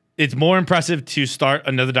it's more impressive to start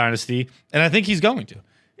another dynasty, and I think he's going to.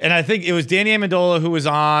 And I think it was Danny Amendola who was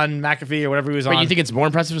on McAfee or whatever he was on. But you think it's more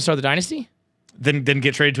impressive to start the dynasty? Then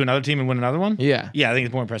get traded to another team and win another one? Yeah. Yeah, I think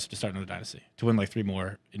it's more impressive to start another dynasty, to win like 3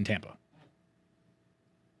 more in Tampa.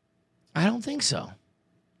 I don't think so.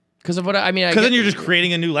 Because of what I mean, Because then you're just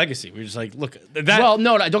creating a new legacy. We're just like, look, that. Well,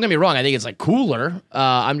 no, don't get me wrong. I think it's like cooler.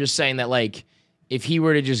 I'm just saying that like if he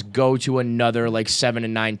were to just go to another like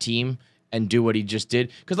 7-9 team and do what he just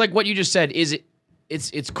did, because like what you just said is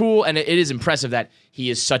it's cool and it is impressive that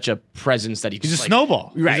he is such a presence that he's a like,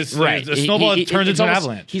 snowball. Right, He's a, right. A snowball that turns into an almost,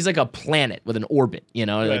 avalanche. He's like a planet with an orbit. You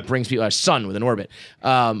know, it like brings people a sun with an orbit.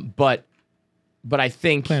 But I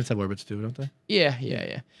think Planets have orbits too, don't they?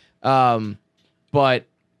 Yeah. But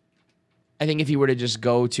I think if he were to just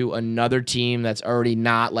go to another team that's already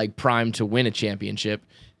not like primed to win a championship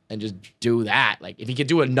and just do that, like if he could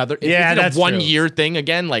do another, if he did a 1 year thing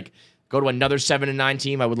again, like go to another 7-9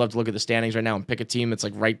 team. I would love to look at the standings right now and pick a team that's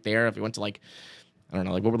like right there. If he went to like, I don't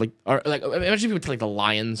know, like what would like imagine if he went to like the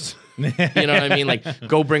Lions, you know what I mean? Like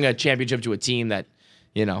go bring a championship to a team that,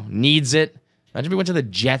 you know, needs it. Imagine if he went to the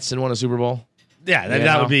Jets and won a Super Bowl. Yeah,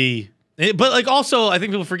 that would be. But like also, I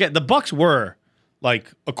think people forget the Bucks were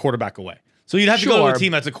like a quarterback away. So you'd have to go to a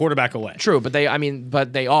team that's a quarterback away. True, but they were a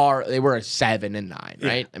 7-9, right?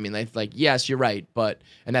 Yeah. I mean, like yes, you're right, but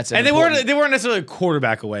they weren't necessarily a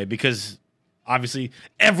quarterback away because obviously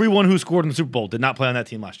everyone who scored in the Super Bowl did not play on that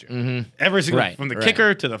team last year. Mm-hmm. Every single from the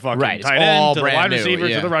kicker to the fucking tight all end to the wide new, receiver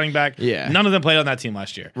to the running back. Yeah, none of them played on that team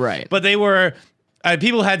last year. Right, but they were.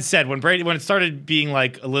 People had said when it started being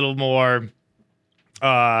like a little more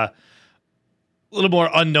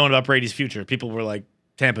unknown about Brady's future, people were like,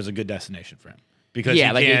 Tampa's a good destination for him because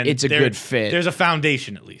it's a good fit. There's a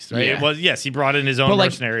foundation at least, right? Yeah. It was he brought in his own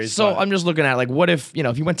mercenaries. So I'm just looking at like, what if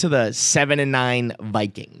if you went to the 7-9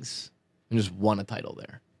 Vikings and just won a title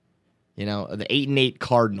there, the 8-8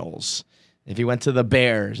 Cardinals. If he went to the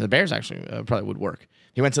Bears actually probably would work. If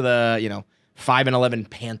he went to the 5-11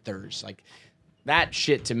 Panthers, like that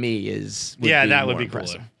shit to me would be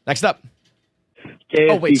impressive. Cooler. Next up.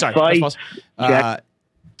 KFC oh wait, sorry. Fights.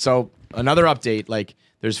 So another update, like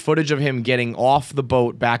there's footage of him getting off the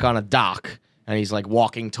boat back on a dock, and he's like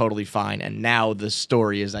walking totally fine. And now the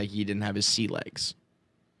story is like he didn't have his sea legs.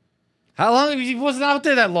 How long? He wasn't out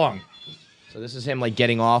there that long. So this is him like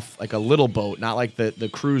getting off like a little boat, not like the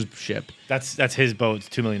cruise ship. That's his boat. It's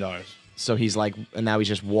 $2 million. So he's like, and now he's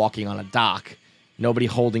just walking on a dock. Nobody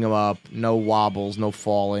holding him up. No wobbles. No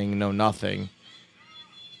falling. No nothing.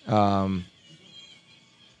 I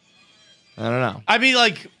don't know. I mean,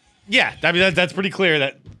 like, yeah. I mean, that's pretty clear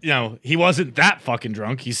that he wasn't that fucking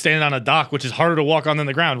drunk. He's standing on a dock, which is harder to walk on than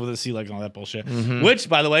the ground with his sea legs and all that bullshit. Mm-hmm. Which,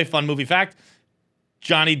 by the way, fun movie fact: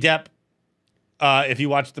 Johnny Depp. If you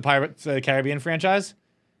watch the Pirates of the Caribbean franchise,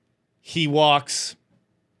 he walks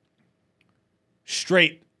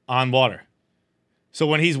straight on water. So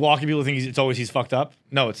when he's walking, people think it's always he's fucked up.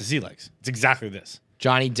 No, it's the sea legs. It's exactly this.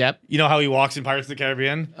 Johnny Depp. You know how he walks in Pirates of the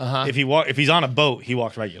Caribbean? Uh-huh. If he's on a boat, he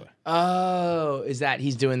walks regular. Oh, is that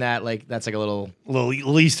he's doing that? Like that's like a little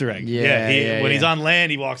Easter egg. When he's on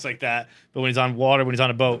land, he walks like that. But when he's on water, when he's on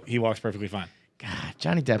a boat, he walks perfectly fine. God,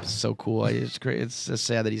 Johnny Depp is so cool. It's just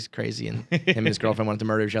sad that he's crazy and him and his girlfriend wanted to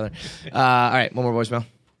murder each other. All right, one more voicemail.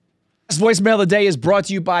 This voicemail of the day is brought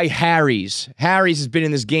to you by Harry's. Harry's has been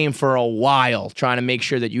in this game for a while, trying to make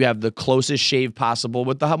sure that you have the closest shave possible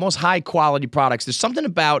with the most high-quality products. There's something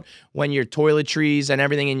about when your toiletries and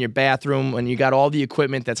everything in your bathroom, when you got all the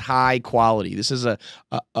equipment that's high quality. This is a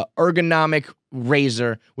ergonomic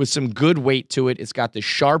razor with some good weight to it. It's got the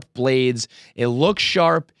sharp blades. It looks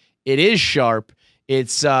sharp. It is sharp.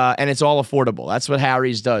 It's and it's all affordable. That's what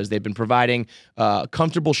Harry's does. They've been providing a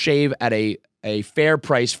comfortable shave at a fair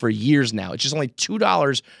price for years now. It's just only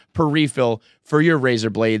 $2 per refill for your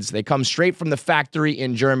razor blades. They come straight from the factory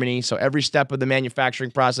in Germany, so every step of the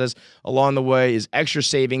manufacturing process along the way is extra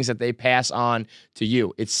savings that they pass on to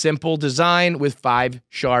you. It's simple design with 5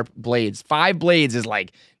 sharp blades. 5 blades is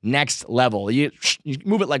like next level. You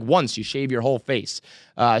move it like once, you shave your whole face.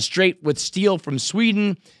 Straight with steel from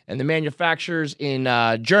Sweden and the manufacturers in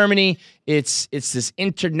Germany. It's this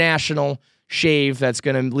international shave that's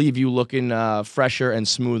going to leave you looking fresher and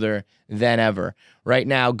smoother than ever. Right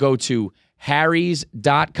now, go to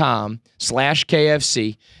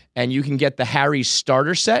harrys.com/KFC and you can get the Harry's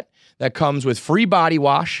starter set that comes with free body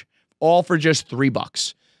wash, all for just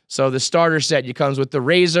 $3. So the starter set, it comes with the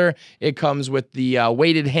razor, it comes with the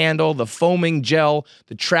weighted handle, the foaming gel,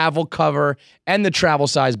 the travel cover, and the travel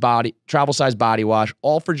size body wash,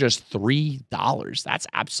 all for just $3. That's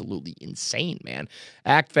absolutely insane, man.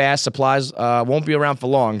 Act fast. Supplies won't be around for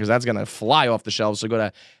long because that's going to fly off the shelves. So go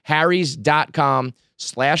to harrys.com/KFC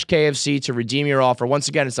KFC to redeem your offer. Once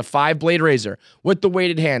again, it's a 5-blade razor with the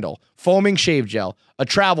weighted handle, foaming shave gel, a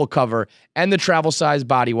travel cover, and the travel size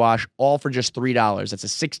body wash, all for just $3. That's a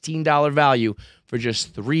 $16 value for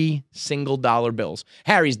just 3 single dollar bills.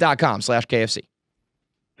 Harrys.com/KFC.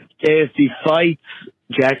 KFC Fights,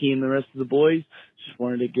 Jackie and the rest of the boys. Just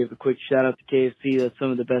wanted to give a quick shout out to KFC. That's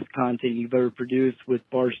some of the best content you've ever produced with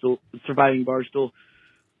Barstool, Surviving Barstool.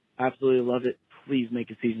 Absolutely love it. Please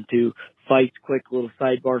make a season 2. Fights, quick little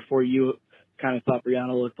sidebar for you. Kind of thought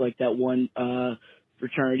Brianna looked like that one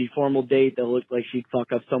fraternity formal date that looked like she'd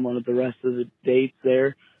fuck up someone at the rest of the dates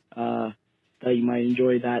there. Thought you might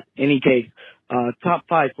enjoy that. Any case, top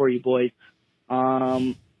 5 for you boys.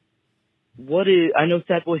 I know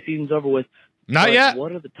Sad Boy season's over with. Not yet.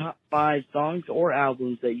 What are the top 5 songs or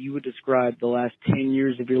albums that you would describe the last 10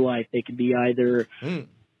 years of your life? They could be either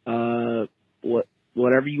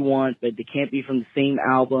whatever you want, but they can't be from the same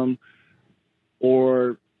album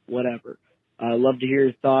or whatever. Love to hear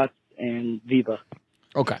your thoughts, and Viva.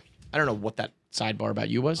 Okay. I don't know what that sidebar about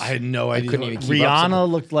you was. I had no idea. couldn't even keep up. Rihanna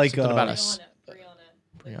looked like Something about Brianna.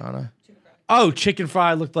 Brianna. Oh, Chicken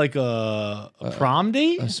Fry looked like a prom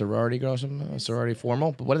date? A sorority girl or something? A sorority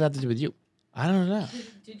formal? But what did that have to do with you? I don't know.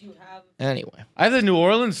 Did you have? Anyway. I have the New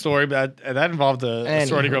Orleans story, but that involved a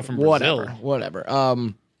sorority girl from Brazil. Whatever.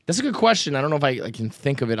 That's a good question. I don't know if I can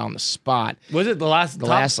think of it on the spot. Was it the last?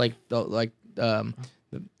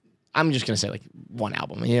 I'm just gonna say like one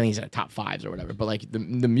album. He's at top 5s or whatever. But like the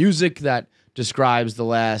music that describes the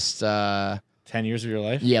last 10 years of your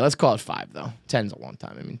life? Yeah, let's call it 5 though. 10's a long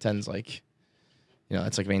time. I mean, 10's like,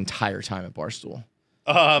 that's like my entire time at Barstool.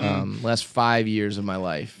 Last 5 years of my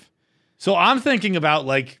life. So I'm thinking about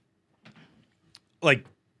like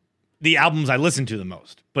the albums I listen to the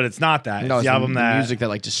most, but it's not that. No, it's the album that music that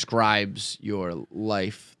like describes your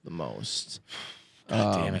life the most.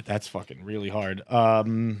 God damn it, that's fucking really hard.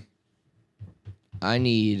 I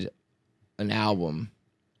need an album.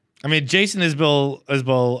 I mean, Jason Isbell.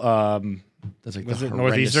 That's like Was the it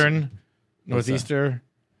horrendous- Northeastern?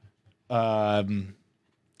 I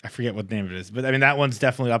forget what name it is, but I mean that one's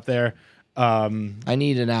definitely up there. I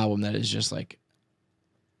need an album that is just like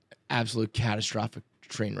absolute catastrophic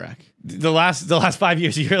train wreck. The last 5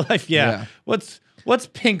 years of your life, yeah. Yeah. What's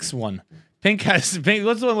Pink's one? Pink. What's the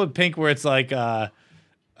one with Pink where it's like fuck,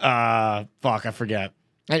 I forget.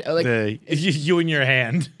 I like You in your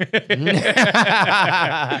hand. I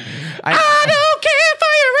don't care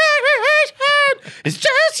for your reaction. It's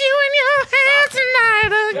just you in your hands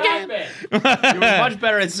tonight again. You were much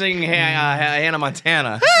better at singing Hannah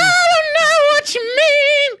Montana. I don't know what you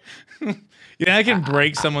mean. Yeah, I can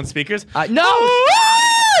break someone's speakers. No.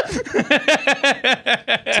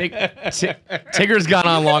 Tigger's gone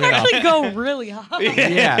on long enough. Actually, go really high.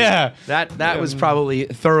 Yeah. That was probably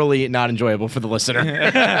thoroughly not enjoyable for the listener.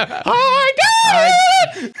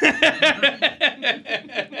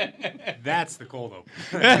 That's the cold open.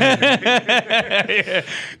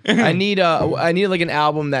 I need like an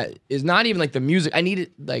album that is not even like the music. I need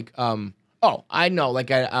it like I know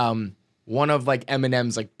like one of like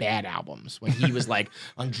Eminem's like bad albums when he was like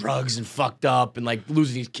on drugs and fucked up and like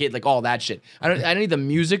losing his kid, like all that shit. I don't need the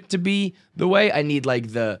music to be the way. I need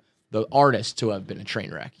like the artist to have been a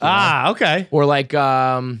train wreck. You know? Okay. Or like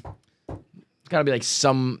gotta be like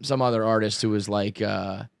some other artist who was like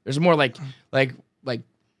there's more like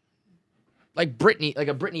Britney, like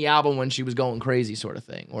a Britney album when she was going crazy sort of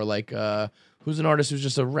thing. Or like who's an artist who's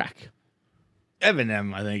just a wreck?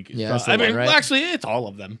 Eminem, I think. Yeah, that's the I mean, one, right? actually, it's all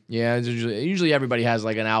of them. Yeah, it's usually everybody has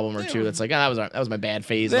like an album or two that's like, that was my bad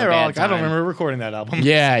phase. They're my all bad like, I don't time. remember recording that album.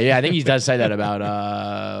 Yeah, I think he does say that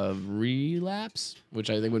about Relapse, which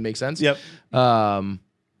I think would make sense. Yep.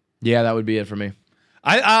 Yeah, that would be it for me.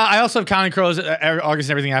 I also have Counting Crows, August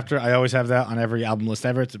and Everything After. I always have that on every album list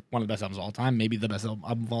ever. It's one of the best albums of all time. Maybe the best album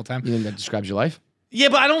of all time. You think that describes your life? Yeah,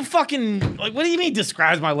 but I don't fucking like. What do you mean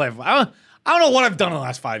describes my life? I don't know what I've done in the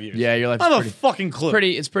last 5 years. Yeah, your life's I don't have pretty a fucking clue.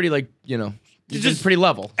 It's pretty like it's just just pretty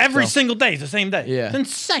level. Every so. single day is the same day. Yeah. It's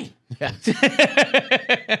insane. Yeah.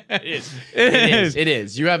 It It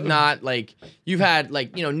is. You have not like you've had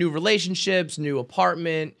like new relationships, new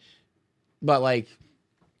apartment, but like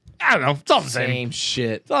I don't know. It's all the same. same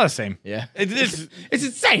shit. It's all the same. Yeah. It's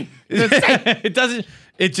insane. it doesn't.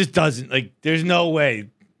 It just doesn't. Like, there's no way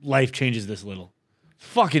life changes this little. It's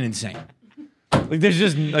fucking insane. Like, there's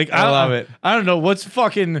just like I love it. I don't know what's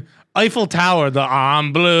fucking Eiffel Tower. The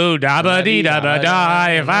I'm blue, da ba dee da ba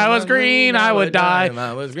die. If I was green, I would die. If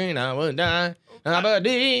I was green, I would die.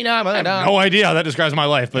 Da-ba-dee, da-ba-da. No idea how that describes my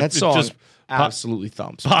life, but That it song just absolutely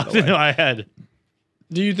thumps. by popped the into way. my head.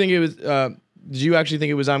 Do you think it was? Did you actually think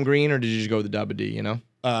it was I'm green, or did you just go with the double D?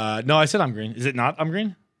 No, I said I'm green. Is it not I'm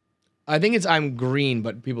green? I think it's I'm green,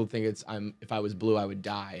 but people think it's if I was blue, I would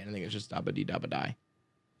die. And I think it's just dabba dee dabba die.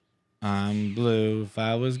 I'm blue. If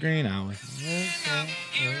I was green, I was.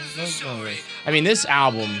 I mean, this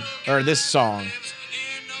album, or this song,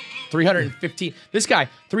 315. This guy,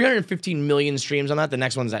 315 million streams on that. The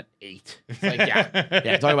next one's at 8. It's like,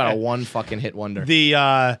 yeah. Talk about a one fucking hit wonder.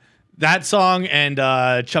 That song and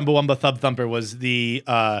Chumbawamba Thub Thumper was the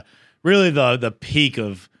really the peak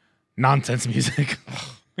of nonsense music.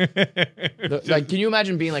 Like, can you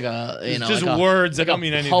imagine being like It's just words that don't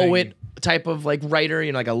mean anything. Poet type of like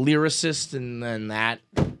writer, like a lyricist, and then that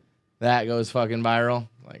goes fucking viral.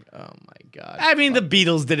 Like, oh my god. I mean, the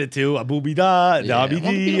Beatles did it too. Aboobie da, da be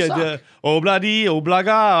dee, obladi,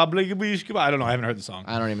 oblaga, oblagabishka. I don't know. I haven't heard the song.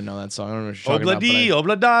 I don't even know that song. I don't know what you're talking Obladi,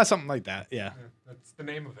 about. oblada, something like that. Yeah. That's the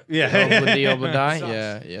name of it. Yeah. Obladi,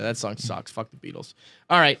 obladai. Yeah. That song sucks. Fuck the Beatles.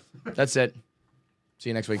 All right, that's it. See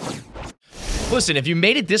you next week. Listen, if you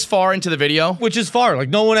made it this far into the video, Which is far. Like,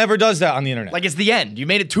 no one ever does that on the internet. like it's the end. You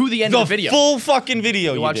made it to the end of the video. full fucking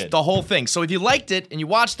video You watched did. the whole thing. So if you liked it and you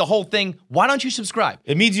watched the whole thing, why don't you subscribe?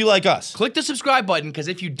 It means you like us. Click the subscribe button, because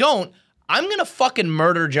if you don't, I'm gonna fucking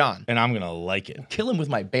murder John. And I'm going to like it. Kill him with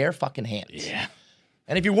my bare fucking hands. Yeah.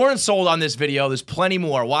 And if you weren't sold on this video, there's plenty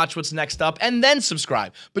more. Watch what's next up and then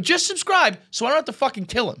subscribe. But just subscribe so I don't have to fucking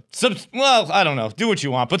kill him. Well, I don't know. Do what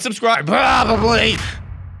you want, but subscribe. Probably.